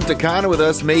heading to Punta Cana with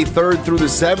us May 3rd through the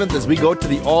 7th as we go to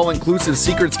the all-inclusive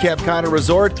Secrets Cap Cana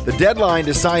Resort, the deadline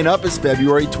to sign up is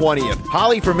February 20th.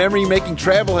 Holly from Memory Making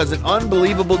Travel has an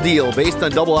unbelievable deal. Based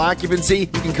on double occupancy, you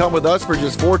can come with us for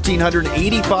just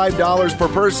 $1,485 per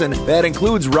person. That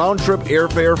includes round-trip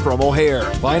airfare from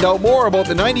O'Hare. Find out more about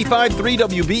the 95.3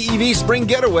 WBEV Spring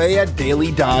Getaway at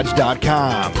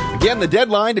DailyDodge.com. Again, the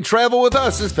deadline to travel with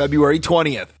us is February 20th.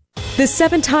 The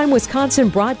 7-time Wisconsin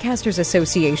Broadcasters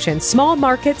Association Small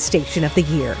Market Station of the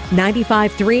Year.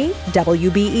 95.3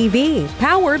 WBEV.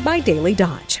 Powered by Daily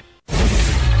Dodge.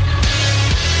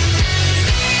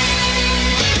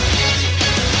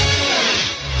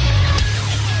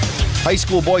 High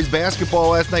school boys basketball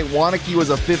last night. Waunakee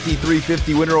was a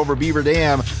 53-50 winner over Beaver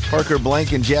Dam. Parker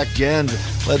Blank and Jack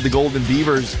Jens led the Golden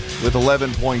Beavers with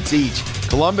 11 points each.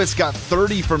 Columbus got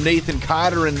 30 from Nathan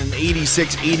Cotter in an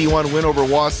 86-81 win over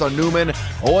Wausau Newman.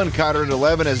 Owen Cotter at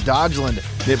 11 as Dodgeland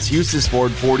nips Hustisford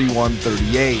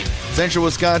 41-38. Central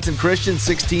Wisconsin Christian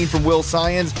 16 from Will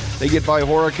Science. They get by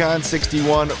Horicon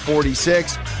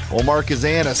 61-46. Omar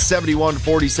Kazan a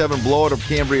 71-47 blowout of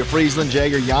Cambria Friesland.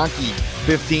 Jagger Yankee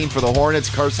 15 for the Hornets.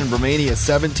 Carson Bermania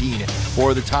 17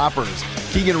 for the Toppers.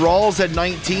 Keegan Rawls had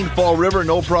 19. Fall River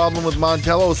no problem with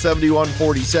Montello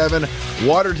 71-47.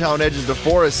 Watertown edges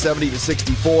DeForest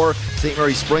 70-64. St.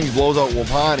 Mary Springs blows out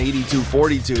Waupun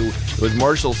 82-42. It was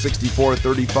Marshall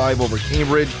 64-35 over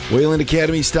Cambridge. Wayland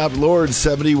Academy stopped Lourdes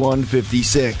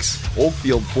 71-56.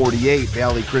 Oakfield 48.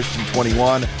 Valley Christian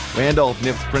 21. Randolph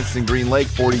nips Princeton Green Lake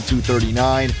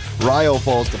 42-39. Rio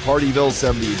falls to Partyville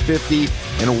 78-50.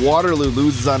 And Waterloo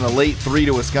loses on a late 3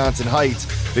 to Wisconsin Heights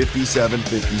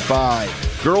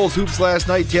 57-55. Girls hoops last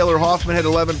night. Taylor Hoffman had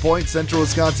 11 points. Central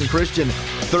Wisconsin Christian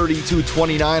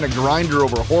 32-29. A grinder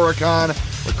over Horicon.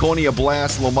 Laconia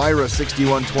Blast Lomira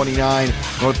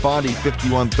 61-29. North Bondy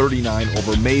 51-39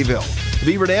 over Mayville. The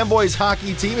Beaver Dam boys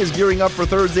hockey team is gearing up for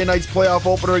Thursday night's playoff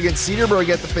opener against Cedarburg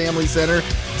at the Family Center.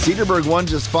 Cedarburg won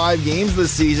just 5 games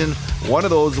this season. One of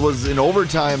those was in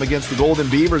overtime against the Golden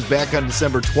Beavers back on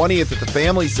December 20th at the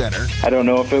Family Center. I don't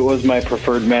know if it was my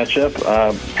preferred matchup.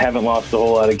 Haven't lost a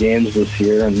whole lot of games this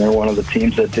year, and they're one of the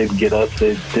teams that did get us.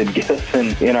 They did get us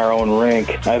in our own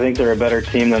rink. I think they're a better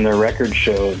team than their record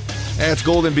showed. That's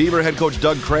Golden Beaver head coach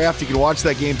Doug Kraft. You can watch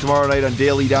that game tomorrow night on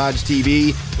Daily Dodge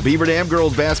TV. The Beaver Dam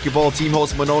girls basketball team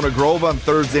hosts Monona Grove on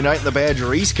Thursday night in the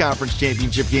Badger East Conference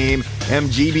Championship game.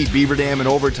 MG beat Beaver Dam in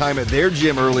overtime at their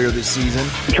gym earlier this season.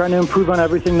 We're trying to improve on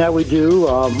everything that we do,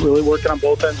 really working on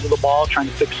both ends of the ball, trying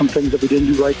to fix some things that we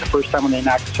didn't do right the first time when they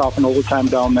knocked us off in overtime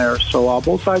down there. So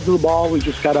both sides of the ball, we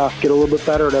just got to get a little bit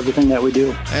better at everything that we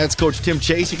do. That's Coach Tim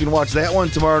Chase. You can watch that one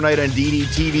tomorrow night on DD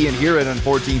TV and hear it on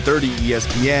 1430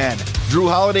 ESPN. Drew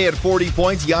Holiday had 40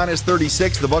 points, Giannis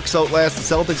 36. The Bucks outlast the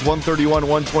Celtics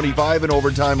 131-125 in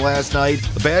overtime last night.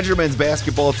 The Badger men's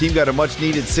basketball team got a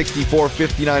much-needed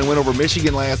 64-59 win over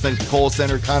Michigan last night at the Kohl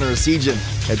Center. Connor Esigian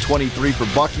had 23 for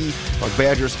Bucky. Talk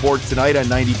Badger Sports tonight on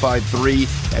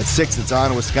 95.3. At 6, it's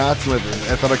On Wisconsin with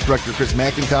Athletic Director Chris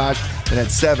McIntosh. And at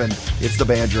 7, it's the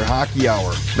Badger Hockey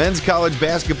Hour. Men's college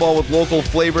basketball with local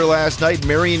flavor last night.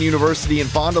 Marian University and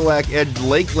Fond du Lac edged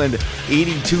Lakeland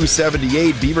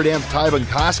 82-78. Beaver Dam's Ty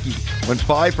Bunkoski went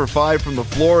 5 for 5 from the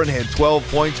floor and had 12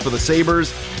 points for the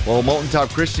Sabres, while Mountain Top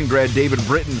Christian grad David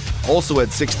Britton also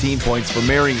had 16 points for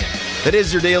Marian. That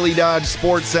is your Daily Dodge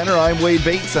Sports Center. I'm Wade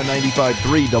Bates on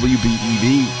 95.3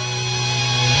 WBEV.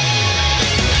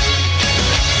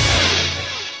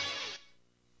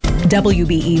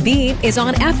 WBEV is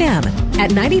on FM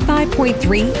at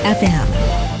 95.3 FM.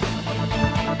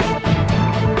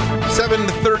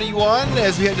 7:31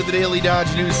 as we head to the Daily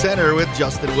Dodge News Center with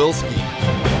Justin Wilski.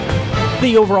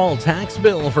 The overall tax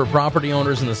bill for property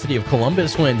owners in the city of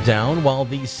Columbus went down, while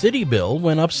the city bill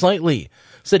went up slightly.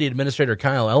 City Administrator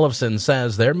Kyle Ellefson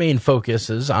says their main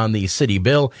focuses on the city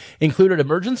bill included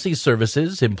emergency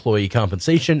services, employee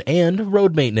compensation, and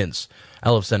road maintenance.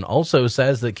 Ellefson also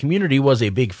says the community was a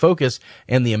big focus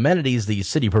and the amenities the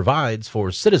city provides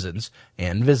for citizens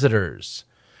and visitors.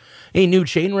 A new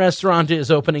chain restaurant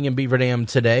is opening in Beaver Dam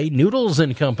today. Noodles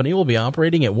 & Company will be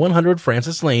operating at 100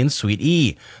 Francis Lane, Suite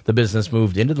E. The business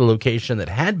moved into the location that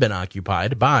had been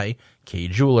occupied by K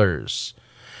Jewelers.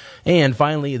 And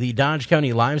finally, the Dodge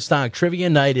County Livestock Trivia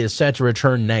Night is set to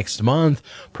return next month.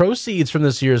 Proceeds from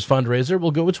this year's fundraiser will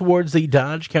go towards the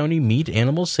Dodge County Meat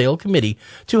Animal Sale Committee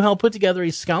to help put together a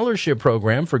scholarship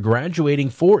program for graduating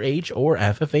 4-H or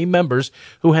FFA members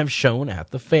who have shown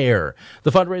at the fair.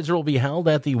 The fundraiser will be held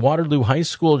at the Waterloo High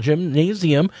School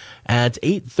Gymnasium at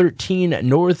 813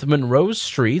 North Monroe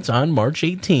Street on March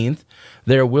 18th.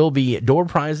 There will be door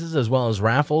prizes as well as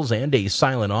raffles and a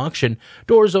silent auction.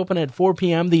 Doors open at 4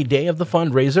 p.m. the day of the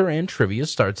fundraiser, and trivia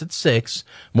starts at 6.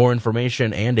 More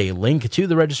information and a link to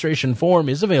the registration form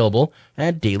is available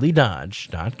at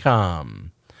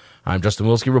dailydodge.com. I'm Justin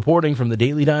Wilski reporting from the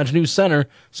Daily Dodge News Center.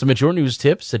 Submit your news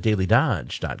tips at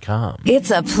dailydodge.com.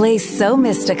 It's a place so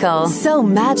mystical, so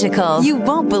magical, you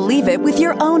wonnt believe it with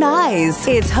your own eyes.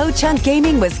 It's Ho Chunk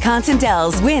Gaming Wisconsin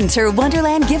Dells Winter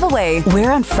Wonderland Giveaway,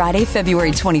 where on Friday,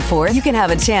 February 24th, you can have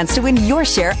a chance to win your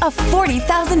share of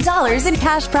 $40,000 in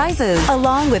cash prizes,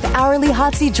 along with hourly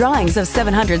hot seat drawings of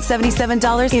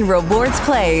 $777 in rewards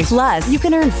play. Plus, you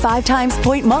can earn 5 times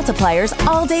point multipliers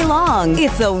all day long.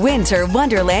 It's the Winter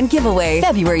Wonderland Giveaway,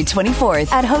 February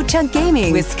 24th at Ho Chunk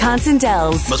Gaming, Wisconsin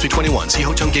Dells. Must be 21. See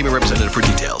Ho Chunk Gaming representative for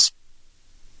details.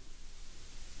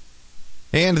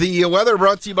 And the weather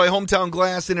brought to you by Hometown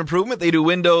Glass and Improvement. They do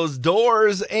windows,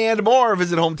 doors, and more.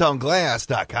 Visit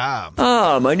hometownglass.com.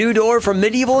 Ah, my new door from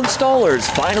Medieval Installers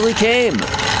finally came.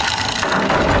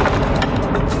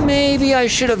 Maybe I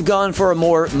should have gone for a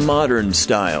more modern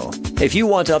style. If you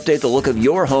want to update the look of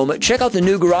your home, check out the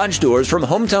new garage doors from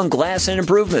Hometown Glass and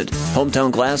Improvement.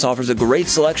 Hometown Glass offers a great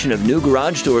selection of new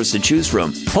garage doors to choose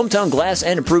from. Hometown Glass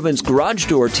and Improvement's garage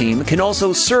door team can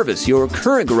also service your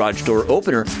current garage door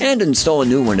opener and install a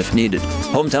new one if needed.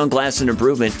 Hometown Glass and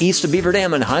Improvement, east of Beaver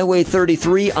Dam on Highway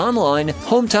 33, online,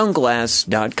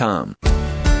 hometownglass.com.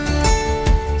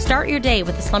 Start your day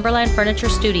with the Slumberland Furniture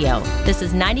Studio. This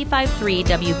is 95.3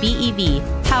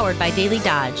 WBEV, powered by Daily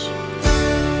Dodge.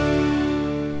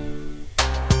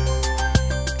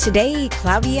 Today,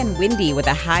 cloudy and windy with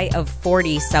a high of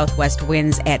 40, southwest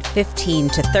winds at 15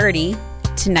 to 30.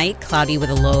 Tonight, cloudy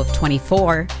with a low of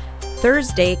 24.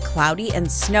 Thursday, cloudy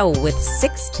and snow with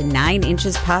 6 to 9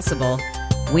 inches possible.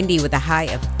 Windy with a high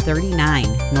of 39,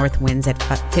 north winds at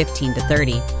 15 to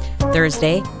 30.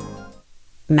 Thursday,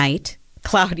 night,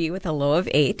 cloudy with a low of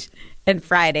 8. And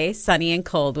Friday, sunny and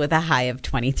cold with a high of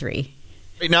 23.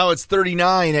 Right now it's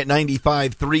 39 at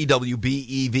 95.3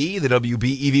 WBEV. The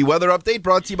WBEV weather update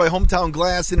brought to you by Hometown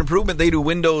Glass and Improvement. They do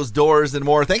windows, doors, and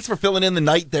more. Thanks for filling in the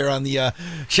night there on the...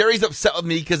 Sherry's upset with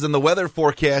me because in the weather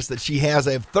forecast that she has,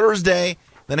 I have Thursday,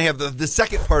 then I have the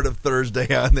second part of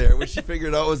Thursday on there, which she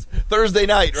figured out was Thursday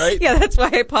night, right? Yeah, that's why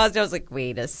I paused. I was like,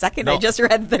 wait a second, I just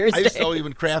read Thursday. I used to always,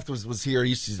 when Kraft was here, I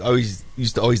used to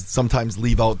always sometimes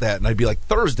leave out that, and I'd be like,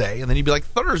 Thursday, and then he'd be like,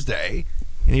 Thursday,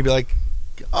 and he'd be like,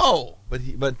 oh...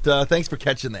 But thanks for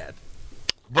catching that.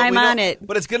 But I'm on it.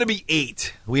 But it's going to be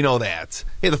 8. We know that.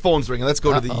 Hey, the phone's ringing. Let's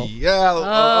go to the... Yeah,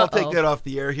 I'll take that off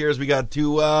the air here as we got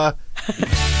to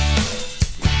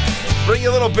bring you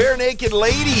a little bare naked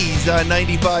ladies on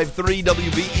 95.3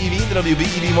 WBEV, the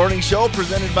WBEV Morning Show,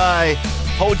 presented by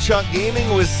Ho Chunk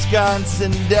Gaming,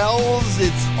 Wisconsin Dells.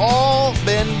 It's all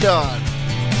been done.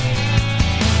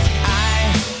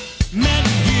 I met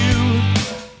you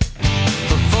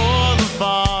before the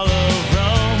fall of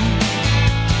Rome,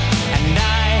 and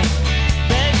I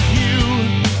beg you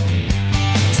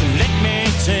to let me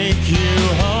take you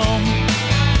home.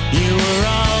 You were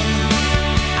wrong,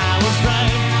 I was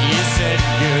right. You said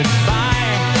goodbye,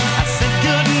 I said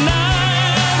goodnight.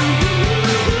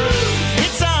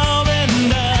 It's all been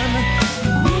done.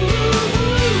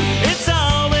 It's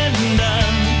all been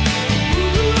done.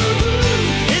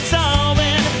 It's all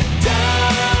been done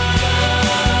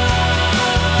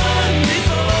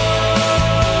before.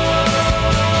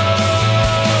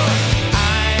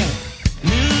 I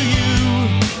knew you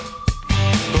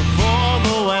before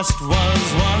the West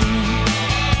was won,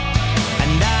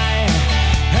 and I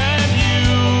heard you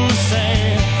say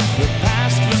the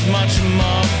past was much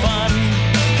more fun.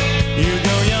 You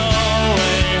go your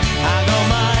way, I go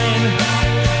mine,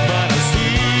 but I'll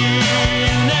see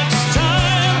you next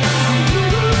time.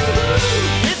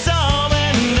 It's all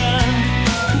been done.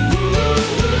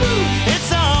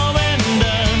 It's all been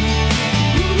done.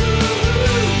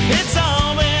 It's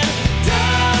all been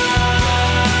done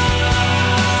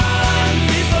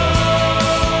before.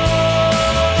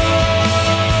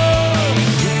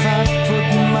 If I put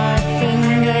my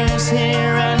fingers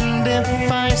here, and if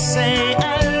I say I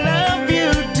love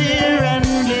you, dear, and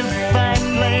if I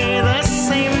play the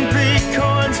same 3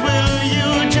 chords, will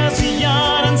you just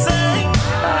yawn and say,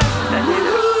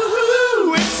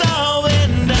 "Woo-hoo, it's all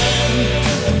been done.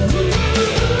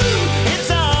 It's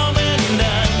all been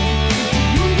done.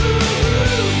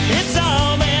 It's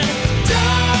all been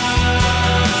done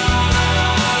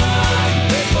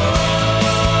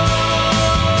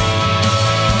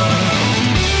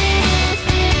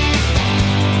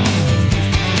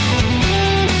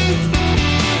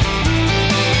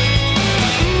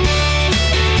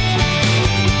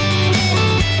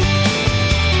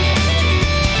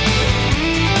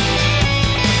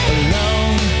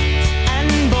alone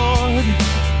and bored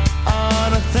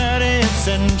on a 30th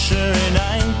century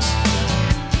night.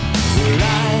 Will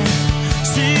I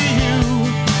see you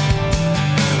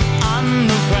on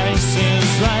The Price is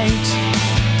Right?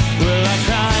 Will I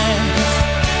cry?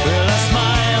 Will I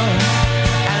smile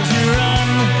as you run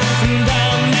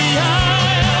down the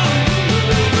aisle?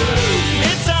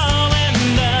 It's all been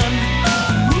done.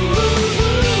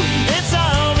 It's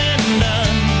all been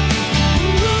done.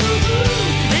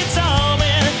 It's all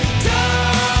been done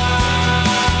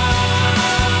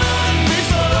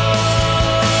before.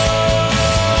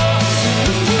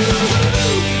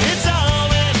 It's all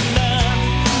been done.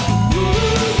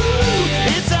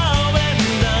 It's all been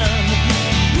done.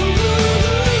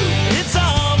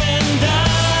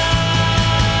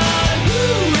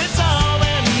 It's all been done. It's all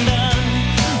been done.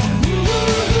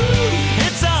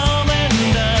 It's all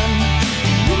been done.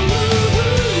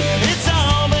 It's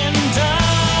all been done.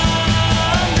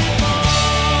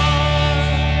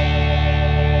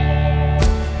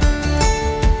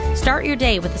 Start your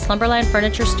day with the Slumberland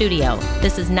Furniture Studio.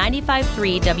 This is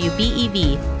 95.3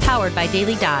 WBEV, powered by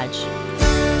Daily Dodge.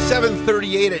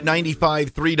 7:38 at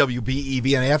 95.3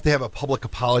 WBEV, and I have to have a public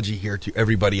apology here to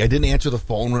everybody. I didn't answer the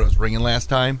phone when it was ringing last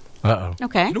time. Uh-oh.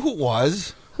 Okay. You know who it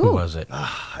was? Who was it?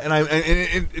 And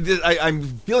I'm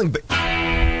feeling...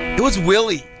 It was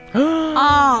Willie.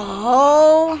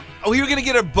 Oh. We were going to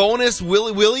get a bonus.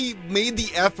 Willie made the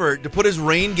effort to put his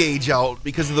rain gauge out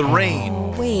because of the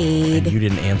rain. Wade. You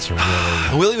didn't answer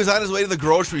Willie. Willie was on his way to the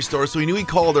grocery store, so we knew he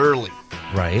called early.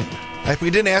 Right. If we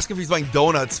didn't ask if he's buying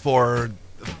donuts for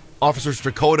Officer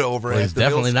Strakota over Well, at he's the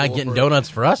middle definitely not school getting donuts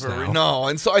for us now. No,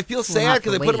 and so I feel sad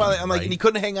because I put him on. I'm like, and he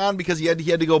couldn't hang on because he had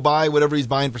to go buy whatever he's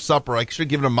buying for supper. I should have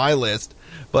given him my list,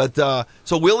 but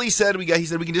so Willie said he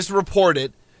said we can just report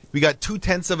it. We got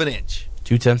 0.2 of an inch.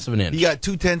 0.2 of an inch. He got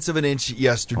 0.2 of an inch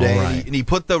yesterday, All right. and he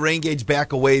put the rain gauge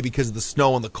back away because of the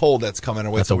snow and the cold that's coming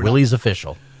our way. That's So a we're not- Willie's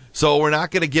official. So we're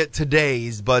not going to get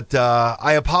today's, but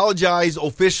I apologize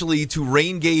officially to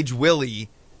Rain Gauge Willie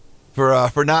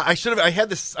for not. I should have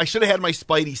had my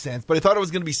spidey sense, but I thought it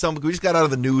was going to be some. We just got out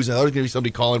of the news, and I thought it was going to be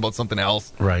somebody calling about something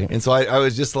else. Right. And so I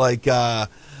was just like, do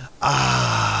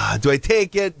I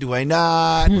take it? Do I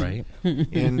not? Right.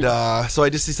 And so I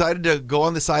just decided to go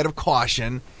on the side of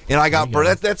caution, and I got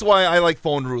burned. That's why I like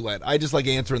phone roulette. I just like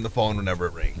answering the phone whenever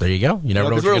it rings. There you go. You never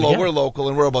know what because you're gonna we're get. local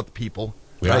and we're about the people.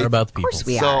 We are about the people. Of course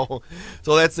we are.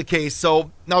 So that's the case. So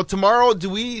now tomorrow,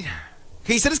 he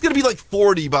said it's going to be like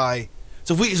 40 by.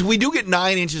 So if we do get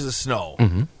 9 inches of snow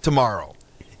tomorrow,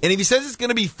 and if he says it's going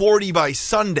to be 40 by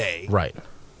Sunday, Right.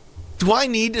 do I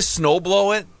need to snow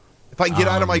blow it? If I can get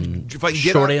out of my, if I can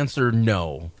get Short out, answer,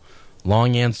 no.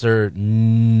 Long answer,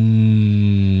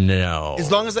 no.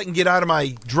 as long as I can get out of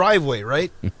my driveway,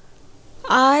 right?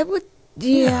 I would,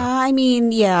 I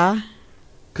mean, yeah.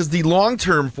 Because the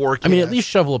long-term forecast. I mean, at least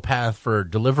shovel a path for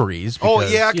deliveries. Because,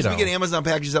 because we get Amazon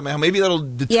packages at my house. Maybe that'll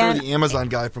deter the Amazon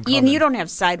guy from coming. And you don't have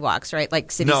sidewalks, right?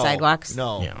 Like city sidewalks?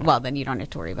 No. Yeah. Well, then you don't have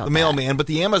to worry about The that. mailman, but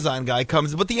the Amazon guy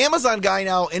comes. But the Amazon guy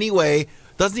now, anyway,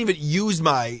 doesn't even use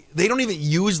they don't even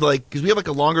use, because we have like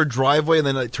a longer driveway, and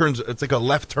then it's like a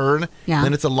left turn, Yeah. and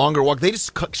then it's a longer walk. They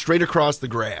just cut straight across the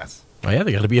grass. Oh, yeah,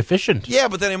 they got to be efficient. Yeah,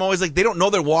 but then I'm always like, they don't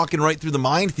know they're walking right through the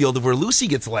minefield of where Lucy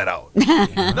gets let out.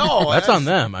 No, That's on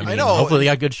them. I mean, know. hopefully they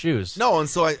got good shoes. No, and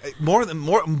so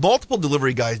multiple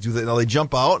delivery guys do that. Now they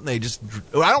jump out and they just.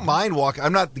 I don't mind walking.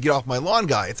 I'm not the get off my lawn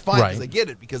guy. It's fine because Right. I get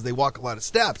it because they walk a lot of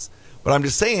steps. But I'm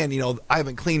just saying, I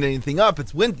haven't cleaned anything up.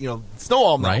 It's snow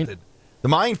all melted. Right. The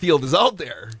minefield is out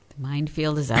there. The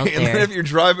minefield is out And there. then if you're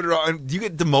driving around, do you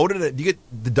get demoted? Do you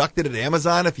get deducted at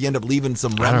Amazon if you end up leaving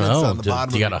some I don't remnants know. on the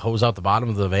bottom? Do you got to hose out the bottom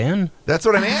of the van? That's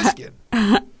what I'm asking.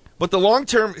 But the long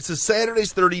term, it says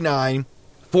Saturday's 39,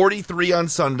 43 on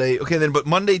Sunday. Okay, then, but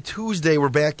Monday, Tuesday, we're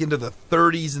back into the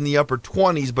 30s and the upper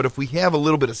 20s. But if we have a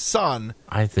little bit of sun,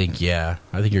 I think you're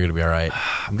going to be all right.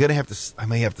 I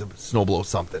may have to snow blow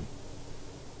something.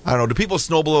 I don't know. Do people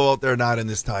snow blow out there? Not in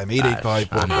this time. 885.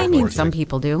 I mean, some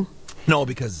people do. No,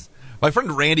 because my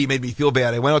friend Randy made me feel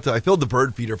bad. I filled the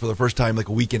bird feeder for the first time like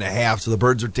a week and a half, so the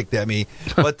birds are ticked at me.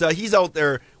 But he's out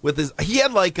there with he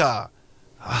had like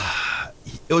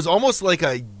it was almost like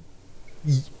a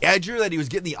edger that he was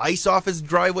getting the ice off his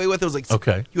driveway with. It was like,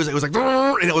 okay. It was like,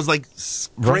 and it was like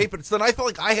scraping. So then I felt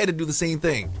like I had to do the same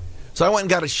thing. So I went and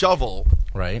got a shovel.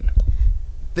 Right.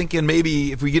 Thinking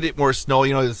maybe if we get it more snow, the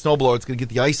snowblower, it's going to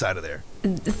get the ice out of there.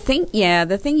 The thing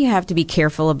you have to be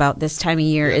careful about this time of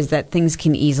year is that things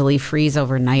can easily freeze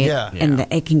overnight, and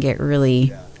that it can get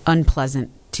really unpleasant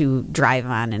to drive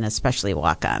on and especially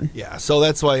walk on. Yeah, so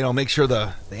that's why make sure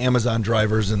the Amazon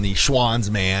drivers and the Schwann's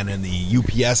man and the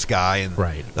UPS guy and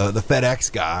the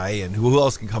FedEx guy and who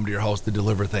else can come to your house to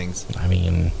deliver things. I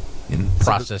mean,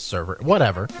 process server,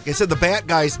 whatever. Like I said, the bat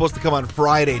guy is supposed to come on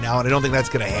Friday now, and I don't think that's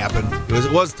going to happen.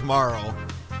 It was tomorrow.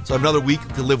 So I have another week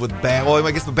to live with bat. Well,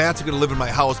 I guess the bats are going to live in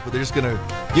my house, but they're just going to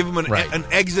give them an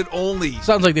exit only.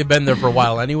 Sounds like they've been there for a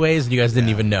while anyways, and you guys didn't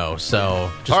even know.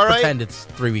 So just All right. pretend it's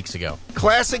 3 weeks ago.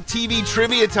 Classic TV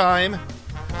trivia time.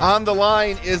 On the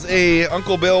line is a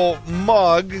Uncle Bill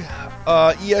mug,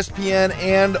 ESPN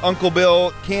and Uncle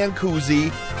Bill can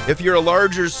koozie. If you're a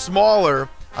large or smaller,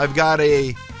 I've got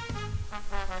a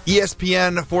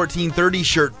ESPN 1430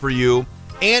 shirt for you.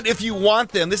 And if you want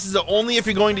them, this is only if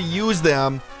you're going to use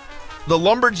them. The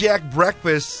Lumberjack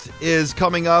Breakfast is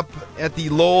coming up at the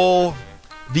Lowell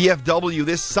VFW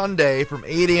this Sunday from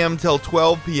 8 a.m. till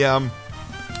 12 p.m.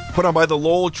 Put on by the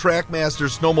Lowell Trackmaster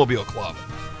Snowmobile Club.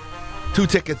 2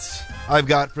 tickets I've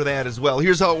got for that as well.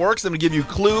 Here's how it works. I'm going to give you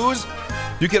clues.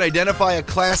 You can identify a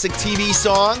classic TV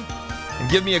song and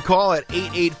give me a call at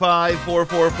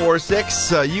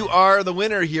 885-4446. You are the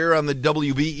winner here on the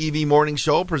WBEV Morning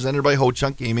Show presented by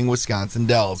Ho-Chunk Gaming, Wisconsin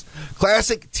Dells.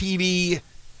 Classic TV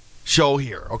show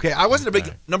here. Okay, I wasn't a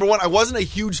big number one. I wasn't a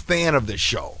huge fan of this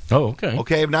show. Oh, okay.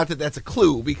 Okay, not that that's a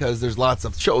clue because there's lots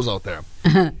of shows out there.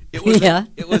 It was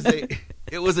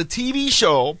a TV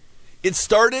show. It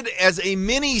started as a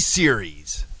mini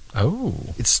series. Oh.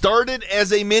 It started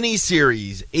as a mini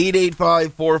series.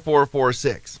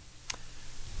 885-4446.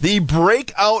 The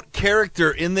breakout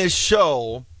character in this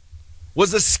show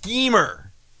was a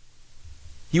schemer.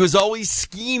 He was always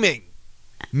scheming.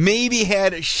 Maybe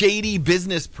had shady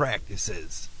business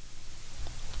practices.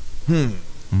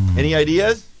 Any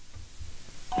ideas?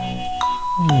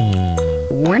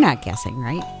 We're not guessing,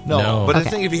 right? No. But I Okay.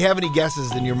 think if you have any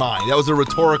guesses in your mind, that was a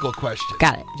rhetorical question.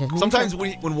 Got it. Just Sometimes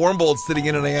when Warm Bolt's sitting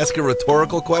in and I ask a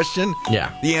rhetorical question,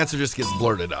 the answer just gets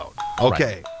blurted out.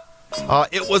 Okay.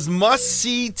 It was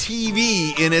must-see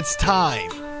TV in its time.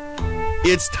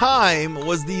 Its time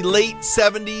was the late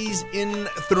 70s in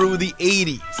through the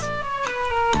 80s.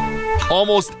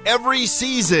 Almost every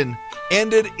season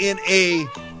ended in a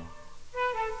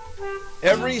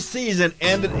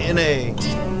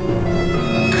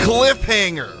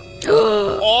cliffhanger.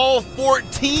 All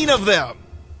 14 of them,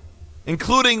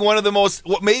 including one of the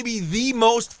maybe the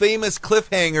most famous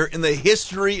cliffhanger in the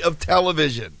history of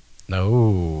television.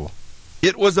 No.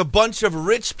 It was a bunch of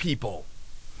rich people.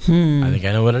 I think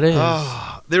I know what it is.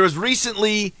 There was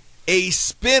recently a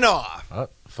spin-off.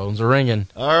 Phones are ringing.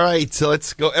 All right, so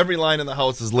let's go. Every line in the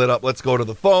house is lit up. Let's go to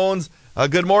the phones.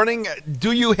 Good morning.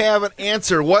 Do you have an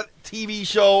answer? What TV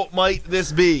show might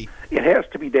this be? It has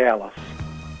to be Dallas.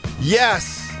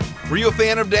 Yes. Were you a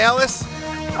fan of Dallas?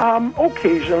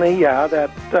 Occasionally, yeah.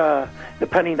 That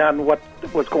depending on what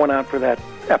was going on for that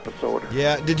episode.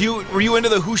 Yeah. Were you into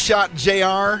the Who Shot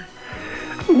JR?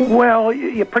 Well,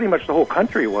 pretty much the whole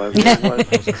country was.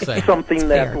 It was something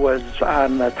that was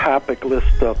on the topic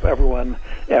list of everyone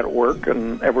at work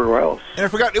and everywhere else. And I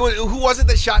forgot who was it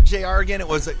that shot JR again? It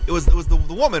was the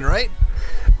woman, right?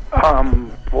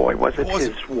 Was it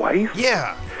his wife?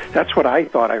 Yeah. That's what I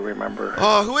thought I remember.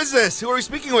 Who is this? Who are we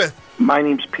speaking with? My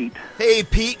name's Pete. Hey,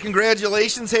 Pete,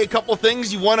 congratulations. Hey, a couple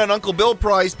things. You won an Uncle Bill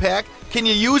prize pack. Can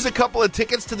you use a couple of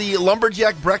tickets to the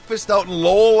Lumberjack Breakfast out in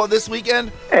Lowell this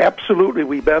weekend? Absolutely.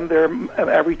 We've been there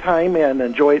every time and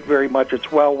enjoy it very much.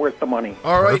 It's well worth the money.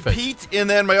 All right, Pete, and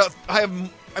then I'm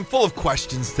full of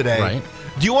questions today. Right.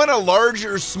 Do you want a large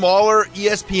or smaller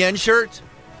ESPN shirt?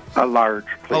 A large,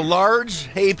 please. A large?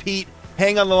 Hey, Pete,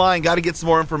 hang on the line. Got to get some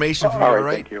more information from you, All all right,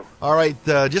 right? thank you. All right,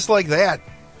 just like that.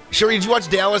 Sherry, did you watch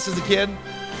Dallas as a kid?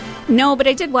 No, but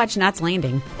I did watch Knots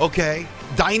Landing. Okay.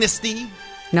 Dynasty?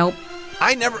 Nope.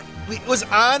 It was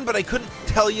on, but I couldn't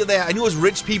tell you that. I knew it was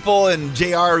rich people and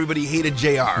JR. Everybody hated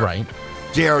JR. Right.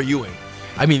 J.R. Ewing.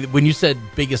 I mean, when you said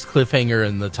biggest cliffhanger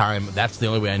in the time, that's the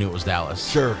only way I knew it was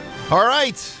Dallas. Sure. All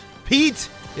right. Pete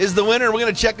is the winner. We're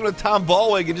going to check in with Tom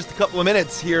Ballweg in just a couple of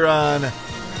minutes here on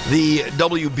the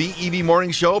WBEV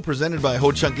Morning Show presented by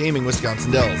Ho Chunk Gaming,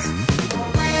 Wisconsin Dells.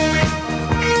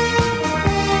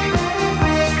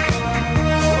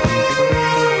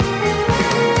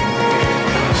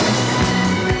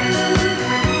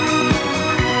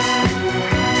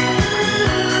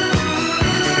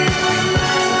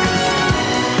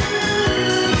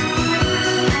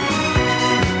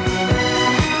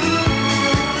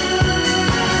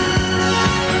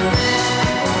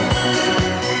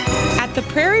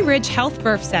 Prairie Ridge Health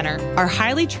Birth Center, our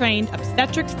highly trained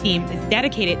obstetrics team is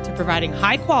dedicated to providing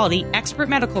high-quality, expert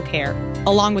medical care,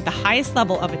 along with the highest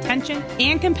level of attention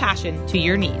and compassion to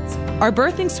your needs. Our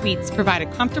birthing suites provide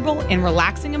a comfortable and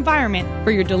relaxing environment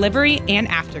for your delivery and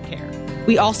aftercare.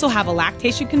 We also have a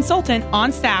lactation consultant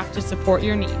on staff to support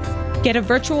your needs. Get a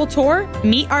virtual tour,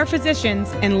 meet our physicians,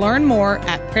 and learn more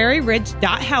at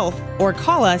prairieridge.health or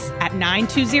call us at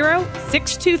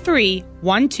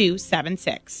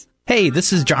 920-623-1276. Hey,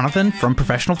 this is Jonathan from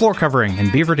Professional Floor Covering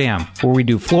in Beaver Dam, where we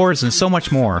do floors and so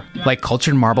much more, like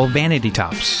cultured marble vanity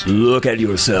tops. Look at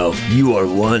yourself. You are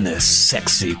one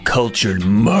sexy, cultured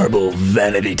marble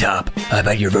vanity top. I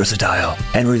bet you're versatile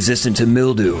and resistant to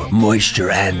mildew,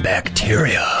 moisture, and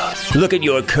bacteria. Look at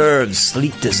your curved,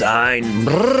 sleek design.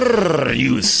 Brrr,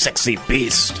 you sexy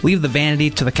beast. Leave the vanity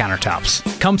to the countertops.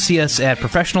 Come see us at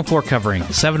Professional Floor Covering,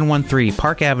 713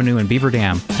 Park Avenue in Beaver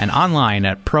Dam, and online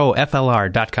at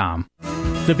proflr.com.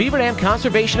 The Beaver Dam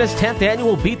Conservationist 10th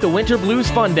Annual Beat the Winter Blues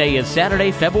Fun Day is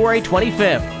Saturday, February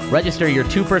 25th. Register your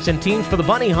two-person teams for the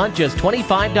bunny hunt, just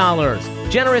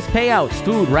 $25. Generous payouts,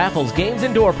 food, raffles, games,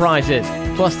 and door prizes.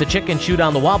 Plus the chicken shoot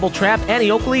on the wobble trap, Annie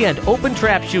Oakley, and open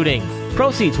trap shooting.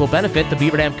 Proceeds will benefit the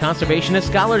Beaver Dam Conservationist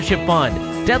Scholarship Fund.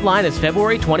 Deadline is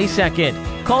February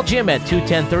 22nd. Call Jim at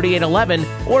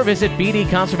 210-3811 or visit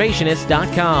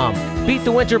bdconservationist.com. Beat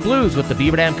the Winter Blues with the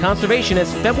Beaver Dam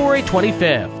Conservationist, February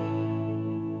 25th.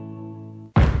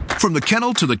 From the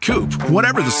kennel to the coop,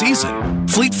 whatever the season,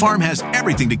 Fleet Farm has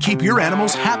everything to keep your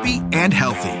animals happy and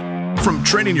healthy. From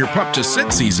training your pup to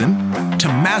sit season to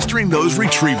mastering those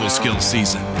retrieval skills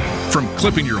season. From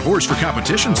clipping your horse for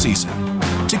competition season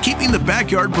to keeping the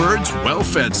backyard birds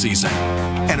well-fed season.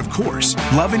 And of course,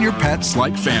 loving your pets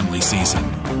like family season.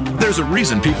 There's a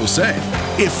reason people say,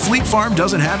 if Fleet Farm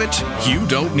doesn't have it, you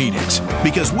don't need it.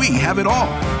 Because we have it all.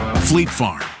 Fleet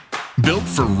Farm. Built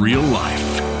for real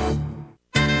life.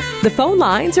 The phone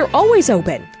lines are always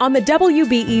open on the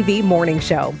WBEV Morning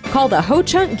Show. Call the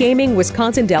Ho-Chunk Gaming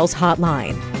Wisconsin Dells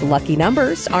hotline. The lucky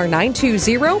numbers are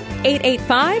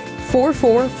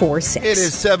 920-885-4446. It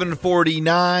is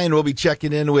 7:49. We'll be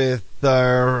checking in with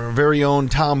our very own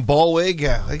Tom Ballwig.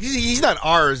 He's not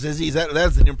ours, is he?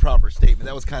 That's an improper statement.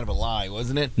 That was kind of a lie,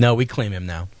 wasn't it? No, we claim him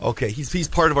now. Okay, he's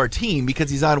part of our team because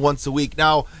he's on once a week.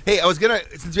 Now, hey, I was going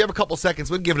to, since we have a couple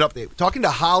seconds, we'll give an update. Talking to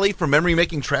Holly from Memory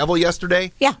Making Travel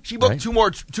yesterday. Yeah. She booked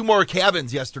two more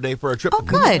cabins yesterday for a trip to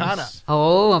good. Punta Cana.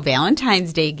 Oh, a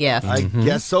Valentine's Day gift. I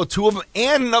guess so. 2 of them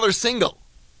and another single.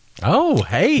 Oh,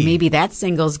 hey. Maybe that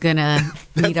single's going to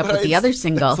meet up with the other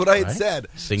single. That's what I had said.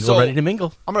 Single ready to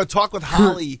mingle. I'm going to talk with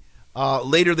Holly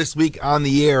later this week on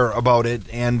the air about it,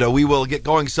 and we will get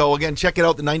going. So, again, check it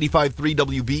out, the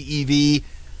 95.3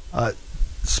 WBEV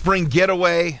Spring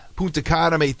Getaway, Punta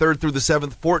Cana, May 3rd through the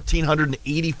 7th,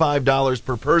 $1,485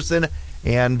 per person.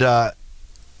 And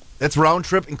that's round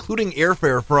trip, including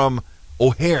airfare from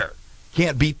O'Hare.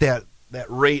 Can't beat that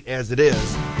rate as it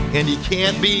is. And you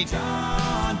can't beat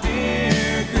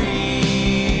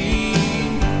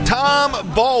Tom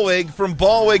Ballwig from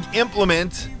Ballwig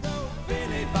Implement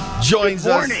joins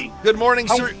us. Good morning,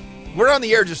 sir. We're on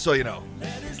the air, just so you know.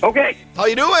 Okay. How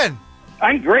you doing?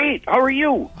 I'm great. How are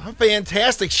you? I'm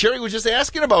fantastic. Sherry was just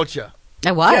asking about you.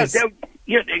 I was.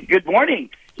 Good morning.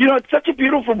 You know, it's such a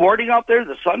beautiful morning out there.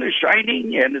 The sun is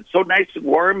shining, and it's so nice and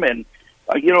warm, and,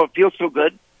 it feels so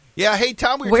good. Yeah, hey,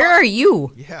 Tom. Where are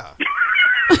you? Yeah.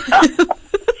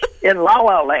 In La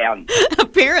La Land.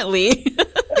 Apparently.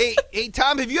 hey,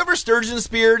 Tom, have you ever sturgeon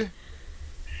speared?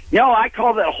 No, I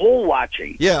call that hole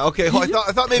watching. Yeah, okay. Well,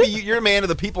 I thought maybe you're a man of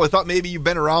the people. I thought maybe you've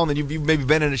been around and you've maybe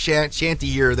been in a shanty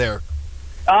here or there.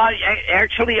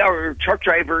 Actually, our truck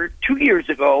driver 2 years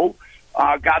ago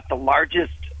got the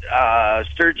largest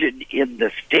sturgeon in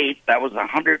the state. That was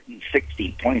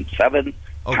 160.7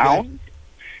 pounds.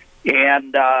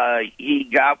 And he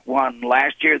got one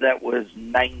last year that was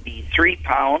 93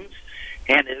 pounds.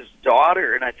 And his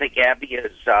daughter, and I think Abby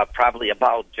is probably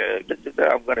about,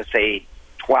 I'm going to say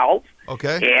 12.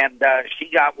 Okay. And she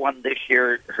got one this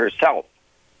year herself.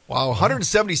 Wow,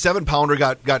 177-pounder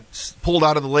got pulled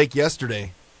out of the lake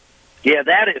yesterday. Yeah,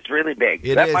 that is really big.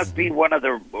 That must be one of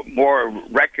the more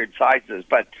record sizes.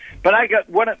 But I got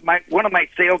one of my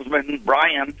salesmen,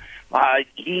 Brian.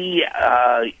 He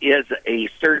is a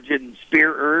sturgeon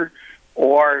spearer,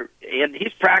 and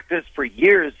he's practiced for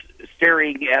years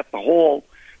staring at the hole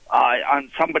on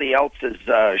somebody else's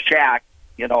shack.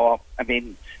 I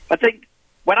think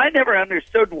what I never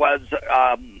understood was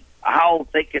how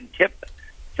they can tip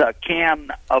the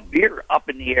can of beer up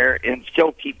in the air and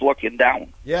still keep looking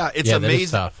down. Yeah, it's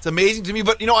amazing. It's amazing to me.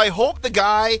 But, I hope the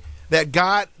guy that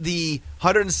got the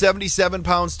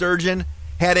 177-pound sturgeon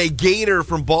had a gator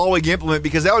from Ballwig Implement,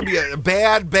 because that would be a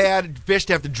bad fish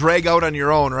to have to drag out on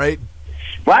your own, right?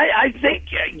 Well, I think,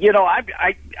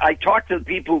 I talk to the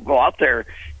people who go out there,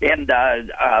 and,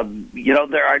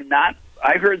 there are not,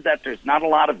 I heard that there's not a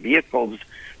lot of vehicles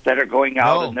that are going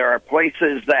out, and there are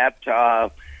places that,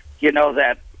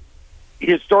 that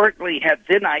historically had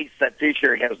thin ice that this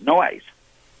year has no ice.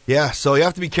 Yeah, so you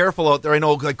have to be careful out there. I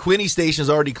know Quinny Station is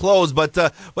already closed, but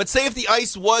say if the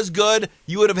ice was good,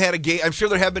 you would have had a gator. I'm sure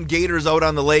there have been gators out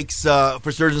on the lakes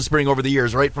for sturgeon spearing over the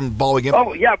years, right, from Ballwig Implement.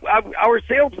 Oh, yeah. Our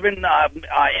salesman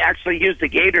actually used a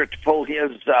gator to pull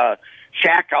his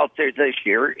shack out there this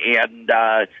year, and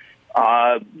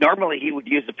normally he would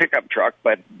use a pickup truck,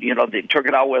 but, they took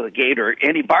it out with a gator,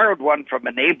 and he borrowed one from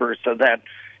a neighbor so that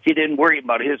he didn't worry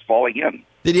about his falling in.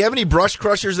 Did he have any brush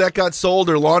crushers that got sold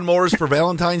or lawnmowers for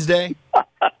Valentine's Day?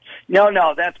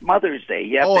 No, that's Mother's Day.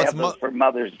 You have to have those for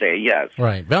Mother's Day, yes.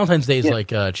 Right. Valentine's Day is like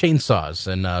chainsaws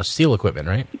and steel equipment,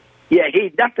 right? Yeah,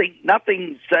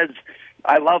 nothing says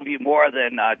I love you more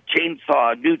than a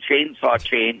new chainsaw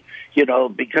chain,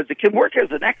 because it can work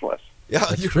as a necklace. Yeah,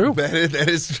 that's true.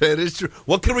 That is true.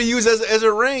 What can we use as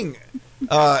a ring?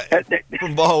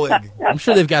 From Ballwig. I'm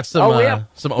sure they've got some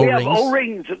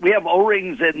O-rings. We have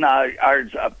O-rings in our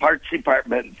parts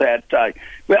department that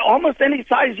almost any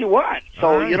size you want.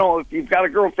 So, if you've got a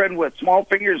girlfriend with small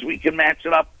fingers, we can match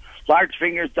it up. Large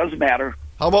fingers, doesn't matter.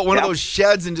 How about one of those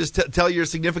sheds and just tell your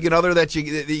significant other that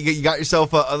you got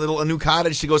yourself a new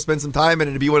cottage to go spend some time in,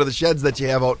 and to be one of the sheds that you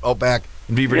have out back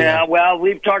in Beaver Dam? Yeah, well,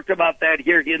 we've talked about that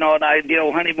here. An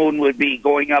ideal honeymoon would be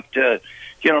going up to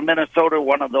Minnesota,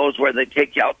 one of those where they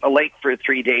take you out in the lake for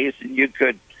 3 days, and you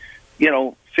could,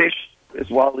 fish as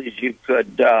well as you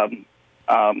could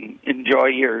enjoy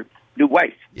your new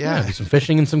wife. Yeah, some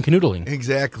fishing and some canoodling.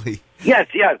 Exactly. Yes.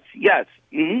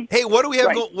 Mm-hmm. Hey, what do we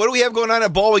have? What do we have going on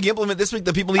at Ballwig Implement this week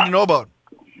that people need to know about?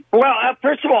 Well,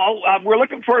 first of all, we're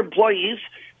looking for employees.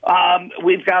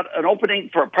 We've got an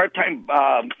opening for a part-time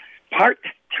parts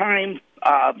counter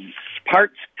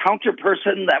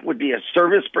person. That would be a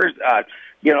service person, a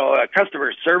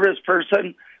customer service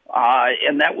person,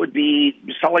 and that would be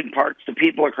selling parts to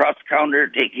people across the counter,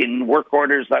 taking work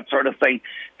orders, that sort of thing.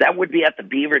 That would be at the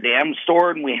Beaver Dam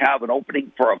store, and we have an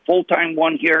opening for a full-time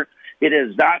one here. It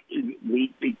is not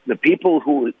the people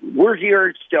who were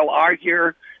here still are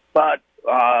here, but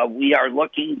we are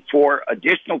looking for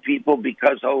additional people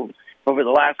because over the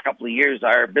last couple of years,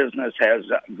 our business has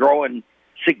grown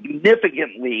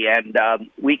significantly, and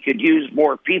we could use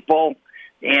more people,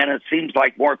 and it seems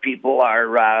like more people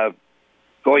are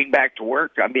going back to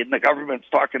work. I mean, the government's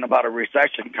talking about a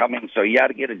recession coming, so you got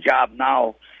to get a job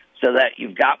now so that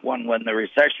you've got one when the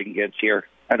recession gets here.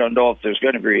 I don't know if there's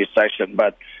going to be a recession,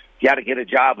 but you got to get a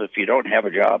job if you don't have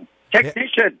a job.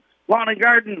 Technician, lawn and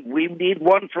garden. We need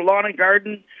one for lawn and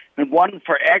garden and one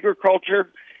for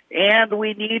agriculture, and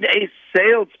we need a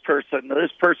salesperson. This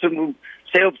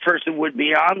salesperson would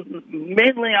be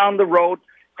mainly on the road,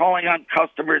 calling on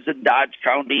customers in Dodge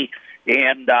County,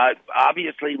 and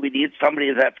obviously we need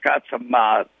somebody that's got some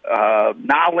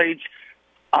knowledge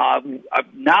of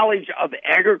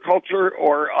agriculture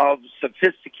or of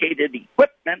sophisticated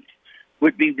equipment.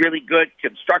 Would be really good.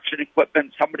 Construction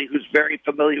equipment, somebody who's very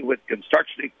familiar with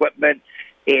construction equipment,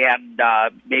 and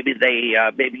maybe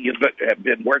you've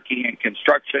been working in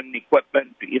construction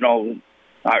equipment,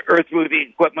 earth moving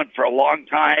equipment for a long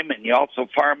time, and you also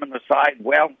farm on the side.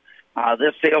 Well,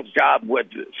 this sales job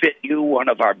would fit you. One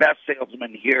of our best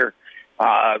salesmen here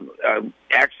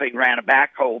actually ran a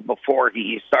backhoe before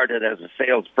he started as a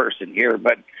salesperson here,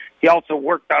 but he also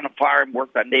worked on a farm,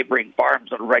 worked on neighboring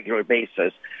farms on a regular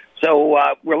basis. So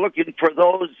we're looking for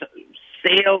those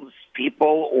sales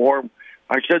people, or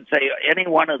I should say any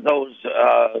one of those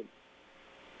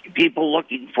people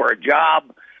looking for a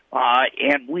job,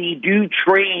 and we do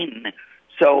train.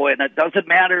 So, and it doesn't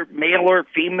matter male or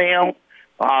female.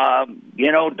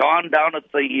 Dawn down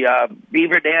at the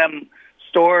Beaver Dam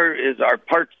store is our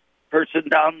parts person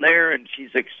down there, and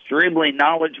she's extremely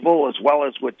knowledgeable as well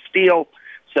as with steel.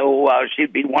 So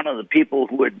she'd be one of the people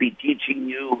who would be teaching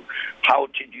you how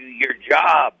to do your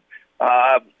job.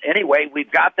 Anyway,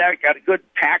 we've got that, got a good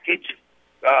package,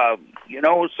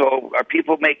 so our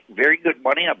people make very good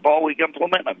money at Ballweg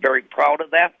Implement. I'm very proud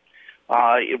of that.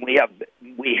 And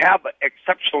we have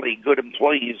exceptionally good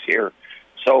employees here.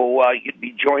 So you'd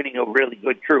be joining a really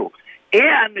good crew.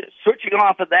 And switching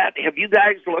off of that, have you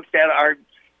guys looked at our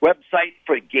website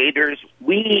for gators?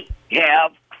 We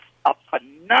have a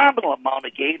phenomenal amount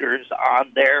of gators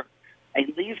on there,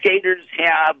 and these gators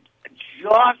have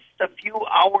just a few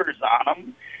hours on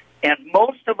them, and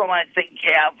most of them, I think,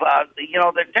 have,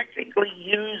 they're technically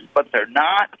used, but they're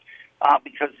not,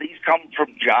 because these come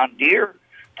from John Deere,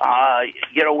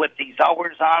 with these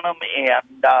hours on them,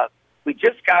 and we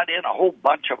just got in a whole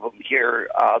bunch of them here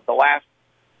the last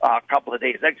couple of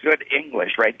days. That's good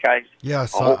English, right, guys?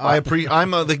 Yes,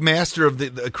 I'm the master of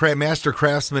the master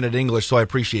craftsman at English, so I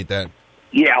appreciate that.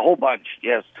 Yeah, a whole bunch.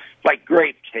 Yes, like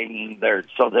grapes hanging there.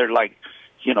 So they're like,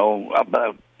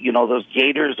 those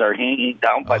gators are hanging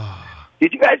down. But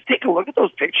did you guys take a look at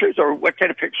those pictures, or what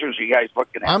kind of pictures are you guys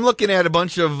looking at? I'm looking at a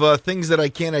bunch of things that I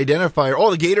can't identify.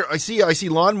 Oh, the gator! I see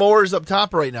lawnmowers up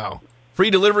top right now.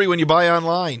 Free delivery when you buy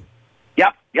online.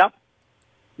 Yep,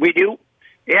 we do.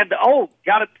 And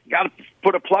got to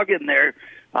put a plug in there.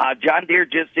 John Deere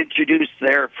just introduced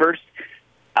their first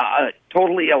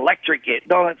totally electric.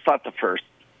 No, that's not the first.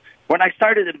 When I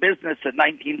started in business in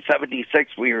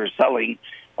 1976, we were selling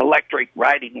electric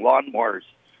riding lawnmowers,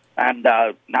 and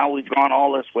now we've gone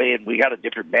all this way, and we got a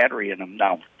different battery in them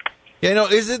now. Yeah,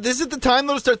 is it the time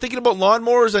though to start thinking about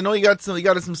lawnmowers? I know you got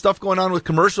some stuff going on with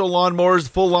commercial lawnmowers,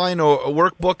 full line or a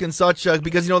workbook and such,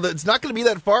 because it's not going to be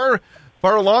that far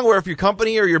along where if your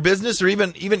company or your business or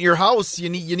even your house, you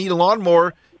need a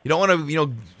lawnmower. You don't want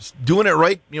to doing it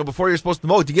right before you're supposed to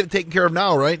mow to get it taken care of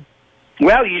now, right?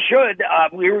 Well, you should.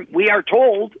 We are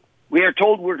told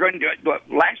we're going to.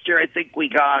 Last year, I think we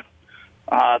got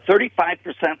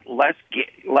 35% less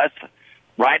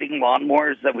riding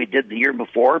lawnmowers than we did the year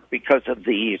before because of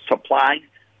the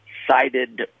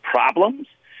supply-sided problems.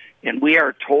 And we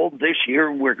are told this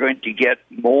year we're going to get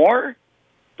more,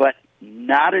 but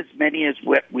not as many as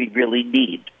what we really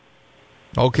need.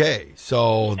 Okay,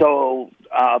 so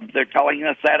they're telling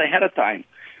us that ahead of time.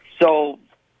 So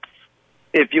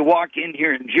if you walk in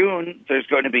here in June, there's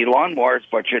going to be lawnmowers,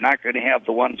 but you're not going to have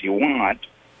the ones you want,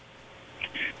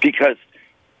 because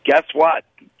guess what?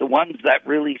 The ones that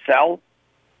really sell,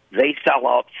 they sell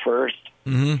out first.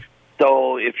 Mm-hmm.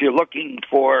 So if you're looking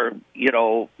for,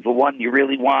 the one you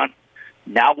really want,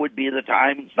 now would be the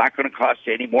time. It's not going to cost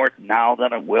you any more now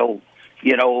than it will,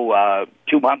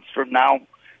 2 months from now.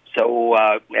 So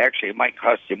actually, it might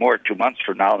cost you more 2 months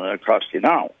from now than it costs you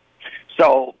now.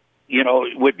 So,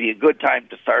 it would be a good time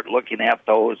to start looking at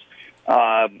those.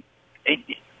 Parts,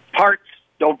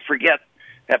 don't forget,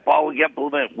 at Baldwin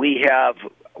Implement, we have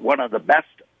one of the best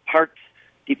parts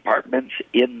departments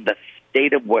in the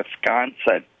state of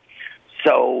Wisconsin.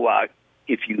 So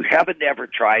if you haven't ever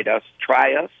tried us,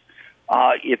 try us.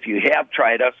 If you have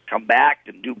tried us, come back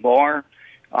and do more.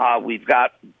 We've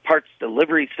got parts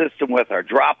delivery system with our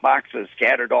drop boxes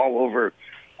scattered all over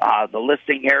the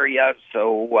listing area.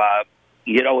 So,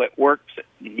 it works.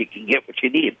 You can get what you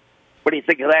need. What do you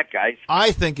think of that, guys?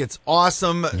 I think it's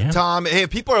awesome, Tom. Hey, if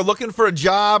people are looking for a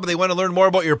job, they want to learn more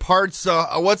about your parts,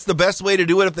 what's the best way to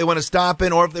do it if they want to stop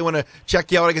in or if they want to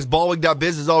check you out? I guess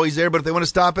Baldwin.biz is always there, but if they want to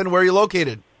stop in, where are you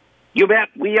located? You bet.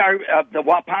 We are, the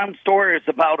Waupun store is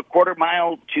about a quarter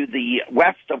mile to the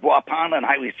west of Waupun on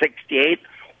Highway 68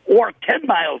 or 10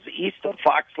 miles east of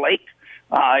Fox Lake.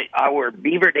 Our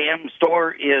Beaver Dam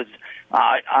store is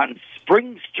on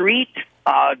Spring Street,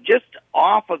 just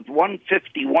off of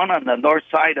 151 on the north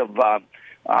side of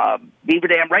Beaver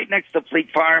Dam, right next to Fleet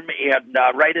Farm, and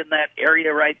right in that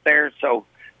area right there. So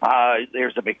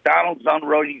there's a McDonald's on the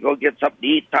road. You go get something to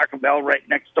eat. Taco Bell right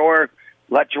next door.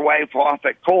 Let your wife off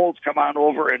at Kohl's. Come on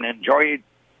over and enjoy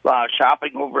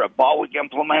shopping over at Baldwin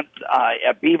Implement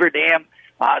at Beaver Dam.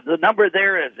 The number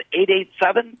there is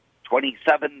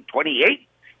 887-2728,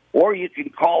 or you can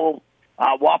call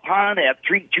Waupun at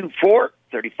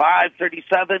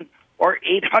 324-3537 or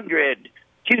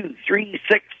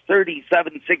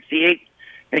 800-236-3768.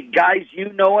 And guys,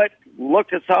 you know it.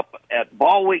 Look us up at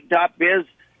ballwig.biz.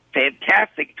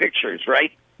 Fantastic pictures,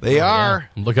 right? They are. Yeah.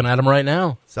 I'm looking at them right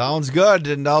now. Sounds good.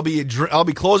 And I'll be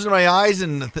closing my eyes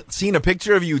and seeing a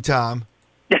picture of you, Tom.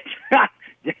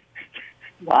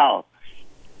 Wow.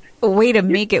 Way to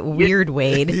make it weird,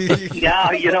 Wade.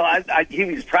 Yeah, he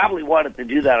was probably wanted to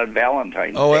do that on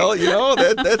Valentine's Day. Oh, well,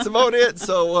 that's about it.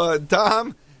 So,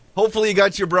 Tom, hopefully you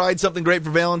got your bride something great for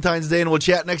Valentine's Day, and we'll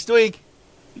chat next week.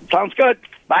 Sounds good.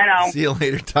 Bye now. See you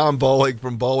later. Tom Ballwig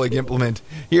from Ballwig Implement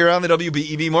here on the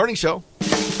WBEV Morning Show.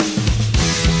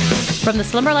 From the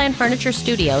Slumberland Furniture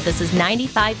Studio, this is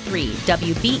 95.3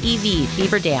 WBEV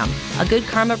Beaver Dam, a Good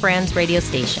Karma Brands radio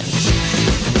station.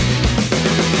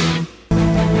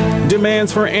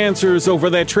 Demands for answers over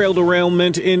that trail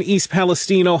derailment in East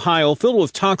Palestine, Ohio, filled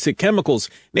with toxic chemicals.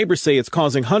 Neighbors say it's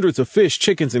causing hundreds of fish,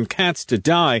 chickens, and cats to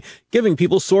die, giving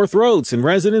people sore throats, and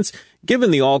residents given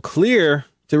the all clear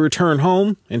to return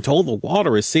home and told the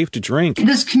water is safe to drink.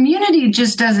 This community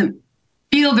just doesn't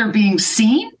feel they're being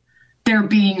seen. They're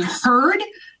being heard.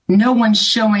 No one's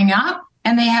showing up.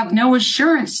 And they have no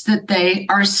assurance that they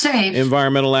are safe.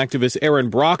 Environmental activist Erin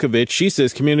Brockovich, she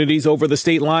says communities over the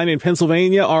state line in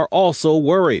Pennsylvania are also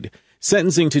worried.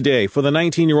 Sentencing today for the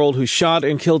 19-year-old who shot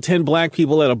and killed 10 black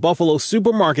people at a Buffalo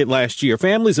supermarket last year.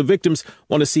 Families of victims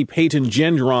want to see Peyton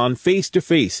Gendron face to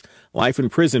face. Life in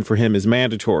prison for him is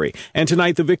mandatory. And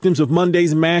tonight, the victims of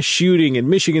Monday's mass shooting at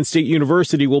Michigan State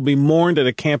University will be mourned at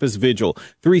a campus vigil.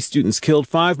 3 students killed,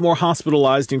 5 more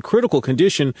hospitalized in critical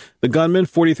condition. The gunman,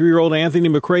 43-year-old Anthony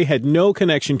McRae, had no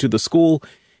connection to the school.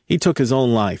 He took his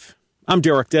own life. I'm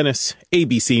Derek Dennis,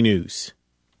 ABC News.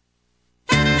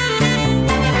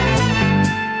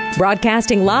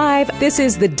 Broadcasting live, this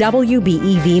is the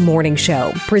WBEV Morning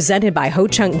Show, presented by Ho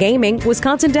Chunk Gaming,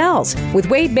 Wisconsin Dells, with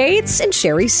Wade Bates and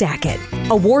Sherry Sackett.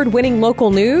 Award-winning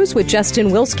local news with Justin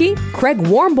Wilski, Craig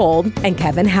Warmbold, and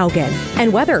Kevin Haugen.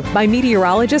 And weather by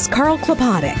meteorologist Carl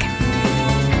Klopodic.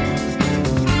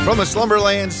 From the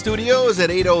Slumberland Studios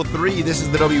at 8:03, this is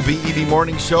the WBEV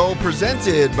Morning Show,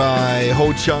 presented by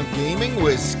Ho Chunk Gaming,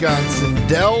 Wisconsin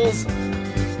Dells.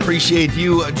 Appreciate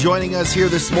you joining us here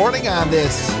this morning on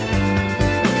this.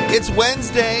 It's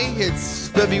Wednesday. It's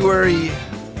February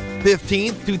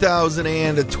 15th,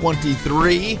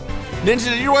 2023. Ninja,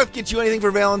 did your wife get you anything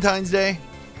for Valentine's Day?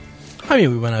 I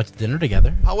mean, we went out to dinner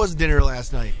together. How was dinner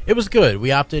last night? It was good.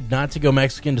 We opted not to go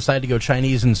Mexican, decided to go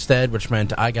Chinese instead, which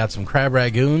meant I got some crab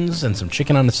ragoons and some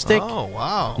chicken on a stick. Oh,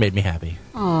 wow. Made me happy.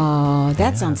 Oh,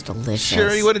 that sounds delicious.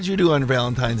 Sherry, what did you do on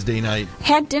Valentine's Day night?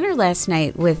 Had dinner last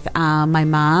night with my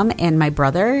mom and my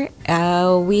brother.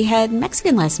 We had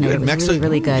Mexican last night. It was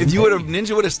really good. If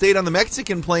Ninja would have stayed on the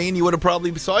Mexican plane, you would have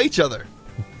probably saw each other.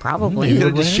 Probably. You could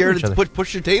have just shared it,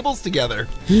 push your tables together.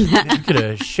 You could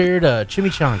have shared a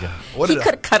chimichanga. He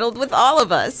could have cuddled with all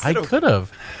of us. I could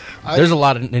have. There's a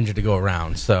lot of Ninja to go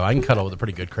around, so I can cuddle with a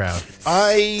pretty good crowd.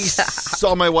 I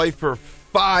saw my wife for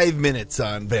 5 minutes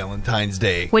on Valentine's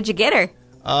Day. What'd you get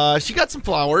her? She got some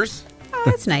flowers. Oh,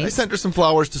 that's nice. I sent her some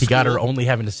flowers to He school. got her only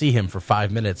having to see him for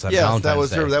 5 minutes on Valentine's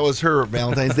Day. That was her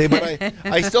Valentine's Day. But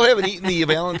I still haven't eaten the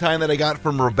Valentine that I got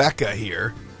from Rebecca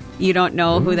here. You don't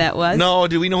know who that was? No,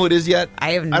 do we know who it is yet?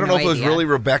 I have no idea. I don't know if it was really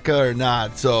Rebecca or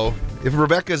not. So if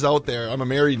Rebecca's out there, I'm a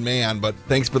married man, but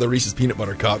thanks for the Reese's peanut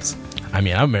butter cups. I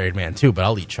mean, I'm a married man too, but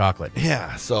I'll eat chocolate.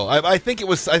 Yeah, so I think there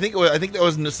was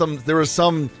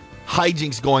some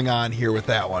hijinks going on here with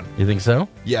that one. You think so?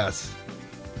 Yes.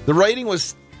 The writing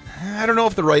was, I don't know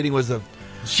if the writing was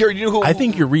Sherry, do you know who? I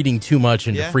think you're reading too much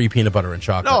into free peanut butter and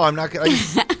chocolate. No, I'm not. I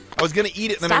was going to eat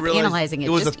it, and then I realized analyzing it. It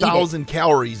was Just 1,000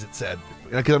 calories, it said.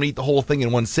 Because I'm going to eat the whole thing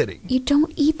in one sitting. You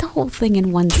don't eat the whole thing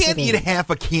in one Can't sitting. eat half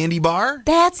a candy bar.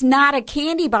 That's not a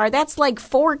candy bar. That's like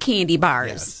 4 candy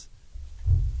bars. Yes.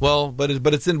 Well, but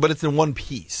it's in one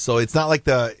piece, so it's not like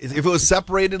if it was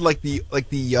separated like the.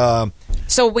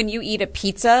 So when you eat a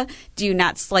pizza, do you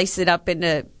not slice it up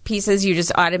into pieces? You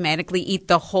just automatically eat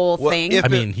the whole thing?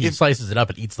 He slices it up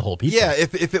and eats the whole pizza. Yeah,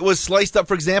 if it was sliced up,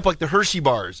 for example, like the Hershey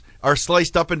bars are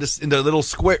sliced up into little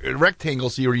square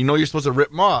rectangles, so you're supposed to rip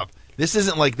them off. This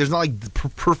isn't like there's not like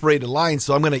perforated lines,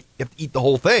 so I'm going to have to eat the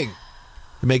whole thing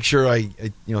to make sure I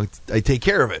take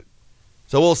care of it.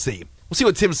 So we'll see. We'll see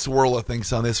what Tim Swirla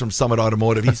thinks on this from Summit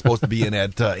Automotive. He's supposed to be in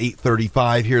at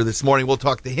 8:35 here this morning. We'll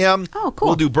talk to him. Oh, cool.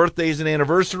 We'll do birthdays and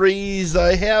anniversaries.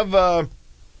 I have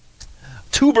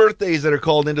 2 birthdays that are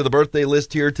called into the birthday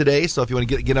list here today, so if you want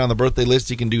to get on the birthday list,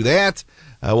 you can do that.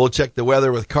 We'll check the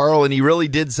weather with Carl, and he really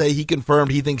did say he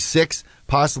confirmed he thinks 6,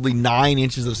 possibly 9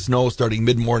 inches of snow starting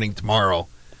mid-morning tomorrow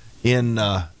in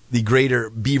the greater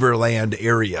Beaverland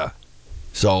area.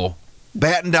 So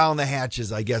batten down the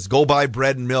hatches, I guess. Go buy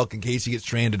bread and milk in case you get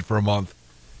stranded for a month.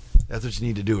 That's what you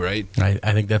need to do, right?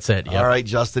 I think that's it. Yep. All right,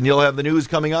 Justin, you'll have the news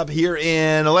coming up here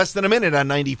in less than a minute on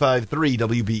 95.3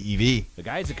 WBEV. The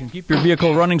guys that can keep your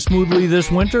vehicle running smoothly this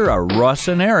winter are Russ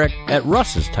and Eric at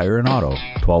Russ's Tire and Auto,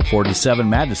 1247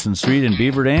 Madison Street in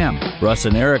Beaver Dam. Russ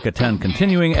and Eric attend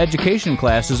continuing education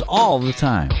classes all the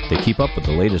time. They keep up with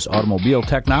the latest automobile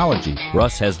technology.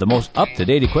 Russ has the most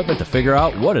up-to-date equipment to figure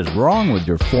out what is wrong with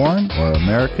your foreign or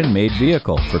American-made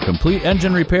vehicle. For complete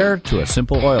engine repair to a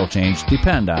simple oil change,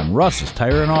 depend on Russ's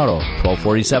Tire and Auto,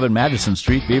 1247 Madison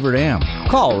Street, Beaver Dam.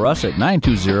 Call Russ at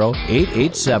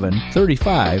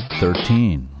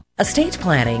 920-887-3513. Estate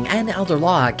planning and elder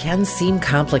law can seem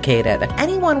complicated.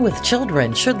 Anyone with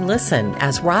children should listen,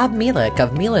 as Rob Mielek of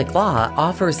Mielek Law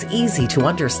offers easy to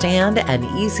understand and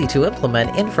easy to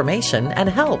implement information and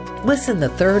help. Listen the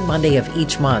third Monday of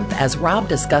each month as Rob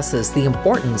discusses the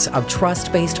importance of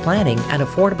trust-based planning and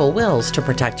affordable wills to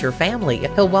protect your family.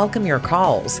 He'll welcome your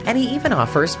calls, and he even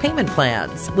offers payment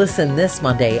plans. Listen this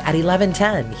Monday at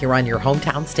 11:10 here on your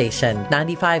hometown station,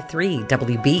 95.3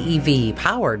 WBEV,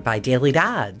 powered by Daily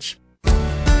Dodge.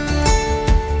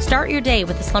 Start your day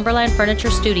with the Slumberland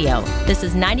Furniture Studio. This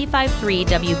is 95.3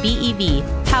 WBEV,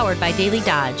 powered by Daily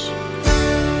Dodge.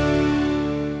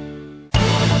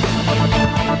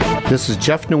 This is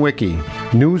Jeff Nowicki.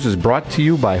 News is brought to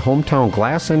you by Hometown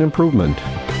Glass and Improvement.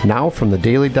 Now from the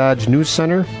Daily Dodge News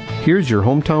Center, here's your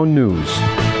hometown news.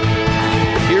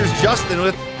 Here's Justin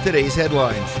with today's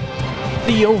headlines.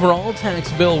 The overall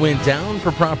tax bill went down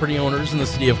for property owners in the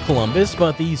city of Columbus,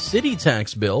 but the city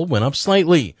tax bill went up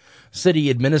slightly. City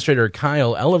Administrator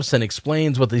Kyle Ellefson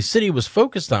explains what the city was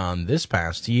focused on this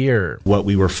past year. What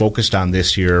we were focused on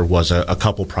this year was a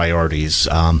couple priorities.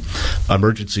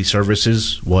 Emergency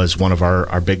services was one of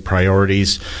our big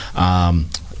priorities.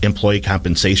 Employee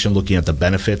compensation, looking at the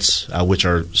benefits, which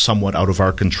are somewhat out of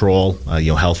our control,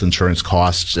 health insurance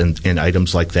costs and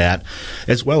items like that,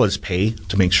 as well as pay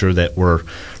to make sure that we're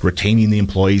retaining the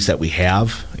employees that we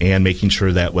have and making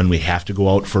sure that when we have to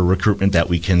go out for recruitment that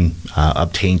we can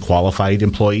obtain qualified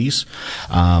employees.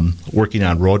 Working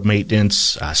on road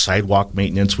maintenance, sidewalk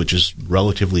maintenance, which is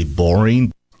relatively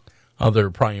boring. Other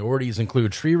priorities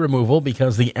include tree removal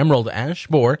because the emerald ash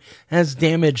borer has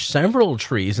damaged several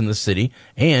trees in the city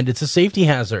and it's a safety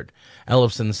hazard.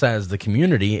 Ellefson says the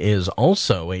community is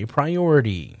also a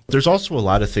priority. There's also a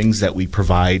lot of things that we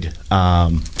provide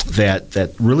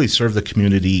that really serve the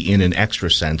community in an extra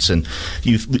sense. And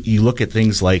you look at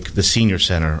things like the senior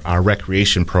center, our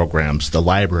recreation programs, the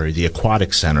library, the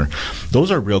aquatic center.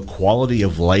 Those are real quality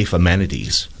of life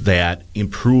amenities that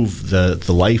improve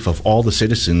the life of all the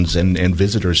citizens and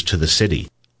visitors to the city.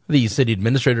 The city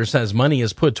administrator says money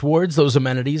is put towards those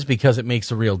amenities because it makes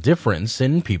a real difference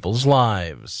in people's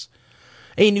lives.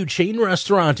 A new chain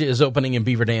restaurant is opening in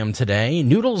Beaver Dam today.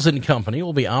 Noodles & Company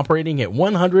will be operating at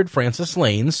 100 Francis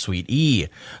Lane, Suite E.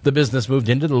 The business moved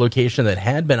into the location that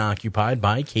had been occupied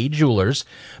by K Jewelers.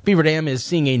 Beaver Dam is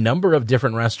seeing a number of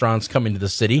different restaurants coming to the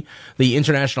city. The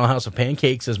International House of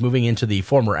Pancakes is moving into the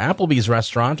former Applebee's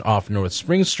restaurant off North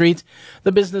Spring Street.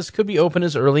 The business could be open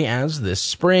as early as this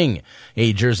spring.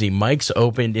 A Jersey Mike's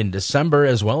opened in December,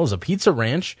 as well as a Pizza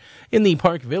Ranch. In the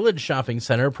Park Village Shopping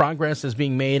Center, progress is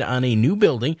being made on a new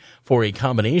building for a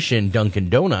combination Dunkin'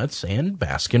 Donuts and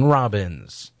Baskin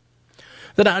Robbins.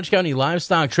 The Dodge County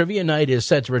Livestock Trivia Night is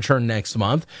set to return next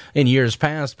month. In years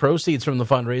past, proceeds from the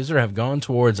fundraiser have gone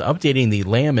towards updating the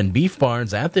lamb and beef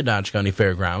barns at the Dodge County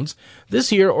Fairgrounds.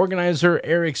 This year, organizer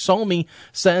Eric Solmy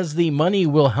says the money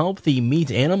will help the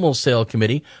Meat Animal Sale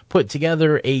Committee put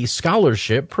together a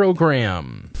scholarship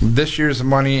program. This year's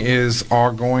money is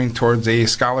all going towards a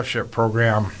scholarship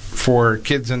program for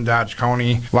kids in Dodge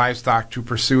County livestock to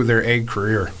pursue their ag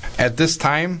career. At this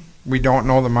time, we don't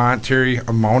know the monetary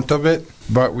amount of it,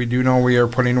 but we do know we are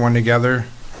putting one together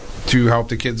to help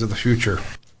the kids of the future.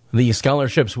 The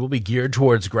scholarships will be geared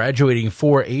towards graduating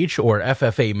 4-H or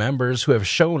FFA members who have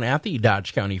shown at the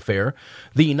Dodge County Fair.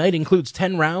 The night includes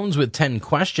 10 rounds with 10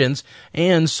 questions,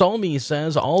 and Solmy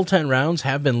says all 10 rounds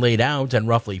have been laid out and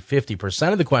roughly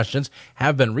 50% of the questions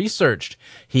have been researched.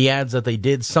 He adds that they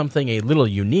did something a little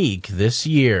unique this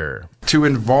year. To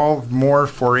involve more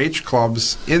 4-H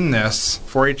clubs in this,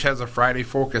 4-H has a Friday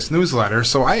Focus newsletter,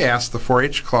 so I asked the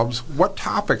 4-H clubs, what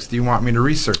topics do you want me to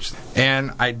research?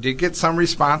 And I did get some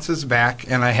responses back,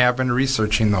 and I have been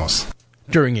researching those.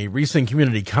 During a recent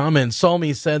community comment,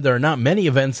 Solmy said there are not many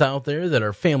events out there that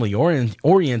are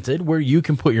family-oriented where you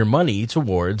can put your money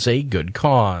towards a good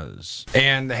cause.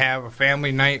 And to have a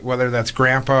family night, whether that's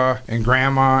grandpa and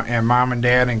grandma and mom and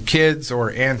dad and kids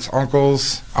or aunts,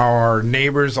 uncles, our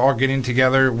neighbors all getting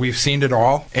together, we've seen it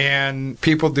all. And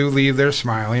people do leave there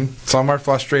smiling. Some are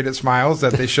frustrated smiles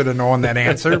that they should have known that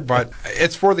answer, but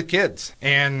it's for the kids.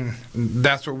 And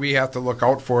that's what we have to look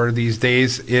out for these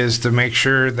days, is to make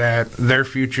sure that their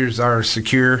futures are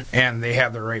secure and they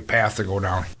have the right path to go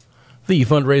down. The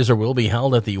fundraiser will be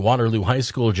held at the Waterloo High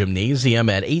School Gymnasium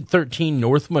at 813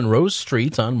 North Monroe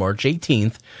Street on March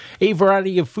 18th. A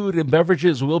variety of food and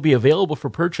beverages will be available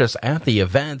for purchase at the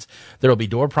event. There will be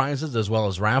door prizes as well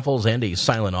as raffles and a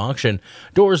silent auction.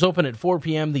 Doors open at 4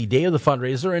 p.m. the day of the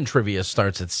fundraiser, and trivia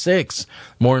starts at 6.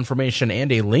 More information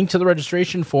and a link to the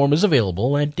registration form is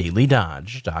available at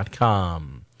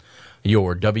dailydodge.com.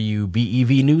 Your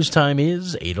WBEV news time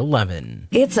is 8:11.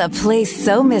 It's a place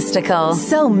so mystical,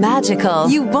 so magical,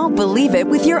 you won't believe it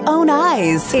with your own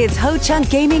eyes. It's Ho Chunk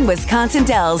Gaming Wisconsin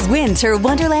Dells Winter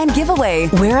Wonderland Giveaway,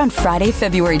 where on Friday,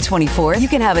 February 24th, you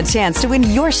can have a chance to win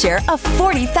your share of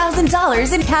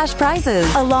 $40,000 in cash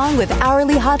prizes, along with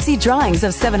hourly hot seat drawings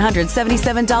of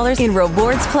 $777 in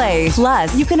rewards play.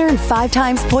 Plus, you can earn 5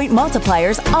 times point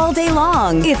multipliers all day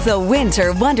long. It's the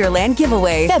Winter Wonderland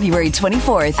Giveaway, February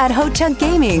 24th at Ho Chunk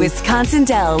Gaming, Wisconsin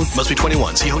Dells. Must be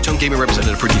 21. See Ho Chunk Gaming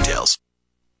representative for details.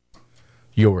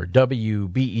 Your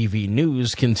WBEV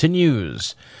news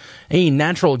continues. A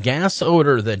natural gas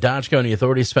odor that Dodge County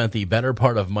authorities spent the better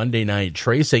part of Monday night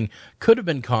tracing could have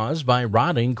been caused by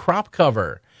rotting crop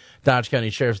cover. Dodge County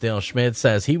Sheriff Dale Schmidt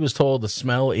says he was told the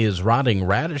smell is rotting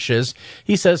radishes.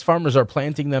 He says farmers are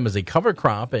planting them as a cover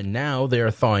crop, and now they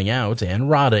are thawing out and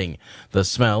rotting. The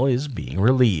smell is being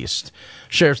released.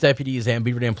 Sheriff's deputies and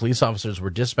Beaver Dam police officers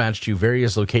were dispatched to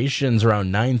various locations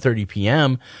around 9:30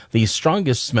 p.m. The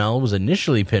strongest smell was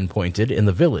initially pinpointed in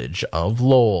the village of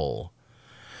Lowell.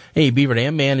 A Beaver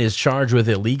Dam man is charged with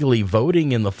illegally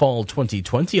voting in the fall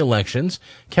 2020 elections.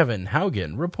 Kevin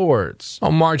Haugen reports.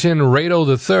 Martin Rado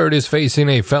III is facing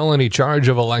a felony charge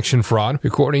of election fraud.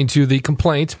 According to the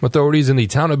complaint, authorities in the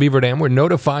town of Beaver Dam were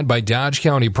notified by Dodge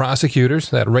County prosecutors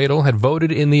that Rado had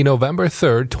voted in the November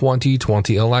 3rd,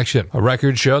 2020 election. A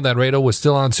record showed that Rado was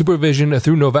still on supervision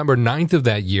through November 9th of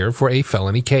that year for a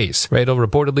felony case. Rado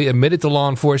reportedly admitted to law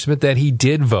enforcement that he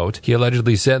did vote. He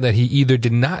allegedly said that he either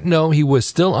did not know he was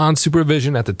still on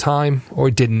supervision at the time or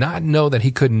did not know that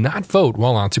he could not vote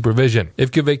while on supervision.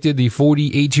 If convicted, the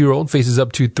 48-year-old faces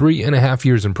up to 3.5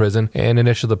 years in prison, and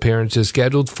initial appearance is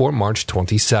scheduled for March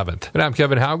 27th. And I'm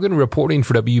Kevin Haugen reporting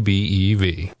for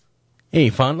WBEV. A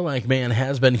Fond du Lac man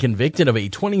has been convicted of a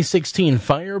 2016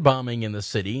 firebombing in the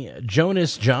city.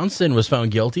 Jonas Johnson was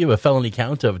found guilty of a felony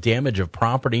count of damage of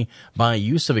property by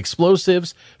use of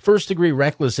explosives, first-degree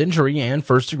reckless injury, and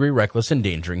first-degree reckless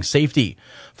endangering safety.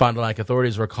 Fond du Lac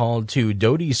authorities were called to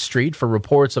Doty Street for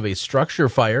reports of a structure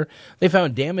fire. They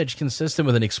found damage consistent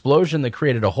with an explosion that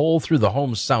created a hole through the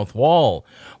home's south wall.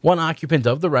 One occupant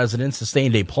of the residence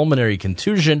sustained a pulmonary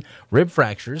contusion, rib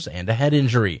fractures, and a head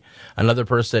injury. Another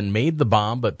person made the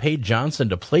bomb but paid Johnson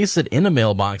to place it in a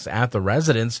mailbox at the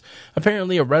residence.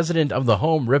 Apparently, a resident of the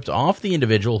home ripped off the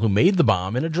individual who made the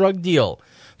bomb in a drug deal.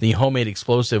 The homemade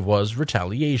explosive was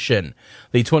retaliation.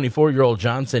 The 24-year-old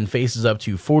Johnson faces up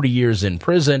to 40 years in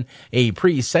prison. A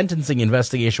pre-sentencing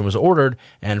investigation was ordered,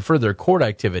 and further court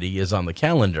activity is on the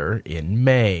calendar in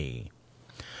May.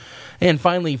 And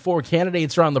finally, 4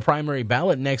 candidates are on the primary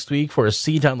ballot next week for a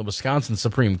seat on the Wisconsin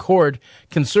Supreme Court.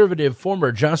 Conservative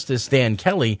former Justice Dan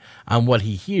Kelly on what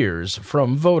he hears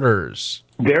from voters.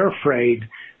 They're afraid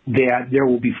that there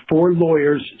will be 4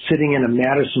 lawyers sitting in a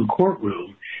Madison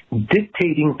courtroom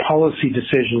dictating policy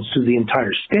decisions to the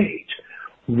entire state,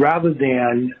 rather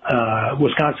than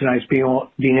Wisconsinites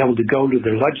being able to go to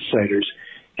their legislators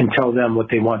and tell them what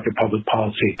they want their public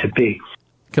policy to be.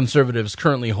 Conservatives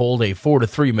currently hold a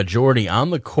 4-3 majority on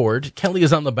the court. Kelly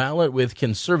is on the ballot with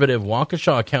conservative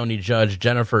Waukesha County Judge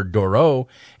Jennifer Dorough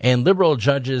and liberal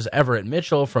judges Everett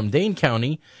Mitchell from Dane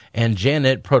County and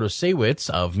Janet Protasiewicz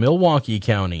of Milwaukee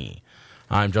County.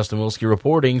 I'm Justin Wilski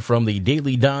reporting from the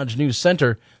Daily Dodge News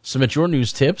Center. Submit your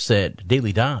news tips at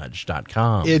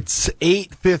dailydodge.com. It's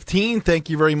 8:15. Thank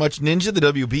you very much, Ninja. The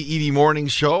WBEV Morning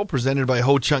Show presented by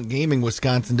Ho Chunk Gaming,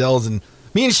 Wisconsin Dells. And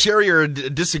me and Sherry are a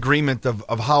disagreement of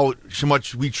how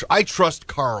much I trust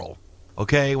Carl,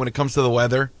 okay, when it comes to the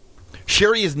weather.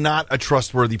 Sherry is not a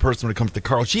trustworthy person when it comes to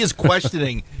Carl. She is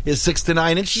questioning his 6 to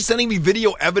 9, and she's sending me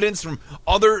video evidence from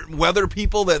other weather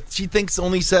people that she thinks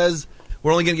only says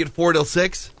we're only going to get 4 till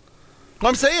 6.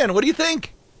 I'm saying, what do you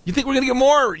think? You think we're going to get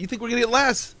more? You think we're going to get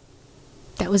less?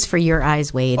 That was for your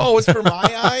eyes, Wade. Oh, it's for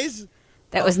my eyes?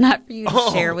 That was not for you to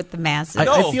share with the masses.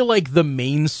 I feel like the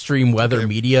mainstream weather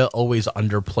media always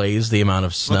underplays the amount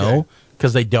of snow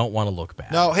because they don't want to look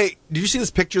bad. Now, hey, did you see this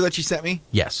picture that she sent me?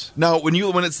 Yes. Now, when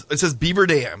it says Beaver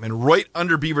Dam, and right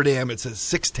under Beaver Dam it says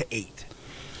 6 to 8.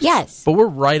 Yes. But we're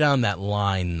right on that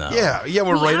line, though. Yeah,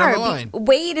 we're right on the line.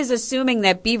 Wade is assuming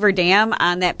that Beaver Dam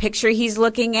on that picture he's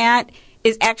looking at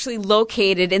is actually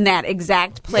located in that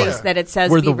exact place that it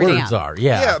says where Beaver the words Dam. are.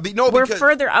 Yeah, we're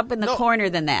further up in the corner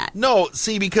than that. No,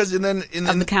 see, because in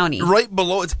the county, right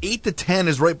below, it's 8 to 10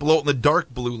 is right below in the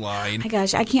dark blue line. My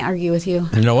gosh, I can't argue with you.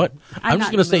 You know what? I'm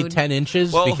just going to say mood. 10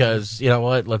 inches because you know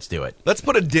what? Let's do it. Let's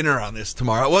put a dinner on this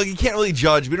tomorrow. Well, you can't really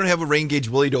judge. We don't have a rain gauge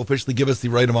Willie to officially give us the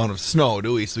right amount of snow,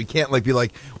 do we? So we can't be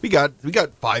like we got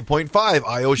 5.5.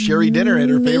 I owe Sherry dinner at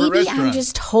her favorite restaurant. Maybe I'm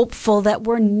just hopeful that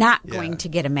we're not going to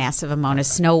get a massive amount of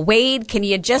snow. Wade, can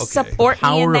you just support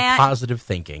me in that? Power of positive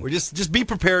thinking. We're just be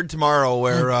prepared tomorrow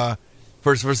where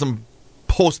for some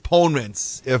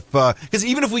postponements. Because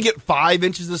even if we get 5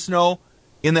 inches of snow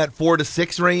in that 4 to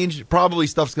 6 range, probably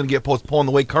stuff's going to get postponed.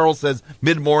 The way Carl says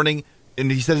mid-morning, and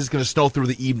he says it's going to snow through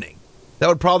the evening. That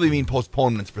would probably mean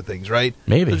postponements for things, right?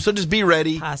 Maybe. So just be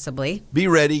ready. Possibly. Be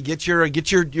ready. Get your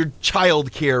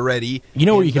child care ready. You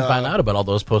know where you can find out about all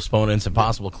those postponements and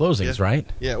possible closings, right?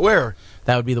 Yeah, where?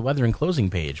 That would be the weather and closing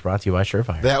page brought to you by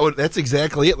Surefire. That's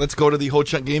exactly it. Let's go to the Ho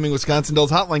Chunk Gaming Wisconsin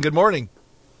Dells hotline. Good morning.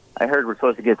 I heard we're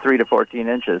supposed to get 3 to 14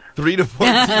 inches. 3 to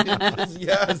 14 inches.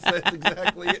 Yes, that's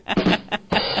exactly it.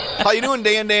 How you doing,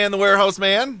 Dan the warehouse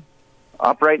man?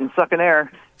 Upright and sucking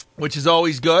air. Which is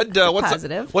always good.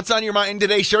 Positive. What's on your mind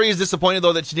today? Sherry is disappointed,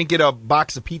 though, that she didn't get a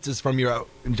box of pizzas from your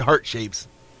heart shapes.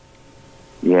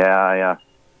 Yeah,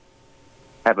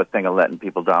 I have a thing of letting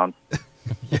people down.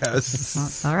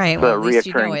 Yes. All right. It's well, a at least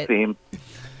you know reoccurring it. theme.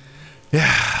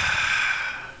 Yeah.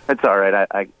 It's all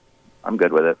right. I'm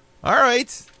good with it. All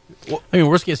right. Well, I mean,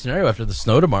 worst case scenario, after the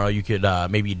snow tomorrow, you could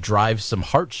maybe drive some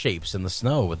heart shapes in the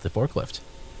snow with the forklift.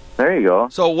 There you go.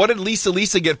 So what did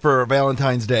Lisa get for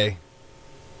Valentine's Day?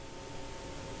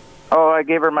 Oh, I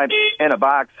gave her my in a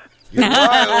box. And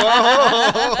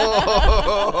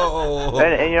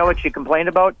you know what she complained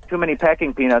about? Too many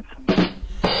packing peanuts.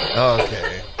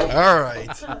 Okay. All right.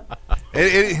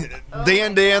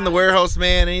 Dan, the warehouse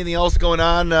man, anything else going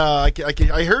on? I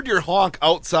heard your honk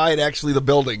outside, actually, the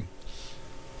building.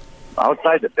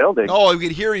 Outside the building? Oh, we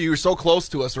could hear you. You're so close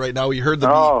to us right now. We heard the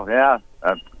beep. Yeah.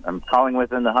 I'm calling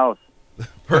within the house.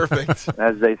 Perfect.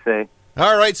 As they say.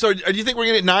 All right. So do you think we're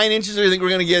going to get 9 inches or do you think we're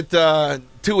going to get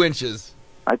 2 inches?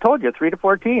 I told you, 3 to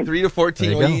 14. 3 to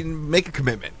 14. You make a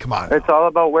commitment. Come on. It's all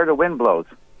about where the wind blows.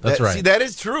 That's right. See, that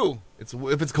is true.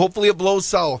 Hopefully it blows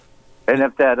south. And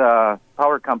if that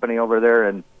power company over there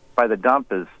and by the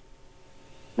dump is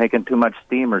making too much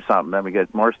steam or something, then we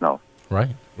get more snow.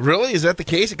 Right. Really? Is that the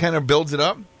case? It kind of builds it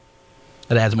up?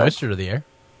 It adds moisture to the air.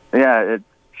 Yeah, it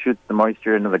shoots the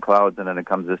moisture into the clouds, and then it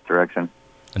comes this direction.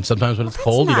 And sometimes when it's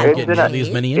cold, you don't get nearly as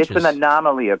many inches. It's an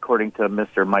anomaly, according to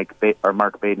Mr.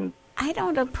 Mark Baden. I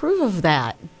don't approve of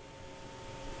that.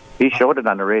 He showed it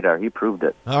on the radar. He proved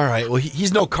it. All right. Well,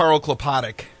 he's no Karl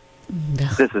Klopotic.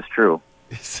 This is true.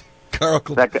 Karl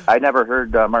Klopotic. I never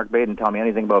heard Mark Baden tell me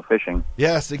anything about fishing.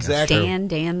 Yes, exactly.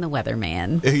 Dan the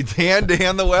weatherman. Dan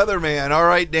the weatherman. All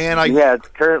right, Dan. Yeah, it's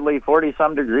currently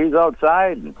 40-some degrees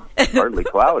outside and partly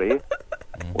cloudy.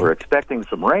 We're expecting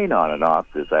some rain on and off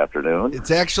this afternoon. It's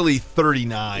actually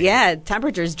 39. Yeah,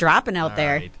 temperature's dropping out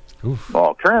there. Right.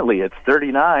 Well, currently it's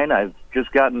 39. I've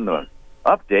just gotten the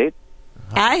update.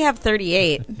 I have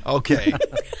 38. Okay.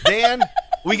 Dan,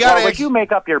 we got to... Would you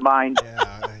make up your mind?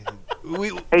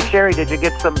 Hey, Sherry, did you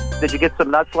get some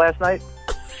nuts last night?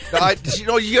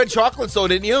 You got chocolate, so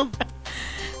didn't you?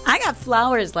 I got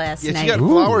flowers last night. Yeah, she got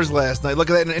flowers last night.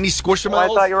 Look at that. Any Squishmallows?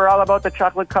 Well, I thought you were all about the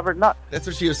chocolate-covered nuts. That's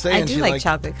what she was saying. I do like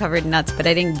chocolate-covered nuts, but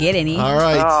I didn't get any. All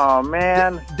right. Oh,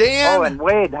 man. Dan! Oh, and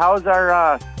Wade, how's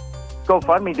our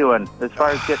GoFundMe doing as far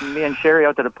as getting me and Sherry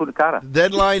out to the Punta Cana?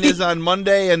 Deadline is on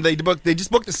Monday, and they just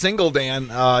booked a single, Dan,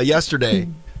 yesterday.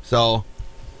 So...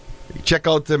 check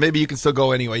out. Maybe you can still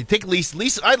go anyway. Take Lisa.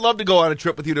 Lisa, I'd love to go on a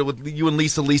trip with you and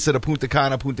Lisa to Punta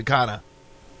Cana.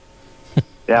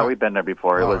 Yeah, we've been there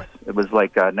before. It was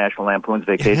like National Lampoon's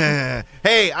Vacation.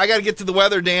 Hey, I got to get to the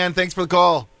weather, Dan. Thanks for the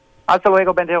call. Hasta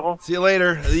luego, pendejo. See you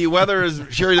later. The weather is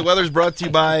brought to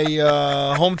you by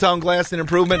Hometown Glass and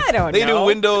Improvement. I don't know. They do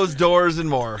windows, doors, and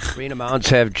more. Rain amounts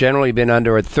have generally been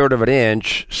under a third of an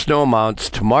inch. Snow amounts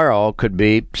tomorrow could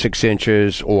be 6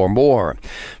 inches or more.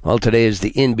 Well, today is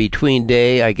the in-between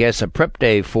day, I guess a prep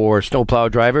day for snowplow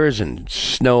drivers and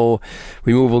snow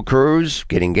removal crews,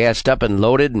 getting gassed up and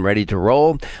loaded and ready to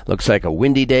roll. Looks like a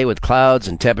windy day with clouds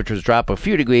and temperatures drop a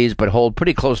few degrees but hold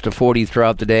pretty close to 40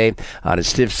 throughout the day on a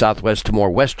stiff southwest to more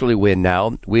westerly wind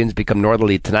now. Winds become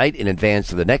northerly tonight in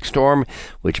advance of the next storm,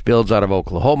 which builds out of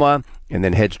Oklahoma and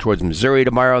then heads towards Missouri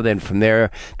tomorrow, then from there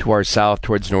to our south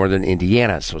towards northern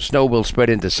Indiana. So snow will spread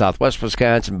into southwest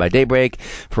Wisconsin by daybreak.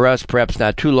 For us, perhaps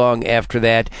not too long after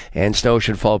that, and snow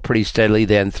should fall pretty steadily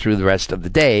then through the rest of the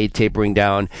day, tapering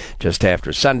down just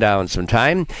after sundown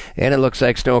sometime. And it looks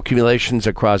like snow accumulations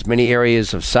across many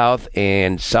areas of south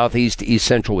and southeast to east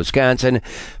central Wisconsin.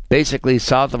 Basically,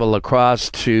 south of a La Crosse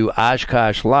to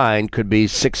Oshkosh line could be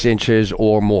 6 inches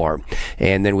or more.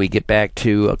 And then we get back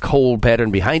to a cold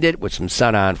pattern behind it with some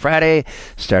sun on Friday.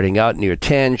 Starting out near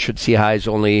 10, should see highs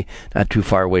only not too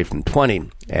far away from 20.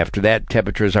 After that,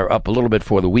 temperatures are up a little bit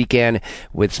for the weekend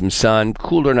with some sun,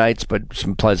 cooler nights, but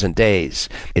some pleasant days.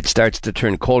 It starts to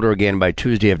turn colder again by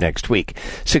Tuesday of next week.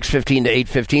 6:15 to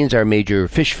 8:15 is our major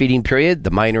fish feeding period.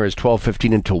 The minor is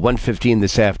 12:15 until 1:15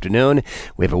 this afternoon.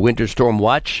 We have a winter storm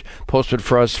watch posted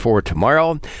for us for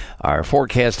tomorrow. Our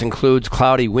forecast includes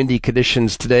cloudy, windy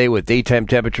conditions today with daytime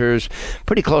temperatures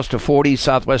pretty close to 40.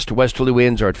 Southwest to westerly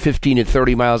winds are at 15 to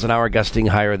 30 miles an hour, gusting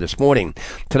higher this morning.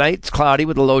 Tonight, it's cloudy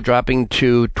with the low dropping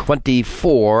to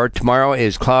 24. Tomorrow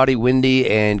is cloudy, windy,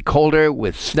 and colder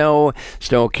with snow.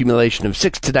 Snow accumulation of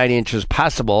 6 to 9 inches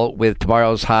possible with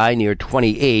tomorrow's high near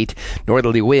 28.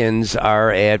 Northerly winds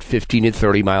are at 15 to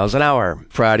 30 miles an hour.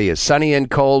 Friday is sunny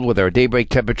and cold with our daybreak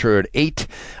temperature at 8.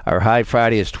 Our high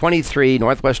Friday is 23.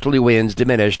 Northwesterly winds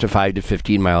diminish to 5 to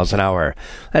 15 miles an hour.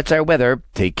 That's our weather.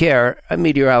 Take care. I'm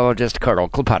meteorologist Karl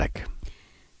Klopotic.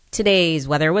 Today's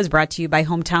weather was brought to you by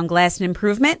Hometown Glass and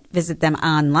Improvement. Visit them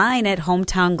online at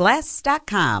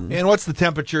hometownglass.com. And what's the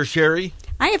temperature, Sherry?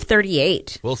 I have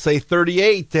 38. We'll say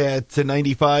 38 at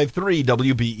 95.3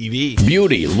 WBEV.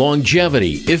 Beauty,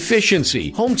 longevity,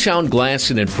 efficiency. Hometown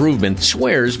Glass and Improvement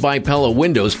swears by Pella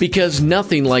windows because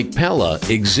nothing like Pella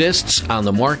exists on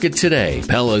the market today.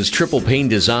 Pella's triple pane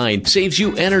design saves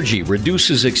you energy,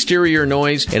 reduces exterior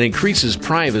noise, and increases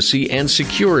privacy and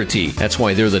security. That's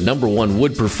why they're the #1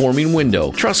 wood performing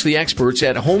window. Trust the experts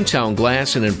at Hometown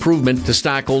Glass and Improvement to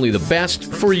stock only the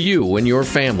best for you and your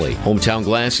family. Hometown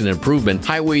Glass and Improvement,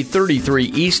 Highway 33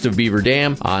 east of Beaver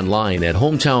Dam, online at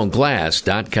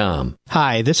hometownglass.com.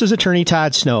 Hi, this is Attorney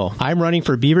Todd Snow. I'm running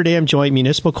for Beaver Dam Joint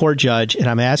Municipal Court Judge, and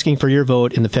I'm asking for your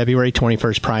vote in the February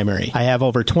 21st primary. I have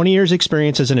over 20 years'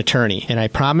 experience as an attorney, and I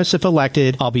promise if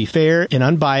elected, I'll be fair and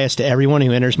unbiased to everyone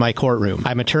who enters my courtroom.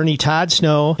 I'm Attorney Todd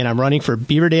Snow, and I'm running for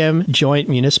Beaver Dam Joint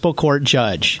Municipal Court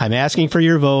Judge. I'm asking for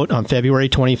your vote on February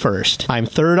 21st. I'm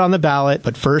third on the ballot,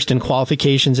 but first in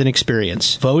qualifications and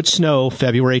experience. Vote Snow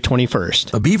February 21st.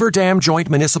 21st. The Beaver Dam Joint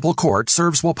Municipal Court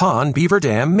serves Waupun, Beaver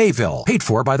Dam, Mayville. Paid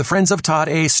for by the Friends of Todd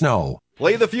A. Snow.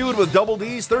 Play the feud with Double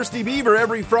D's Thirsty Beaver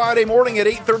every Friday morning at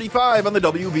 8:35 on the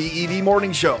WBEV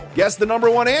Morning Show. Guess the number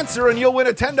one answer and you'll win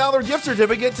a $10 gift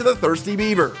certificate to the Thirsty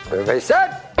Beaver. Everybody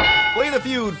set? Play the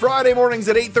feud Friday mornings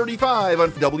at 8:35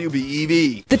 on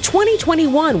WBEV. The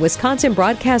 2021 Wisconsin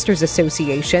Broadcasters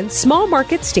Association Small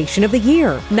Market Station of the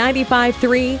Year,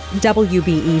 95.3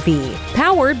 WBEV,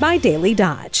 powered by Daily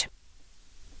Dodge.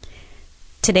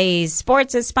 Today's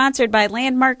sports is sponsored by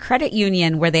Landmark Credit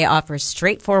Union, where they offer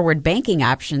straightforward banking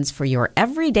options for your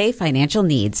everyday financial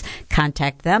needs.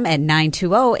 Contact them at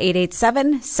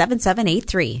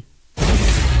 920-887-7783.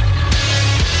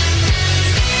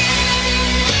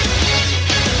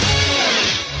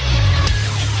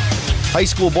 High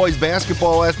school boys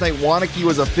basketball last night. Waunakee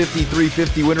was a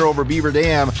 53-50 winner over Beaver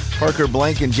Dam. Parker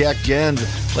Blank and Jack Jens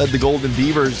led the Golden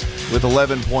Beavers with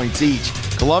 11 points each.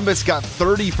 Columbus got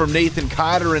 30 from Nathan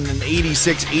Cotter in an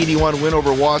 86-81 win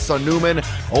over Wausau Newman.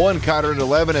 Owen Cotter at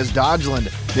 11 as Dodgeland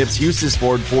nips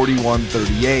Hustisford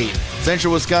 41-38.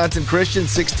 Central Wisconsin Christian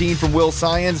 16 from Will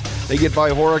Science. They get by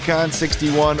Horicon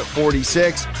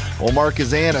 61-46. Omar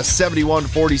Kazan a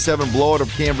 71-47 blowout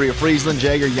of Cambria Friesland.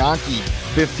 Jagger Yankee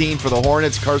 15 for the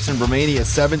Hornets. Carson Bermania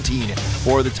 17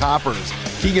 for the Toppers.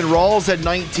 Keegan Rawls had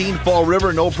 19. Fall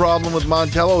River no problem with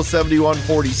Montello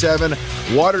 71-47.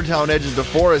 Watertown edges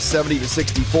DeForest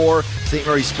 70-64. St.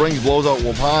 Mary Springs blows out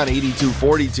Waupun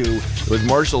 82-42. It was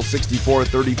Marshall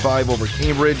 64-35 over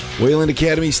Cambridge. Wayland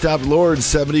Academy stopped Lourdes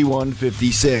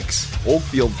 71-56.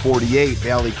 Oakfield 48.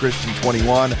 Valley Christian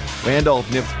 21. Randolph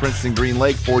nips Princeton Green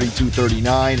Lake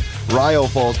 42-39. Rio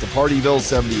falls to Partyville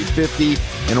 78-50.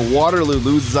 And Waterloo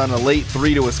loses on a late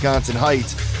 3 to Wisconsin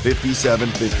Heights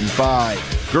 57-55.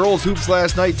 Girls hoops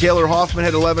last night. Taylor Hoffman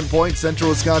had 11 points. Central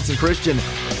Wisconsin Christian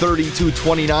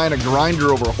 32-29. A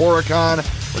grinder over Horicon.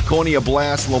 Laconia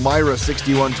Blast Lomira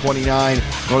 61-29.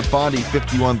 North Fondy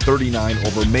 51-39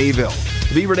 over Mayville.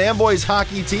 The Beaver Dam boys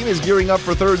hockey team is gearing up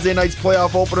for Thursday night's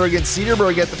playoff opener against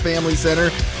Cedarburg at the Family Center.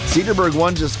 Cedarburg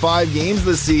won just 5 games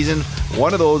this season.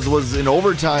 One of those was in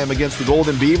overtime against the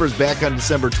Golden Beavers back on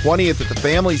December 20th at the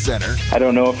Family Center. I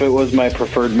don't know if it was my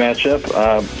preferred matchup.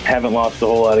 Haven't lost a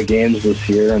whole lot of games this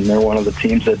year, and they're one of the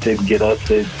teams that did get us.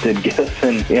 They did get us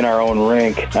in our own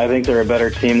rink. I think they're a better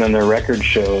team than their record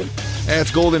showed.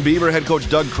 That's Golden Beaver head coach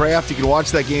Doug Kraft. You can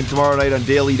watch that game tomorrow night on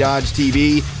Daily Dodge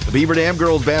TV. The Beaver Dam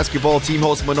girls basketball team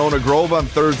hosts Monona Grove on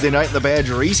Thursday night in the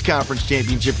Badger East Conference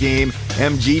Championship game.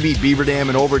 MG beat Beaver Dam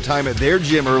in overtime at their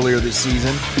gym earlier this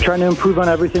season. We're trying to improve on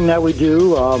everything that we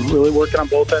do, really working on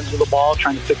both ends of the ball,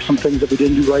 trying to fix some things that we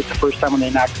didn't do right the first time when they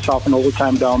knocked us off in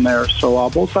overtime down there. So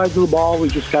both sides of the ball, we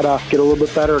just got to get a little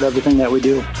bit better at everything that we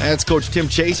do. That's Coach Tim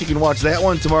Chase. You can watch that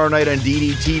one tomorrow night on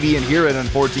DD TV and hear it on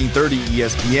 1430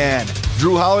 ESPN.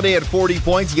 Drew Holiday had 40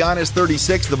 points, Giannis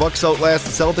 36. The Bucks outlast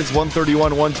the Celtics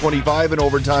 131-125 in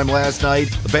overtime last night.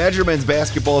 The Badger men's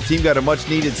basketball team got a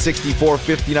much-needed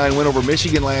 64-59 win over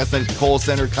Michigan last night at the Kohl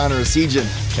Center. Connor Esigian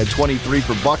had 23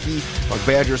 for Bucky. Buck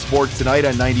Badger Sports tonight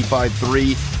on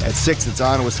 95.3. At 6, it's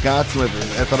on Wisconsin with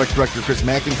Athletic Director Chris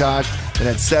McIntosh. And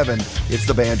at 7, it's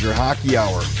the Badger Hockey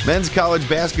Hour. Men's college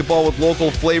basketball with local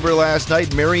flavor last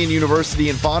night. Marion University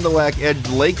and Fond du Lac edged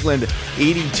Lakeland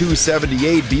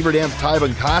 82-78. Beaver Dam's Ty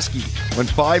Bunkoski went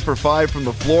 5 for 5 from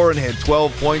the floor and had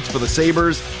 12 points for the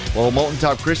Sabres, while Mountain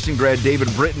Top Christian grad David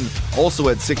Britton also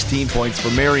had 16 points for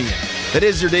Marion. That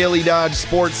is your Daily Dodge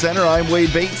Sports Center. I'm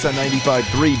Wade Bates on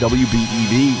 95.3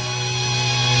 WBEV.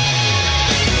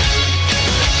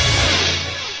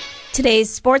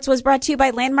 Today's sports was brought to you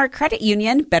by Landmark Credit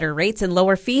Union. Better rates and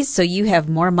lower fees so you have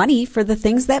more money for the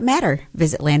things that matter.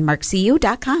 Visit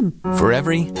landmarkcu.com. For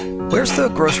every, where's the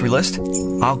grocery list?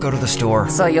 I'll go to the store.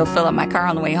 So you'll fill up my car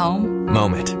on the way home?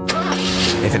 Moment.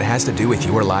 If it has to do with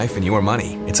your life and your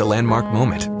money, it's a Landmark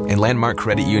moment. And Landmark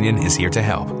Credit Union is here to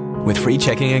help. With free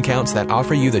checking accounts that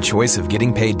offer you the choice of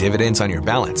getting paid dividends on your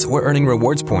balance or earning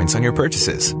rewards points on your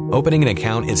purchases. Opening an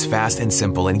account is fast and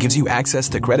simple and gives you access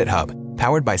to Credit Hub,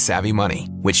 powered by Savvy Money,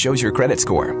 which shows your credit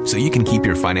score so you can keep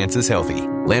your finances healthy.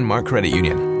 Landmark Credit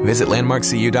Union. Visit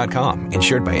landmarkcu.com,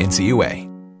 insured by NCUA.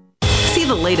 See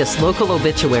the latest local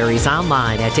obituaries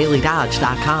online at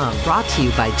dailydodge.com. Brought to you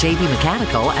by JB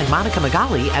Mechanical and Monica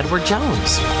Magali Edward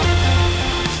Jones.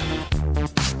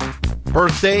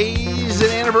 Birthdays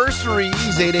and anniversaries,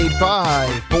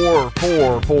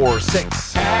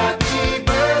 885-4446. Happy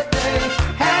birthday,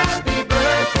 happy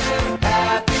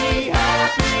birthday,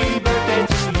 happy birthday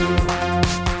to you.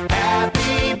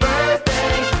 Happy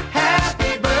birthday,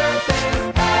 happy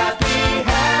birthday,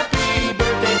 happy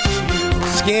birthday to you.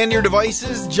 and your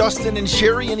devices. Justin and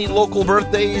Sherry, any local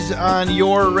birthdays on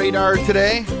your radar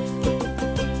today?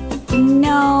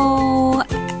 No.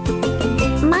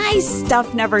 My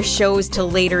stuff never shows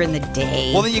till later in the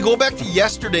day. Well, then you go back to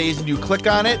yesterday's and you click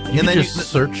on it, and then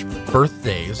just search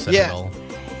birthdays. And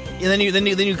then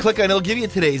you click on it, it'll give you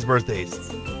today's birthdays.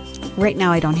 Right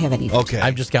now, I don't have any. Okay,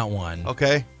 I've just got one.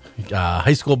 Okay.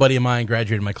 High school buddy of mine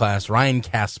graduated my class, Ryan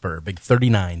Casper, big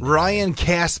 39. Ryan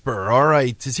Casper, all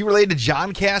right. Is he related to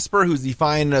John Casper, who's the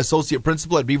fine associate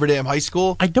principal at Beaver Dam High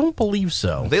School? I don't believe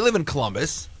so. They live in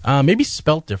Columbus. Maybe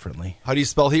spelt differently. How do you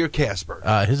spell here, Casper?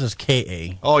 His is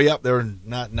K-A. Oh, yep, they're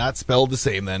not spelled the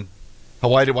same then.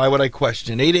 Why would I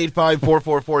question?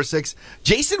 885-4446.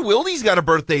 Jason Wilde's got a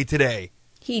birthday today.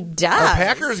 He does. Our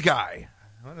Packers guy.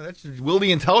 Well, that's Wilde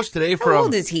and Tausch today. How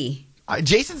old is he?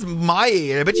 Jason's my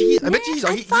age. I bet you he's.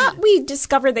 I thought we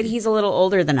discovered that he's a little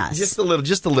older than us. Just a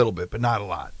little bit, but not a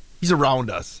lot. He's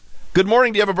around us. Good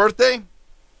morning. Do you have a birthday?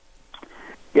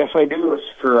 Yes, I do. It's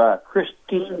for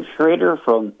Christine Schrader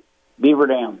from Beaver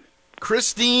Dam.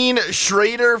 Christine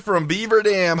Schrader from Beaver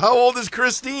Dam. How old is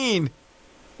Christine?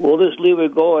 We'll just leave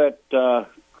it go at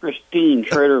Christine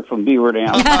Schrader from Beaver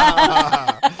Dam.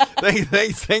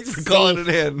 Thanks for calling it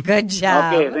in. Good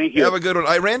job. Okay, thank you. Have a good one.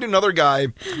 I ran to another guy.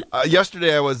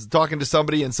 Yesterday I was talking to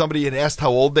somebody, and somebody had asked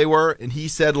how old they were, and he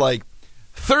said,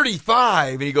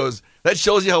 35. And he goes, that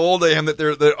shows you how old I am, that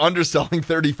they're underselling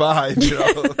 35. You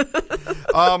know?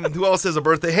 Who else has a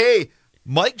birthday? Hey,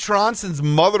 Mike Tronson's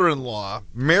mother-in-law,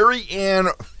 Mary Ann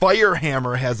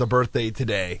Firehammer, has a birthday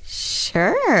today.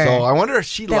 Sure. So I wonder if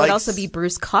she that would also be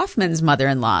Bruce Kaufman's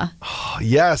mother-in-law. Oh,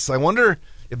 yes, I wonder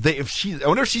if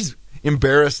she's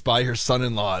embarrassed by her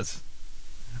son-in-laws,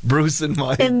 Bruce and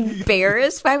Mike.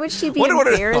 Embarrassed? Why would she be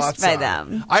embarrassed by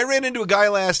them? I ran into a guy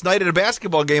last night at a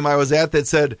basketball game I was at that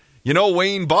said, "You know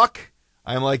Wayne Buck?"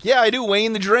 I'm like, "Yeah, I do,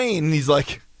 Wayne the Drain." And he's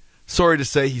like, "Sorry to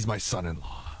say, he's my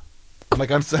son-in-law." I'm like,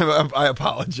 I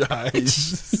apologize.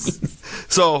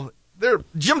 So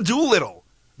Jim Doolittle,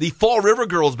 the Fall River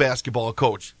Girls basketball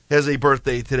coach, has a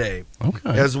birthday today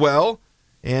as well.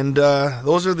 And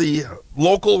those are the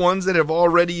local ones that have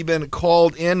already been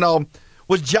called in. Now,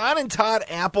 was John and Todd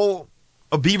Apple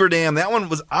of Beaver Dam? That one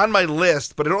was on my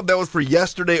list, but I don't know if that was for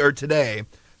yesterday or today.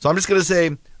 So I'm just going to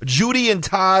say Judy and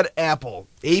Todd Apple,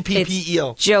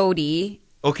 A-P-P-E-L. It's Jody.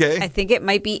 Okay. I think it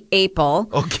might be April.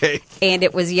 Okay. And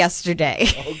it was yesterday.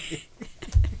 Okay.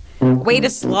 Way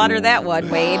to slaughter that one,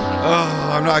 Wade.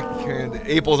 Oh, I'm not kidding.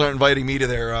 April's aren't inviting me to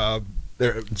their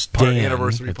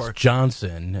anniversary party. It's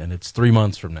Johnson, and it's 3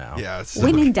 months from now. Yes.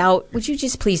 When in doubt, would you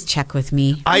just please check with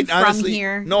me? I'm honestly, from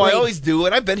here. No, I always do,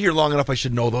 and I've been here long enough I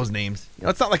should know those names. You know,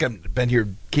 it's not like I've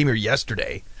came here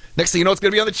yesterday. Next thing you know, it's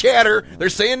going to be on the chatter. They're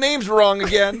saying names wrong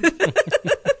again.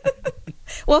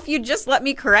 Well, if you just let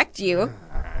me correct you.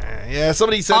 Yeah,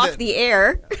 somebody said off the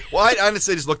air. Well, I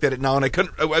honestly just looked at it now, and I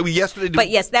couldn't. Yesterday. But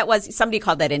yes, that was somebody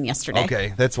called that in yesterday.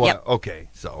 Okay, that's why. Yep. Okay,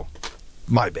 so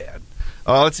my bad.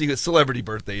 Let's see, celebrity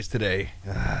birthdays today.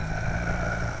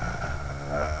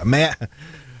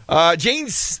 Jane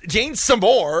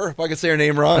Seymour, if I can say her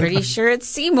name wrong. Pretty sure it's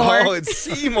Seymour. Oh, it's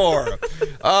Seymour.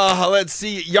 Let's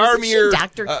see, Yarmir.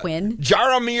 Dr. Quinn.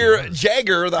 Jaromir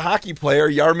Jagr, the hockey player.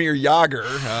 Yarmir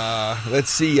Jagr. Let's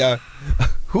see.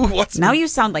 Now you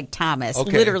sound like Thomas,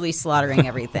 literally slaughtering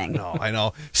everything. No, I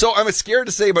know. So I'm scared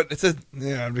to say, but it says,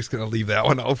 I'm just going to leave that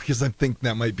one out because I think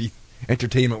that might be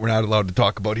entertainment we're not allowed to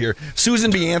talk about here.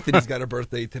 Susan B. Anthony's got a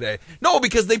birthday today. No,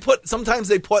 because sometimes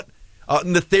they put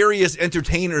nefarious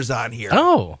entertainers on here.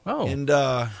 Oh. And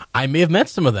I may have met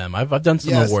some of them. I've done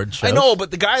some award shows. I know,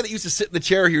 but the guy that used to sit in the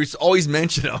chair here used to always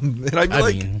mention them. And I'd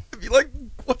be like,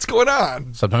 what's going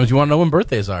on? Sometimes you want to know when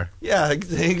birthdays are. Yeah,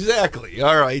 exactly.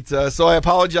 All right. So I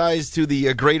apologize to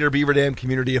the greater Beaver Dam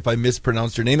community if I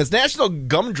mispronounced your name. It's National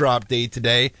Gumdrop Day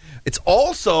today. It's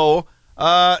also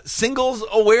Singles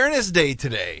Awareness Day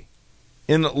today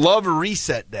and Love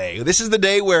Reset Day. This is the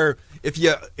day where if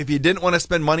you didn't want to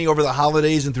spend money over the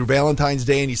holidays and through Valentine's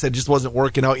Day and you said it just wasn't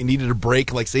working out, you needed a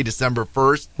break, like, say, December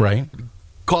 1st. Right.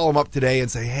 Call them up today and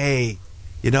say, hey,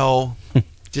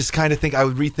 just kind of think I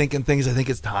was rethinking things. I think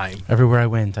it's time. Everywhere I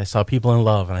went, I saw people in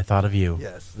love, and I thought of you.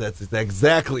 Yes, that's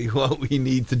exactly what we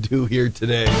need to do here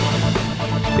today.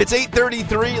 It's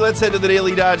 8:33. Let's head to the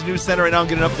Daily Dodge News Center right now and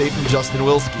get an update from Justin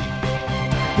Wilski.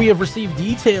 We have received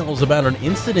details about an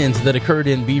incident that occurred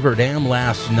in Beaver Dam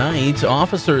last night.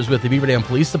 Officers with the Beaver Dam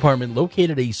Police Department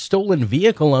located a stolen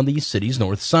vehicle on the city's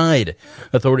north side.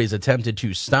 Authorities attempted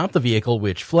to stop the vehicle,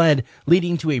 which fled,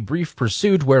 leading to a brief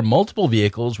pursuit where multiple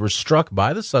vehicles were struck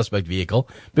by the suspect vehicle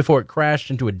before it crashed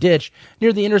into a ditch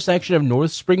near the intersection of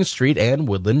North Spring Street and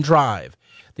Woodland Drive.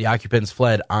 The occupants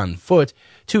fled on foot.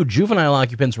 2 juvenile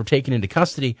occupants were taken into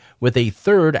custody, with a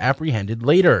third apprehended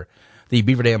later. The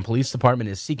Beaver Dam Police Department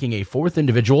is seeking a 4th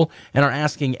individual and are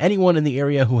asking anyone in the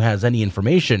area who has any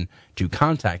information to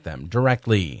contact them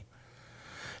directly.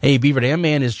 A Beaver Dam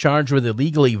man is charged with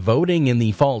illegally voting in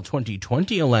the fall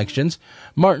 2020 elections.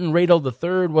 Martin Radel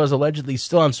III was allegedly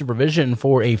still on supervision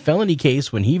for a felony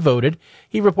case when he voted.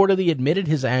 He reportedly admitted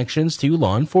his actions to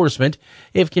law enforcement.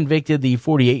 If convicted, the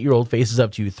 48-year-old faces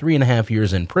up to 3.5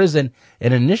 years in prison.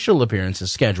 An initial appearance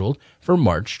is scheduled for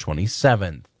March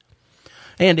 27th.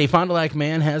 And a Fond du Lac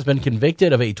man has been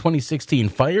convicted of a 2016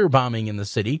 firebombing in the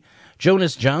city.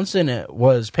 Jonas Johnson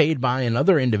was paid by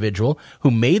another individual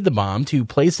who made the bomb to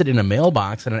place it in a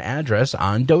mailbox at an address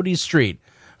on Doty Street.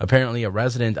 Apparently, a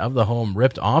resident of the home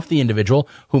ripped off the individual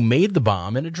who made the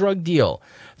bomb in a drug deal.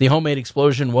 The homemade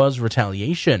explosion was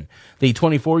retaliation. The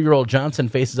 24-year-old Johnson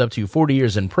faces up to 40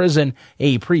 years in prison.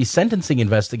 A pre-sentencing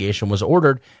investigation was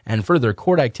ordered, and further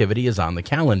court activity is on the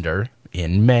calendar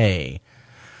in May.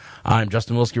 I'm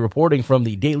Justin Wilski reporting from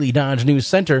the Daily Dodge News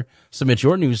Center. Submit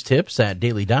your news tips at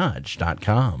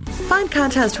dailydodge.com. Find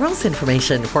contest rules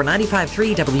information for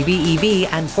 95.3 WBEV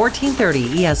and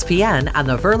 1430 ESPN on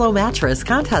the Verlo Mattress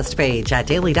contest page at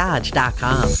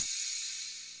dailydodge.com.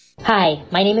 Hi,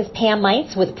 my name is Pam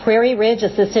Meitz with Prairie Ridge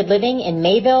Assisted Living in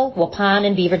Mayville, Waupun,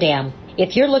 and Beaver Dam.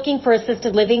 If you're looking for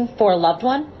assisted living for a loved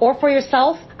one or for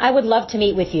yourself, I would love to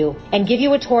meet with you and give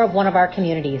you a tour of one of our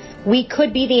communities. We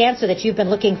could be the answer that you've been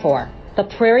looking for. The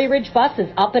Prairie Ridge bus is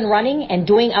up and running and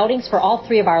doing outings for all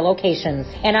 3 of our locations,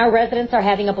 and our residents are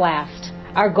having a blast.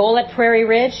 Our goal at Prairie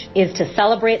Ridge is to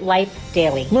celebrate life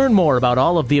daily. Learn more about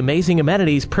all of the amazing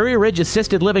amenities Prairie Ridge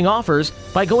Assisted Living offers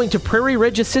by going to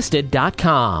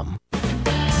prairieridgeassisted.com.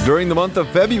 During the month of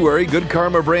February, Good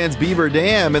Karma Brands Beaver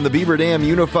Dam and the Beaver Dam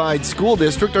Unified School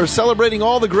District are celebrating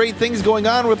all the great things going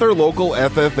on with their local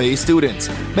FFA students.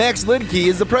 Max Lidke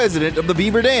is the president of the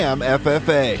Beaver Dam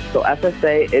FFA. So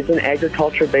FFA is an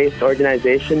agriculture-based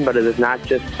organization, but it is not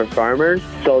just for farmers.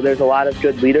 So there's a lot of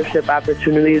good leadership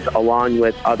opportunities along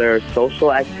with other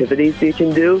social activities you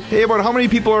can do. Hey, about how many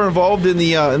people are involved in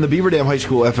the Beaver Dam High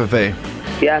School FFA?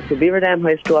 Yeah, so Beaver Dam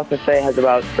High School FFA has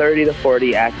about 30 to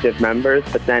 40 active members,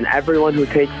 but then everyone who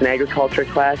takes an agriculture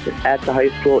class at the high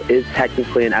school is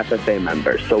technically an FFA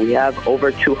member. So we have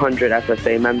over 200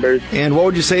 FFA members. And what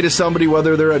would you say to somebody,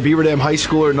 whether they're at Beaver Dam High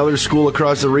School or another school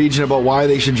across the region, about why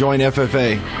they should join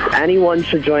FFA? Anyone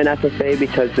should join FFA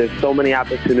because there's so many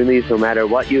opportunities no matter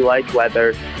what you like,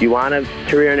 whether you want a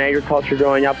career in agriculture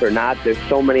growing up or not. There's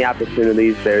so many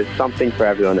opportunities. There's something for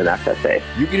everyone in FFA.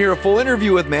 You can hear a full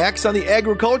interview with Max on the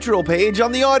agricultural page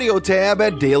on the audio tab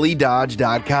at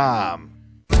dailydodge.com.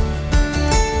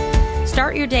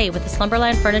 Start your day with the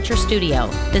Slumberland Furniture Studio.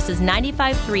 This is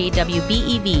 95.3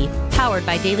 WBEV, powered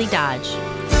by Daily Dodge.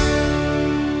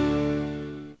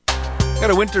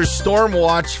 Got a winter storm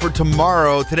watch for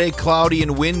tomorrow. Today, cloudy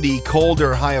and windy,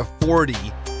 colder, high of 40.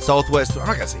 Southwest, I'm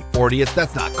not going to say 40,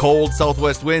 that's not cold.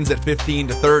 Southwest winds at 15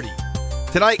 to 30.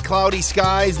 Tonight, cloudy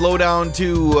skies, low down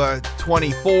to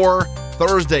 24.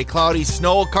 Thursday, cloudy,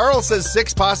 snow. Carl says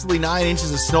 6, possibly 9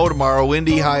 inches of snow tomorrow.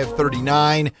 Windy, high of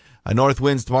 39. North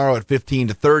winds tomorrow at 15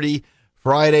 to 30.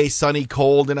 Friday, sunny,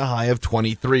 cold, and a high of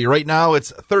 23. Right now,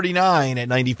 it's 39 at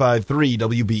 95.3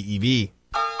 WBEV.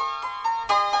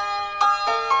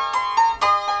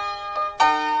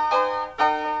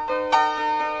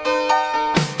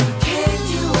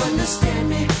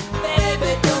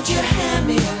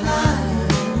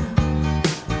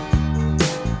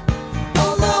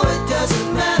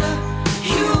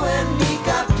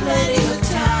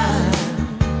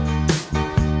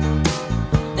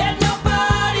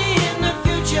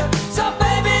 So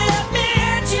baby, let me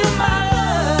hit you, my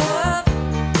love.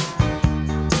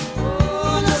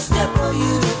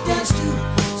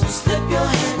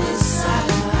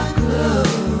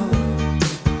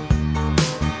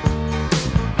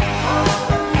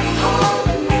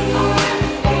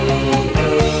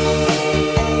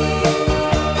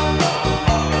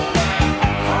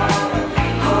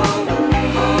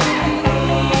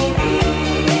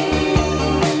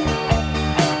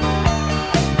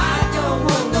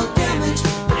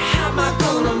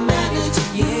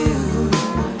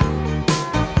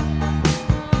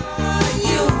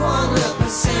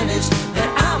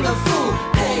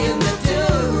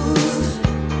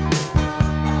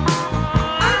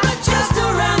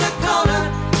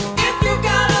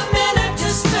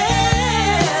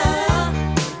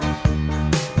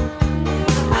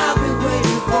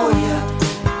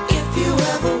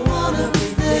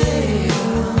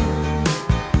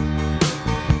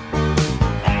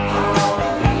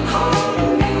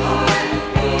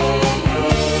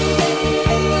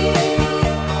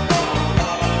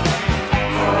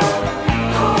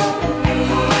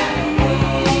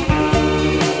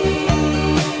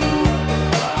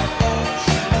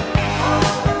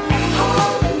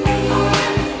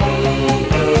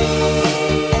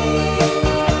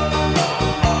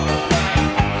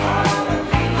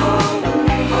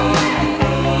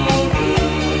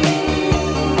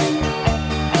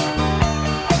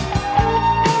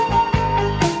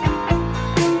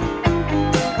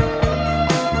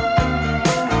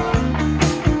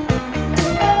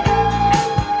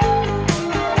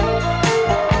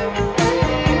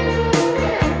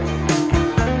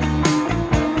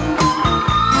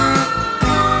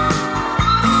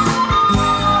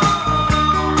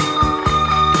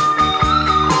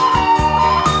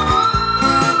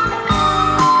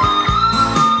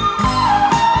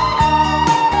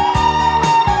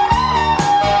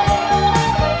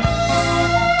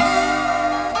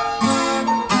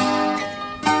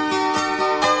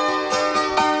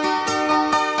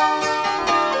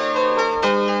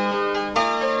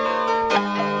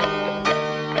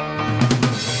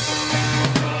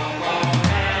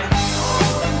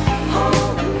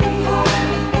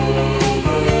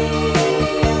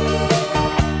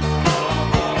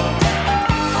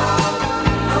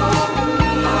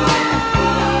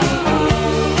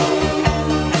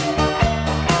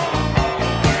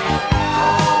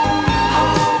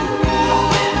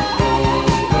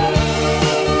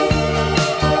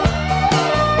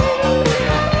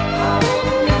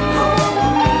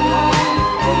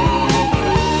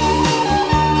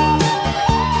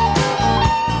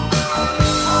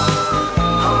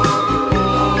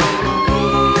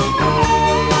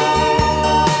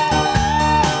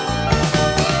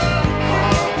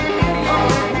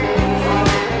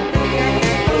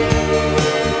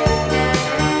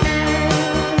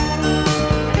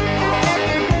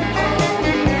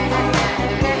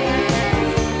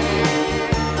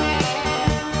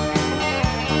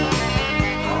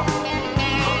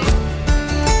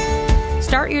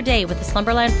 today with the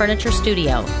Slumberland Furniture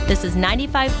Studio. This is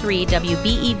 95.3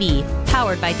 WBEV,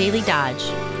 powered by Daily Dodge.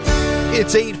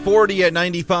 It's 8:40 at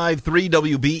 95.3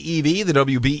 WBEV, the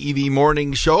WBEV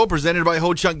Morning Show, presented by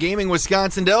Ho-Chunk Gaming,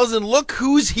 Wisconsin Dells. And look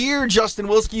who's here, Justin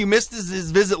Wilski. You missed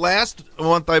his visit last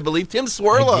month, I believe. Tim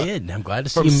Swerla. I did. I'm glad to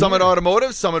see from you. Summit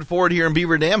Automotive, Summit Ford here in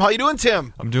Beaver Dam. How you doing,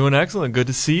 Tim? I'm doing excellent. Good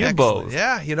to see you both.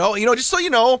 Yeah, you know, just so you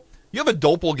know, you have a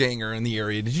doppelganger in the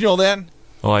area. Did you know that?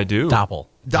 Oh, I do.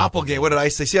 Doppelganger. What did I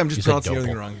say? See, I'm just pronouncing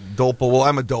everything wrong. Doppel. Well,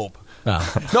 I'm a dope.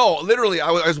 Oh. No, literally,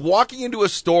 I was walking into a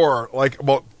store like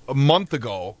about a month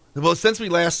ago. Well, since we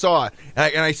last saw it,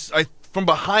 and I from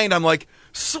behind, I'm like,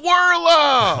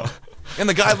 Swerla! And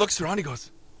the guy looks around, he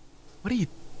goes, what are you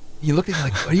look at me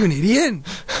like, are you an idiot?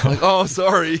 I'm like, oh,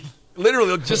 sorry.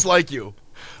 Literally, just like you.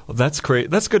 Well, that's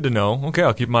great. That's good to know. Okay,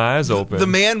 I'll keep my eyes open. The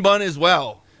man bun as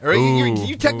well. Right? Ooh,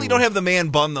 you technically don't have the man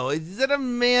bun, though. Is that a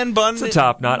man bun? It's a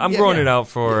top knot. I'm growing it out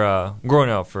for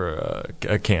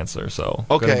a cancer, so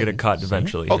Okay. gonna get it cut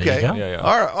eventually. Okay. Yeah.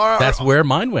 All right. That's where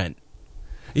mine went.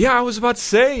 Yeah, I was about to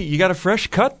say, you got a fresh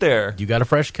cut there. You got a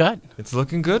fresh cut. It's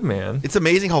looking good, man. It's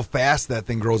amazing how fast that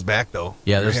thing grows back, though.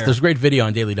 Yeah, Your hair. there's a great video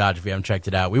on Daily Dodge if you haven't checked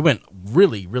it out. We went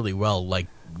really, really well, like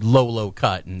low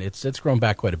cut, and it's grown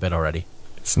back quite a bit already.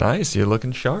 It's nice. You're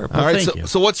looking sharp. All right, thank you.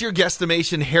 so what's your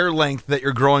guesstimation hair length that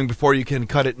you're growing before you can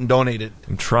cut it and donate it?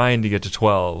 I'm trying to get to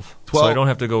 12, so I don't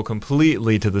have to go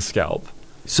completely to the scalp.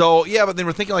 So, yeah, but then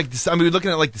we're thinking we're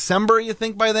looking at like December, you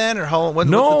think, by then? Or how?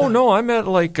 No, I'm at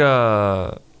like,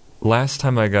 last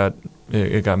time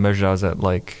it got measured, I was at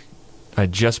like, I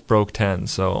just broke 10,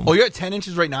 so. Oh, you're at 10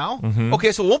 inches right now? Mhm.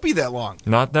 Okay, so it won't be that long.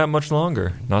 Not that much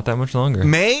longer.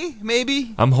 May,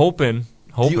 maybe? I'm hoping.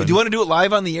 Do you want to do it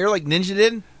live on the air like Ninja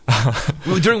did?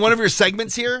 During one of your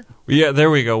segments here? Yeah, there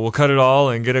we go. We'll cut it all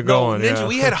and get it going. Ninja, yeah.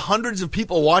 we had hundreds of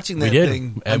people watching that We did.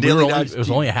 thing. And on Daily it Dodge was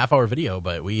TV. only a half-hour video,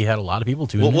 but we had a lot of people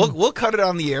tuning in. We'll cut it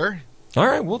on the air. All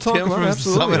right, we'll talk Tim about from it.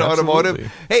 Absolutely. Summit Automotive.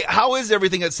 Absolutely. Hey, how is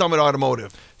everything at Summit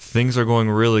Automotive? Things are going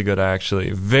really good,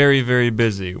 actually. Very, very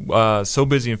busy. So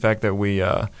busy, in fact, that we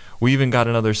even got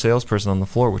another salesperson on the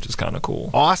floor, which is kind of cool.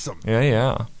 Awesome.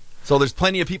 Yeah. So there's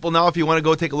plenty of people now. If you want to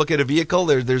go take a look at a vehicle,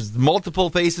 there's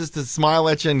multiple faces to smile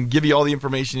at you and give you all the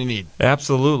information you need.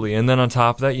 Absolutely. And then on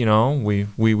top of that,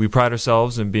 we pride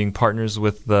ourselves in being partners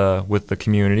with the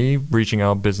community, reaching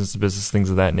out business to business,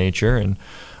 things of that nature. And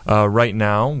right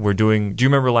now we're doing. Do you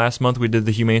remember last month we did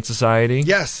the Humane Society?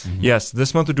 Yes. Mm-hmm. Yes.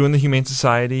 This month we're doing the Humane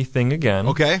Society thing again.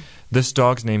 Okay. This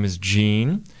dog's name is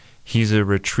Gene. He's a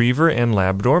Retriever and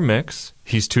Labrador mix.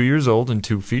 He's 2 years old and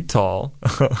 2 feet tall.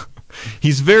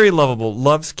 He's very lovable,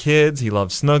 loves kids, he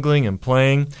loves snuggling and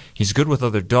playing. He's good with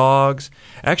other dogs.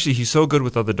 Actually, he's so good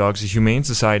with other dogs, the Humane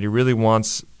Society really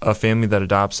wants a family that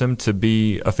adopts him to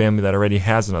be a family that already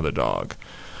has another dog.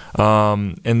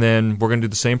 And then we're going to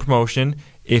do the same promotion.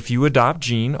 If you adopt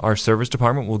Gene, our service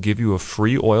department will give you a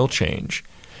free oil change.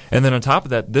 And then on top of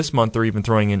that, this month they're even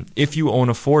throwing in, if you own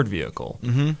a Ford vehicle,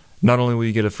 not only will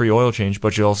you get a free oil change,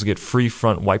 but you'll also get free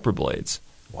front wiper blades.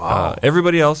 Wow.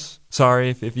 Everybody else,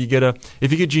 sorry, if you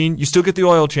get Gene, you still get the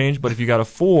oil change, but if you got a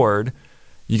Ford,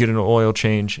 you get an oil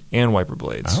change and wiper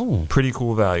blades. Oh. Pretty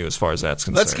cool value as far as that's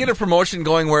concerned. Let's get a promotion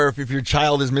going where if your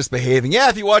child is misbehaving,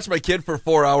 if you watch my kid for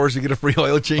 4 hours, you get a free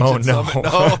oil change. Oh, at no. Summit.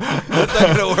 No, that's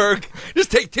not going to work.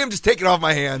 Just take it off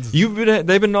my hands. They've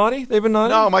been naughty?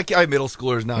 No, I have middle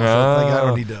schoolers now, so I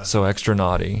don't need to. So extra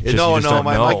naughty.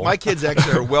 My kids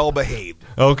actually are well behaved.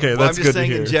 Okay, that's I'm just good saying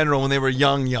to hear. in general when they were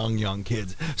young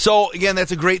kids. So again,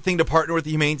 that's a great thing to partner with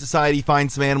the Humane Society,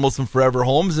 find some animals from forever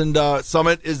homes, and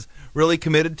Summit is really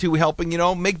committed to helping,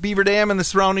 make Beaver Dam and the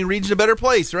surrounding region a better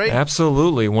place, right?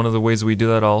 Absolutely. One of the ways we do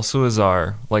that also is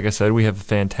like I said, we have a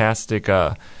fantastic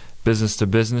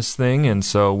business-to-business thing, and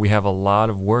so we have a lot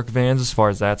of work vans as far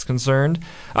as that's concerned.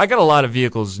 I got a lot of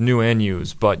vehicles, new and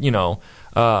used, but,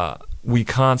 we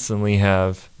constantly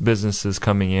have businesses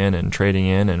coming in and trading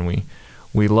in, and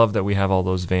we love that we have all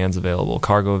those vans available,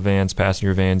 cargo vans,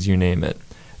 passenger vans, you name it.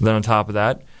 And then on top of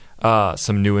that,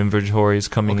 some new inventories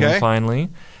coming in finally.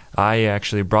 I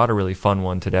actually brought a really fun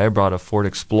one today. I brought a Ford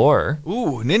Explorer.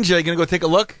 Ooh, Ninja, you going to go take a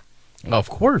look? Of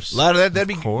course. A lot of that'd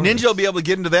be Ninja will be able to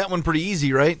get into that one pretty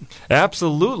easy, right?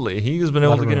 Absolutely. He's been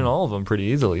able to get in all of them pretty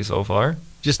easily so far.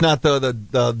 Just not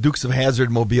the Dukes of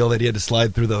Hazzard mobile that he had to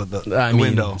slide through the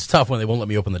window. It's tough when they won't let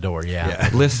me open the door, yeah.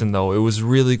 Listen, though, it was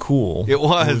really cool. It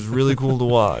was. It was really cool to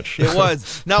watch. It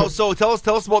was. Now, so tell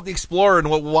us about the Explorer and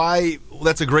why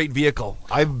that's a great vehicle.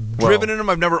 I've driven in them.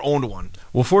 I've never owned one.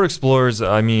 Well, Ford Explorers,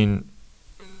 I mean,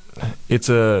 it's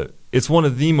one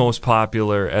of the most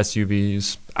popular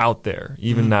SUVs out there,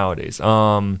 even nowadays.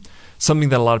 Something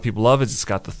that a lot of people love is it's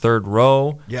got the third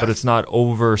row, Yes. but it's not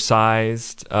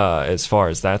oversized as far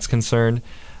as that's concerned.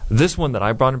 This one that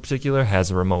I brought in particular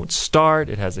has a remote start.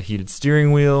 It has a heated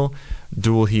steering wheel,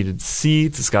 dual heated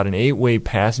seats. It's got an 8-way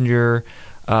passenger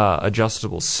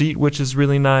adjustable seat, which is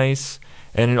really nice.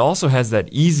 And it also has that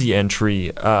easy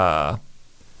entry for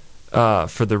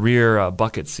the rear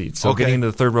bucket seat. So Okay. getting into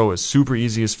the third row is super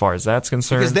easy as far as that's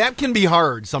concerned. Because that can be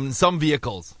hard. Some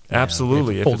vehicles.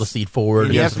 Absolutely. You have to pull the seat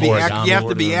forward. You have to be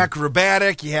horizontal.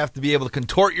 acrobatic. You have to be able to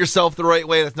contort yourself the right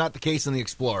way. That's not the case in the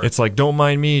Explorer. It's like, don't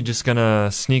mind me, just gonna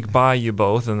sneak by you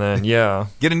both, and then, yeah.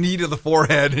 Get a knee to the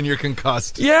forehead and you're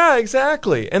concussed. Yeah,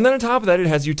 exactly. And then on top of that, it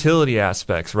has utility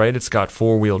aspects, right? It's got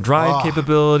 4-wheel drive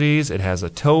capabilities. It has a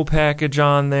tow package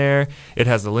on there. It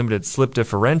has a limited slip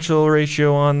differential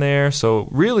ratio on there. So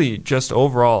really, just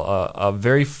overall, a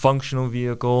very functional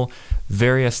vehicle,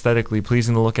 very aesthetically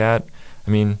pleasing to look at. I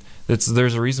mean,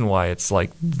 there's a reason why it's like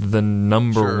the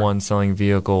number one selling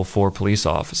vehicle for police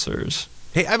officers.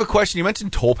 Hey, I have a question. You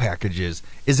mentioned toll packages.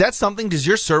 Is that something, does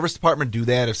your service department do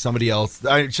that if somebody else,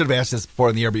 I should have asked this before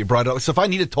in the air, but you brought it up. So if I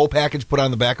need a toll package put on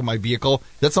the back of my vehicle,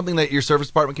 is that something that your service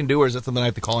department can do, or is that something I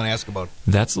have to call and ask about?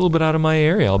 That's a little bit out of my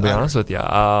area, I'll be honest with you.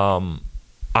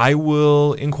 I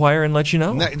will inquire and let you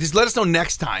know. Just let us know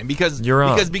next time, because You're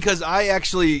on. because I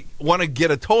actually want to get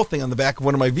a toll thing on the back of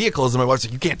one of my vehicles, and my wife's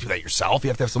like, you can't do that yourself. You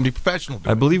have to have somebody professional do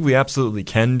I it. believe we absolutely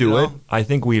can do You know? it. I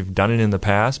think we've done it in the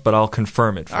past, but I'll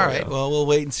confirm it for All right, you. well, we'll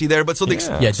wait and see there. But so the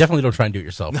Yeah, definitely don't try and do it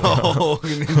yourself. No,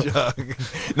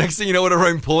 Ninja. Next thing you know, whatever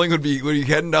I'm pulling would be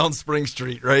heading down Spring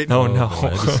Street, right? Oh, no.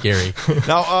 That'd be scary.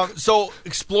 Now, so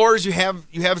Explorers, you have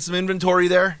some inventory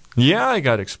there. Yeah, I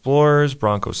got Explorers,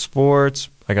 Bronco Sports.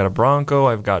 I got a Bronco.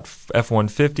 I've got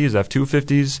F-150s,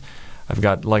 F-250s. I've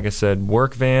got, like I said,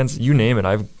 work vans. You name it.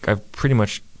 I've pretty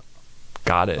much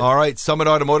got it. All right, Summit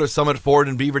Automotive, Summit Ford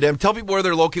in Beaver Dam. Tell people where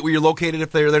you're located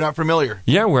if they're not familiar.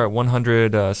 Yeah, we're at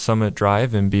 100 Summit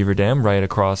Drive in Beaver Dam, right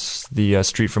across the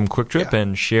street from Quick Trip,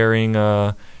 and sharing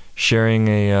a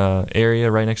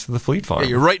area right next to the Fleet Farm. Yeah,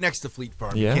 you're right next to Fleet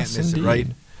Farm. Yes, you can't miss indeed. it, right?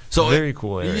 So very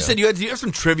cool area. You said do you have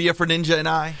some trivia for Ninja and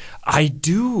I? I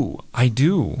do.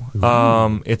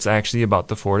 It's actually about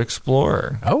the Ford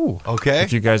Explorer. Oh, okay.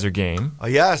 If you guys are game. Oh,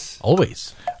 yes.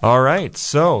 Always. All right.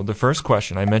 So the first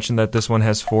question, I mentioned that this one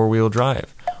has 4-wheel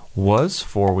drive. Was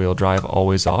 4-wheel drive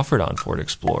always offered on Ford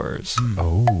Explorers?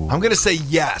 Oh. I'm going to say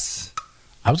yes.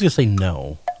 I was going to say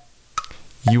no.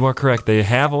 You are correct. They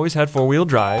have always had 4-wheel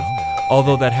drive,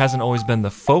 although that hasn't always been the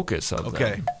focus of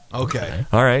them. Okay.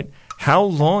 All right. How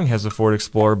long has the Ford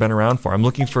Explorer been around for? I'm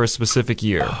looking for a specific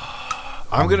year.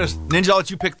 Ninja, I'll let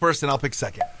you pick first, and I'll pick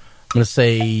second. I'm going to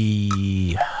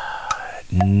say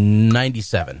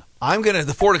 97.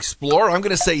 The Ford Explorer, I'm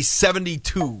going to say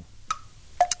 72.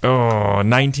 Oh,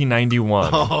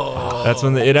 1991. Oh. That's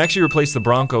when it actually replaced the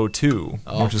Bronco 2,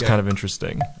 which is Okay. kind of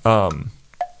interesting.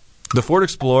 The Ford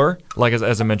Explorer, like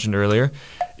as I mentioned earlier,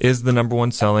 is the number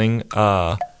one selling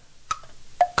car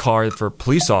for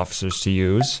police officers to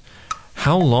use.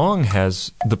 How long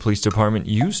has the police department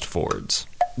used Fords?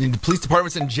 The police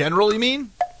departments in general, you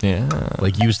mean? Yeah.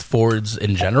 Like used Fords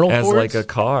in general? As Fords? like a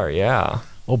car, yeah.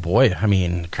 Oh, boy. I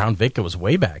mean, Crown Vic goes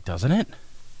way back, doesn't it?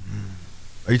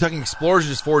 Are you talking Explorers or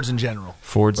just Fords in general?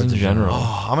 Fords in general.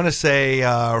 Oh, I'm going to say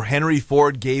Henry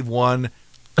Ford gave one.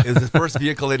 It was the first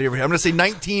vehicle they ever had. I'm going to say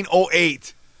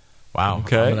 1908. Wow.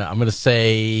 Okay. I'm gonna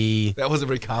say That wasn't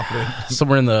very confident.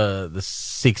 somewhere in the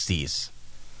 60s.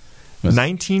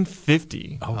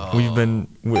 1950. We've been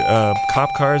cop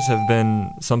cars have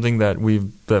been something that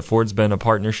Ford's been a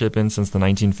partnership in since the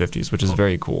 1950s, which is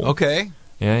very cool. Okay.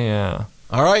 Yeah.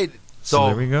 All right. So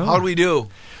there we go. How do we do?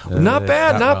 Not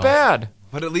bad, not bad.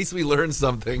 But at least we learned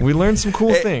something. We learned some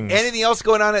cool things. Anything else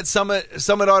going on at Summit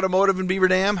Automotive in Beaver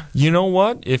Dam? You know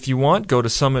what? If you want, go to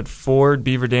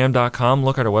summitfordbeaverdam.com,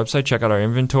 look at our website, check out our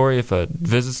inventory. If a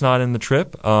visit's not in the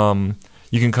trip,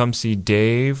 you can come see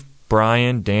Dave,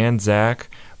 Brian, Dan, Zach,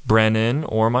 Brennan,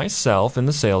 or myself in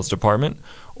the sales department.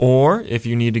 Or if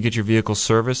you need to get your vehicle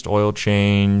serviced, oil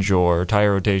change or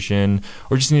tire rotation,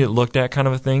 or just need it looked at kind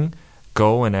of a thing,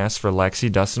 go and ask for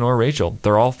Lexi, Dustin, or Rachel.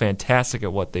 They're all fantastic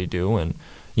at what they do. And,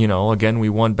 you know, again, we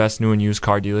won Best New and Used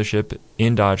Car Dealership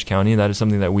in Dodge County, and that is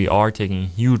something that we are taking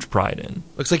huge pride in.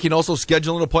 Looks like you can also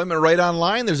schedule an appointment right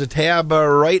online. There's a tab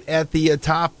right at the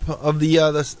top of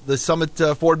the Summit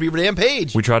Ford Beaver Dam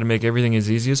page. We try to make everything as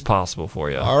easy as possible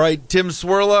for you. All right, Tim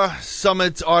Swirla,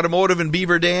 Summit Automotive in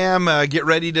Beaver Dam. Get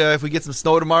ready to, if we get some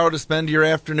snow tomorrow, to spend your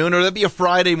afternoon, or that'd be a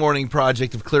Friday morning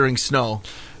project of clearing snow.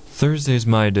 Thursday's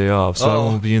my day off, so I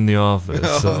won't be in the office.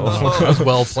 So. That was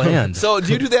well planned. So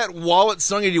do you do that while it's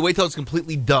snowing, or do you wait till it's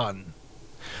completely done?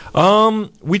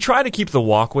 We try to keep the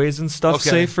walkways and stuff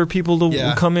safe for people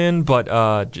to come in,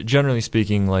 but generally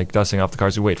speaking, like dusting off the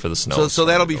cars, we wait for the snow. So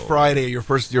that'll be Friday, your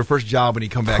first job when you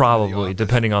come back. Probably,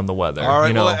 depending on the weather. All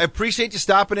right. Well, I appreciate you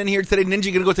stopping in here today. Ninja,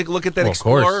 you gonna go take a look at that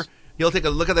Explorer? Of course. He'll take a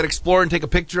look at that Explorer and take a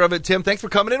picture of it. Tim, thanks for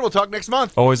coming in. We'll talk next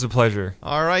month. Always a pleasure.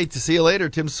 All right. To see you later.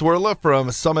 Tim Swirla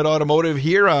from Summit Automotive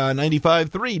here on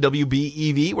 95.3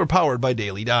 WBEV. We're powered by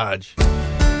Daily Dodge.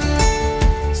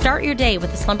 Start your day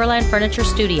with the Slumberland Furniture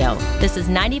Studio. This is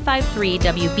 95.3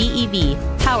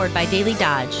 WBEV, powered by Daily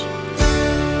Dodge.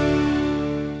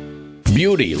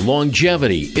 Beauty,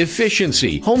 longevity,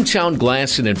 efficiency. Hometown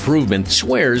Glass and Improvement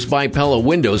swears by Pella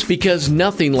windows because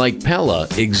nothing like Pella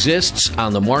exists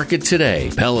on the market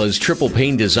today. Pella's triple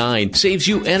pane design saves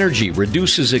you energy,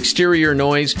 reduces exterior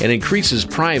noise, and increases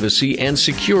privacy and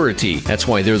security. That's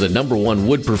why they're the #1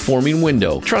 wood performing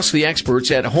window. Trust the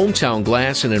experts at Hometown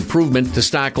Glass and Improvement to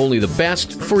stock only the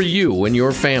best for you and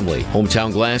your family.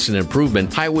 Hometown Glass and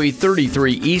Improvement, Highway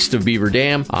 33 east of Beaver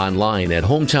Dam, online at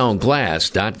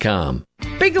hometownglass.com.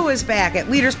 Bingo is back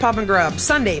at Leaders Pub and Grub,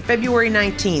 Sunday, February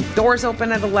 19th. Doors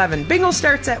open at 11. Bingo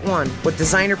starts at 1 with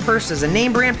designer purses and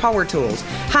name brand power tools.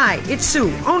 Hi, it's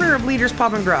Sue, owner of Leaders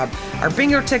Pub and Grub. Our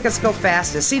bingo tickets go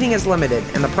fast as seating is limited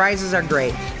and the prizes are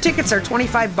great. Tickets are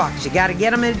 $25. You gotta get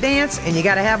them in advance and you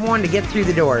gotta have one to get through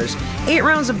the doors. 8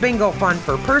 rounds of bingo fun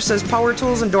for purses, power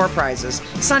tools, and door prizes.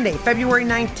 Sunday, February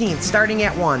 19th, starting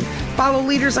at 1. Follow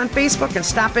Leaders on Facebook and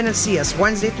stop in and see us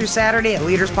Wednesday through Saturday at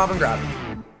Leaders Pub and Grub.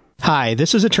 Hi,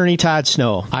 this is Attorney Todd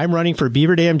Snow. I'm running for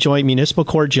Beaver Dam Joint Municipal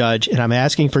Court Judge, and I'm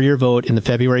asking for your vote in the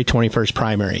February 21st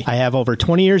primary. I have over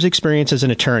 20 years' experience as an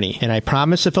attorney, and I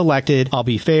promise if elected, I'll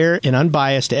be fair and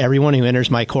unbiased to everyone who enters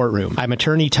my courtroom. I'm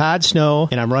Attorney Todd Snow,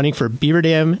 and I'm running for Beaver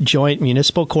Dam Joint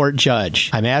Municipal Court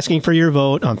Judge. I'm asking for your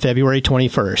vote on February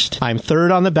 21st. I'm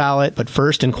third on the ballot, but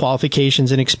first in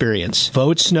qualifications and experience.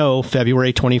 Vote Snow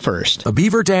February 21st. The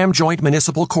Beaver Dam Joint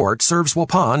Municipal Court serves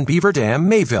Waupun, Beaver Dam,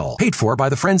 Mayville. Paid for by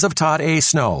the Friends of Todd A.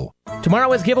 Snow.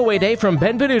 Tomorrow is giveaway day from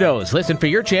Benvenuto's. Listen for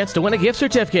your chance to win a gift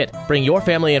certificate. Bring your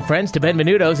family and friends to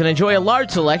Benvenuto's and enjoy a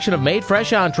large selection of made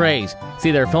fresh entrees.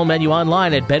 See their full menu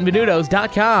online at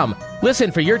benvenutos.com.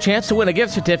 Listen for your chance to win a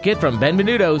gift certificate from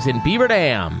Benvenuto's in Beaver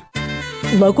Dam.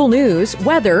 Local news,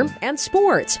 weather, and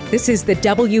sports. This is the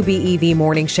WBEV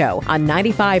Morning Show on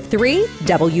 95.3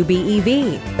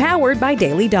 WBEV, powered by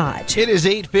Daily Dodge. It is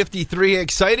 8:53.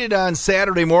 Excited on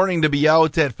Saturday morning to be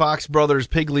out at Fox Brothers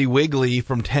Piggly Wiggly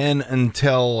from 10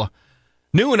 until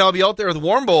noon. I'll be out there with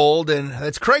Warmbold, and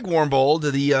that's Craig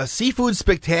Warmbold. The Seafood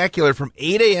Spectacular from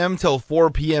 8 a.m. till 4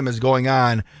 p.m. is going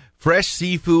on. Fresh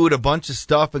seafood, a bunch of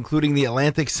stuff, including the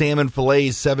Atlantic salmon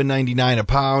fillets, $7.99 a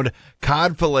pound.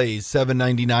 Cod fillets,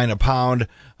 $7.99 a pound.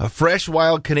 Fresh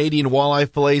wild Canadian walleye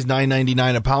fillets,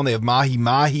 $9.99 a pound. They have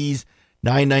mahi-mahis,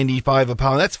 $9.95 a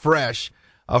pound. That's fresh.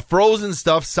 Frozen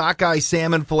stuff, sockeye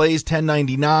salmon fillets,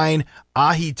 $10.99.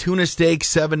 Ahi tuna steak,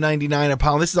 $7.99 a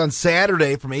pound. This is on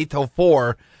Saturday from 8 till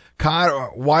 4.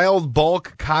 Wild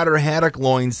bulk Cotter haddock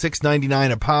loin,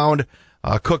 $6.99 a pound.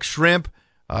 Cooked shrimp,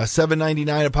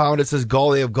 $7.99 a pound. It says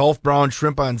they have Gulf brown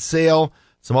shrimp on sale.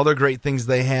 Some other great things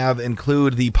they have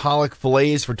include the pollock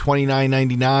fillets for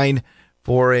 $29.99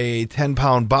 for a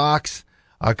 10-pound box.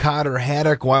 Cotter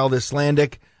haddock, wild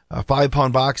Icelandic,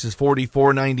 5-pound box is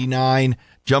 $44.99.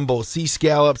 Jumbo sea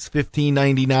scallops,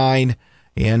 $15.99.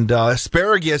 And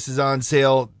asparagus is on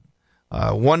sale,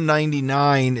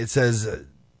 $1.99. It says,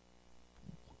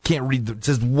 can't read. It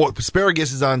says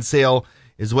asparagus is on sale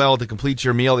as well to complete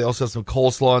your meal. They also have some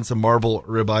coleslaw and some marble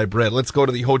ribeye bread. Let's go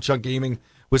to the Ho Chunk Gaming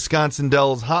Wisconsin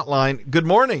Dells hotline. Good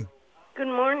morning. Good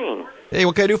morning. Hey,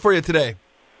 what can I do for you today?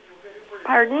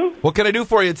 Pardon? What can I do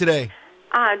for you today?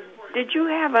 Did you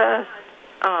have a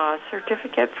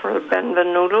certificate for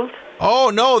Benvenutos?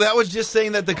 Oh, no, that was just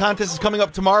saying that the contest is coming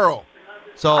up tomorrow.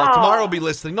 So tomorrow will be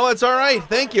listening. No, that's all right.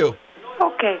 Thank you.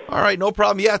 Okay. All right, no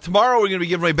problem. Yeah, tomorrow we're going to be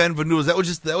giving away Benvenutos. That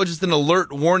was just an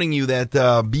alert warning you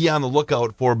that be on the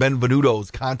lookout for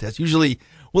Benvenutos contest. Usually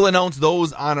we'll announce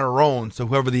those on our own, so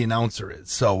whoever the announcer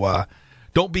is. So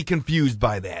don't be confused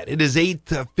by that. It is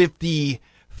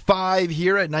 8:55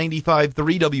 here at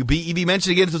 95.3 WBEV.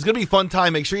 Mentioned again, so it's going to be a fun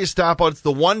time. Make sure you stop out. It's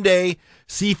the one-day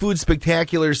Seafood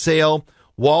Spectacular sale.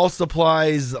 Wall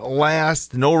supplies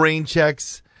last, no rain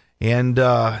checks, and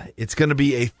it's going to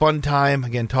be a fun time.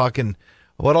 Again, talking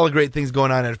about all the great things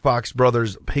going on at Fox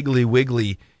Brothers Piggly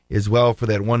Wiggly as well for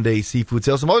that one-day seafood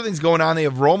sale. Some other things going on. They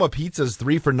have Roma pizzas,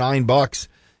 3 for $9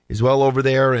 as well over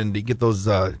there, and you get those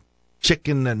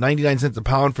chicken at 99 cents a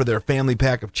pound for their family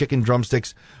pack of chicken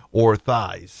drumsticks or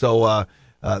thighs. So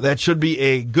that should be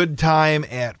a good time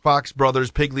at Fox Brothers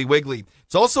Piggly Wiggly.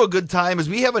 It's also a good time as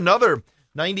we have another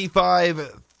 95.3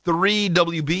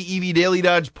 WBEV Daily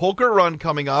Dodge Poker Run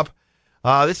coming up.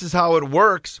 This is how it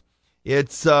works.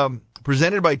 It's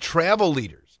presented by Travel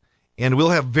Leaders, and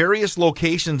we'll have various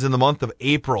locations in the month of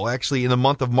April, actually in the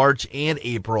month of March and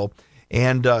April,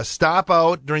 and stop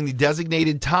out during the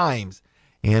designated times,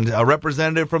 and a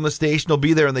representative from the station will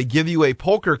be there, and they give you a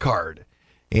poker card,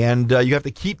 and you have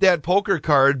to keep that poker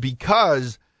card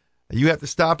because you have to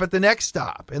stop at the next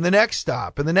stop, and the next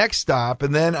stop, and the next stop,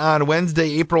 and then on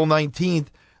Wednesday, April 19th,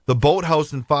 the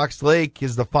Boathouse in Fox Lake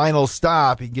is the final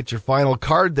stop. You can get your final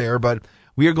card there, but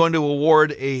we are going to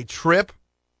award a trip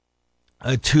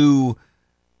to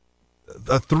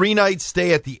a 3-night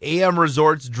stay at the AM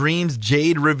Resorts Dreams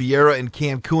Jade Riviera in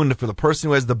Cancun for the person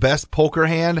who has the best poker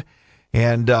hand,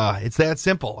 and it's that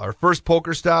simple. Our first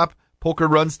poker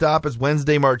run stop is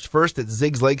Wednesday, March 1st at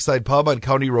Zig's Lakeside Pub on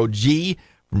County Road G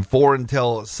from 4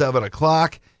 until 7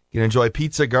 o'clock. You can enjoy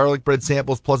pizza, garlic bread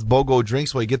samples, plus BOGO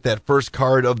drinks while you get that first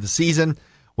card of the season.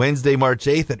 Wednesday, March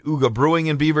 8th at Uga Brewing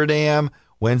in Beaver Dam.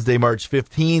 Wednesday, March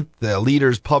 15th, the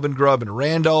Leaders Pub and Grub in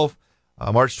Randolph.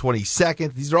 March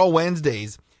 22nd, these are all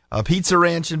Wednesdays. Pizza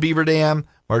Ranch in Beaver Dam.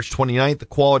 March 29th, the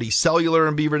Quality Cellular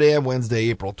in Beaver Dam. Wednesday,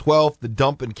 April 12th, the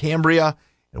Dump in Cambria.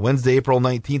 And Wednesday, April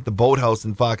 19th, the Boathouse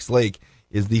in Fox Lake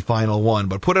is the final one.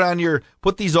 But put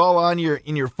these all on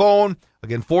in your phone.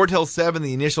 Again, 4 till 7,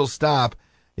 the initial stop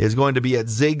is going to be at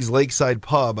Zig's Lakeside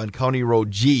Pub on County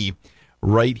Road G,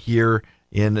 right here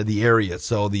in the area.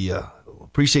 So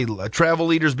appreciate Travel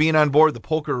Leaders being on board. The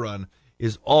poker run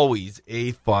is always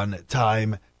a fun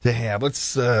time to have. Let's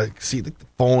see. The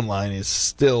phone line is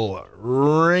still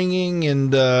ringing,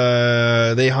 and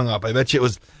they hung up. I bet you it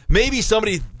was maybe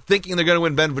somebody thinking they're going to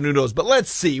win Benvenuto's, but let's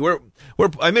see.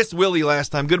 I missed Willie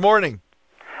last time. Good morning.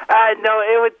 No,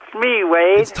 it's me,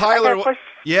 Wade. It's Tyler.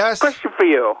 Yes. Question for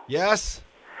you. Yes.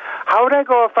 How would I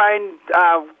go find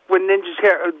when Ninja's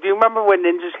hair? Do you remember when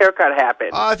Ninja's haircut happened?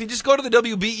 If you just go to the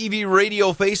WBEV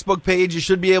Radio Facebook page, you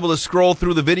should be able to scroll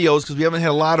through the videos because we haven't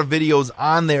had a lot of videos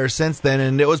on there since then,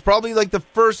 and it was probably like the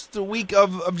first week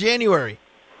of January.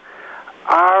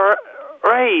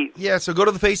 Right. Yeah, so go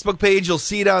to the Facebook page. You'll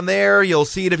see it on there. You'll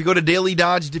see it if you go to Daily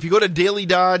Dodge. If you go to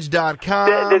dailydodge.com.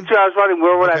 That's what I was wondering.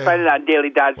 Where would I find it on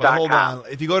dailydodge.com? Well, hold on.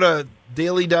 If you go to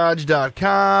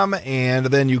dailydodge.com and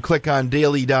then you click on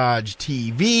Daily Dodge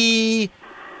TV,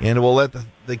 and we'll let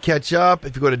the catch up.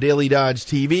 If you go to Daily Dodge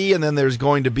TV, and then there's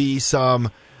going to be some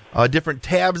different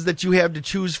tabs that you have to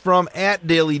choose from at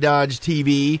Daily Dodge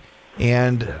TV,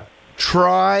 and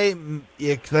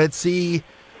let's see,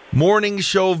 morning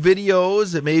show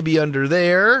videos. It may be under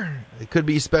there. It could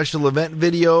be special event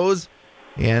videos,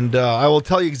 and I will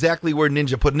tell you exactly where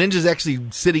Ninja put. Ninja's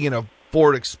actually sitting in a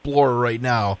Ford Explorer right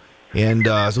now. And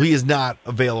so he is not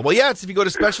available. Yes, if you go to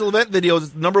special event videos,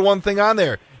 it's the number one thing on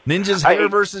there. Ninja's hair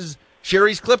versus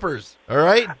Sherry's clippers. All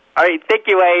right? All right. Thank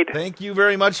you, Wade. Thank you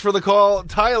very much for the call,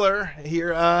 Tyler,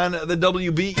 here on the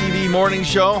WBEV Morning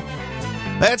Show.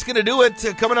 That's going to do it.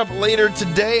 Coming up later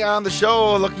today on the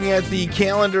show, looking at the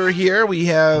calendar here, we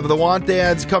have the Want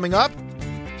Ads coming up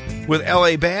with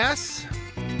L.A. Bass.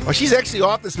 Well, she's actually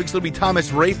off this week, so it'll be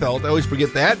Thomas Rayfeld. I always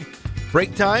forget that.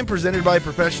 Break Time, presented by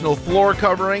Professional Floor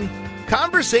Covering.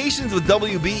 Conversations with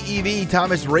WBEV,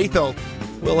 Thomas Rayfeld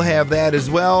will have that as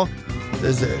well.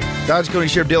 There's Dodge County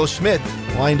Sheriff Dale Schmidt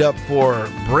lined up for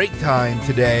Break Time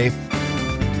today.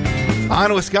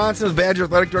 On Wisconsin, with Badger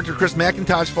Athletic Director Chris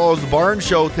McIntosh follows the Barn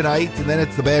Show tonight, and then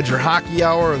it's the Badger Hockey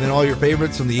Hour, and then all your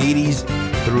favorites from the 80s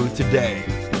through today.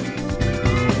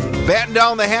 Batten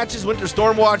down the hatches. Winter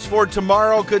storm watch for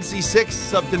tomorrow. Could see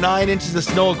 6 up to 9 inches of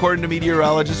snow, according to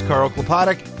meteorologist Carl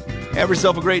Klopotic. Have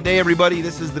yourself a great day, everybody.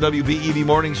 This is the WBEV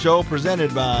Morning Show,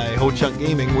 presented by Ho-Chunk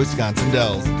Gaming, Wisconsin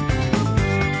Dells.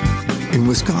 In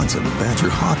Wisconsin, Badger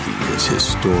hockey is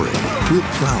historic. We're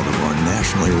proud of our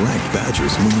nationally ranked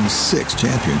Badgers winning 6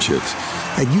 championships.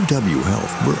 At UW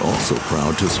Health, we're also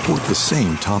proud to support the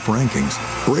same top rankings.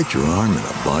 Break your arm in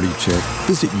a body check?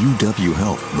 Visit UW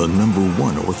Health, the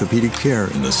 #1 orthopedic care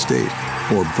in the state.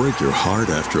 Or break your heart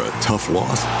after a tough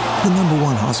loss? The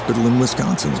 #1 hospital in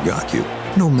Wisconsin's got you.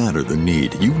 No matter the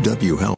need, UW Health.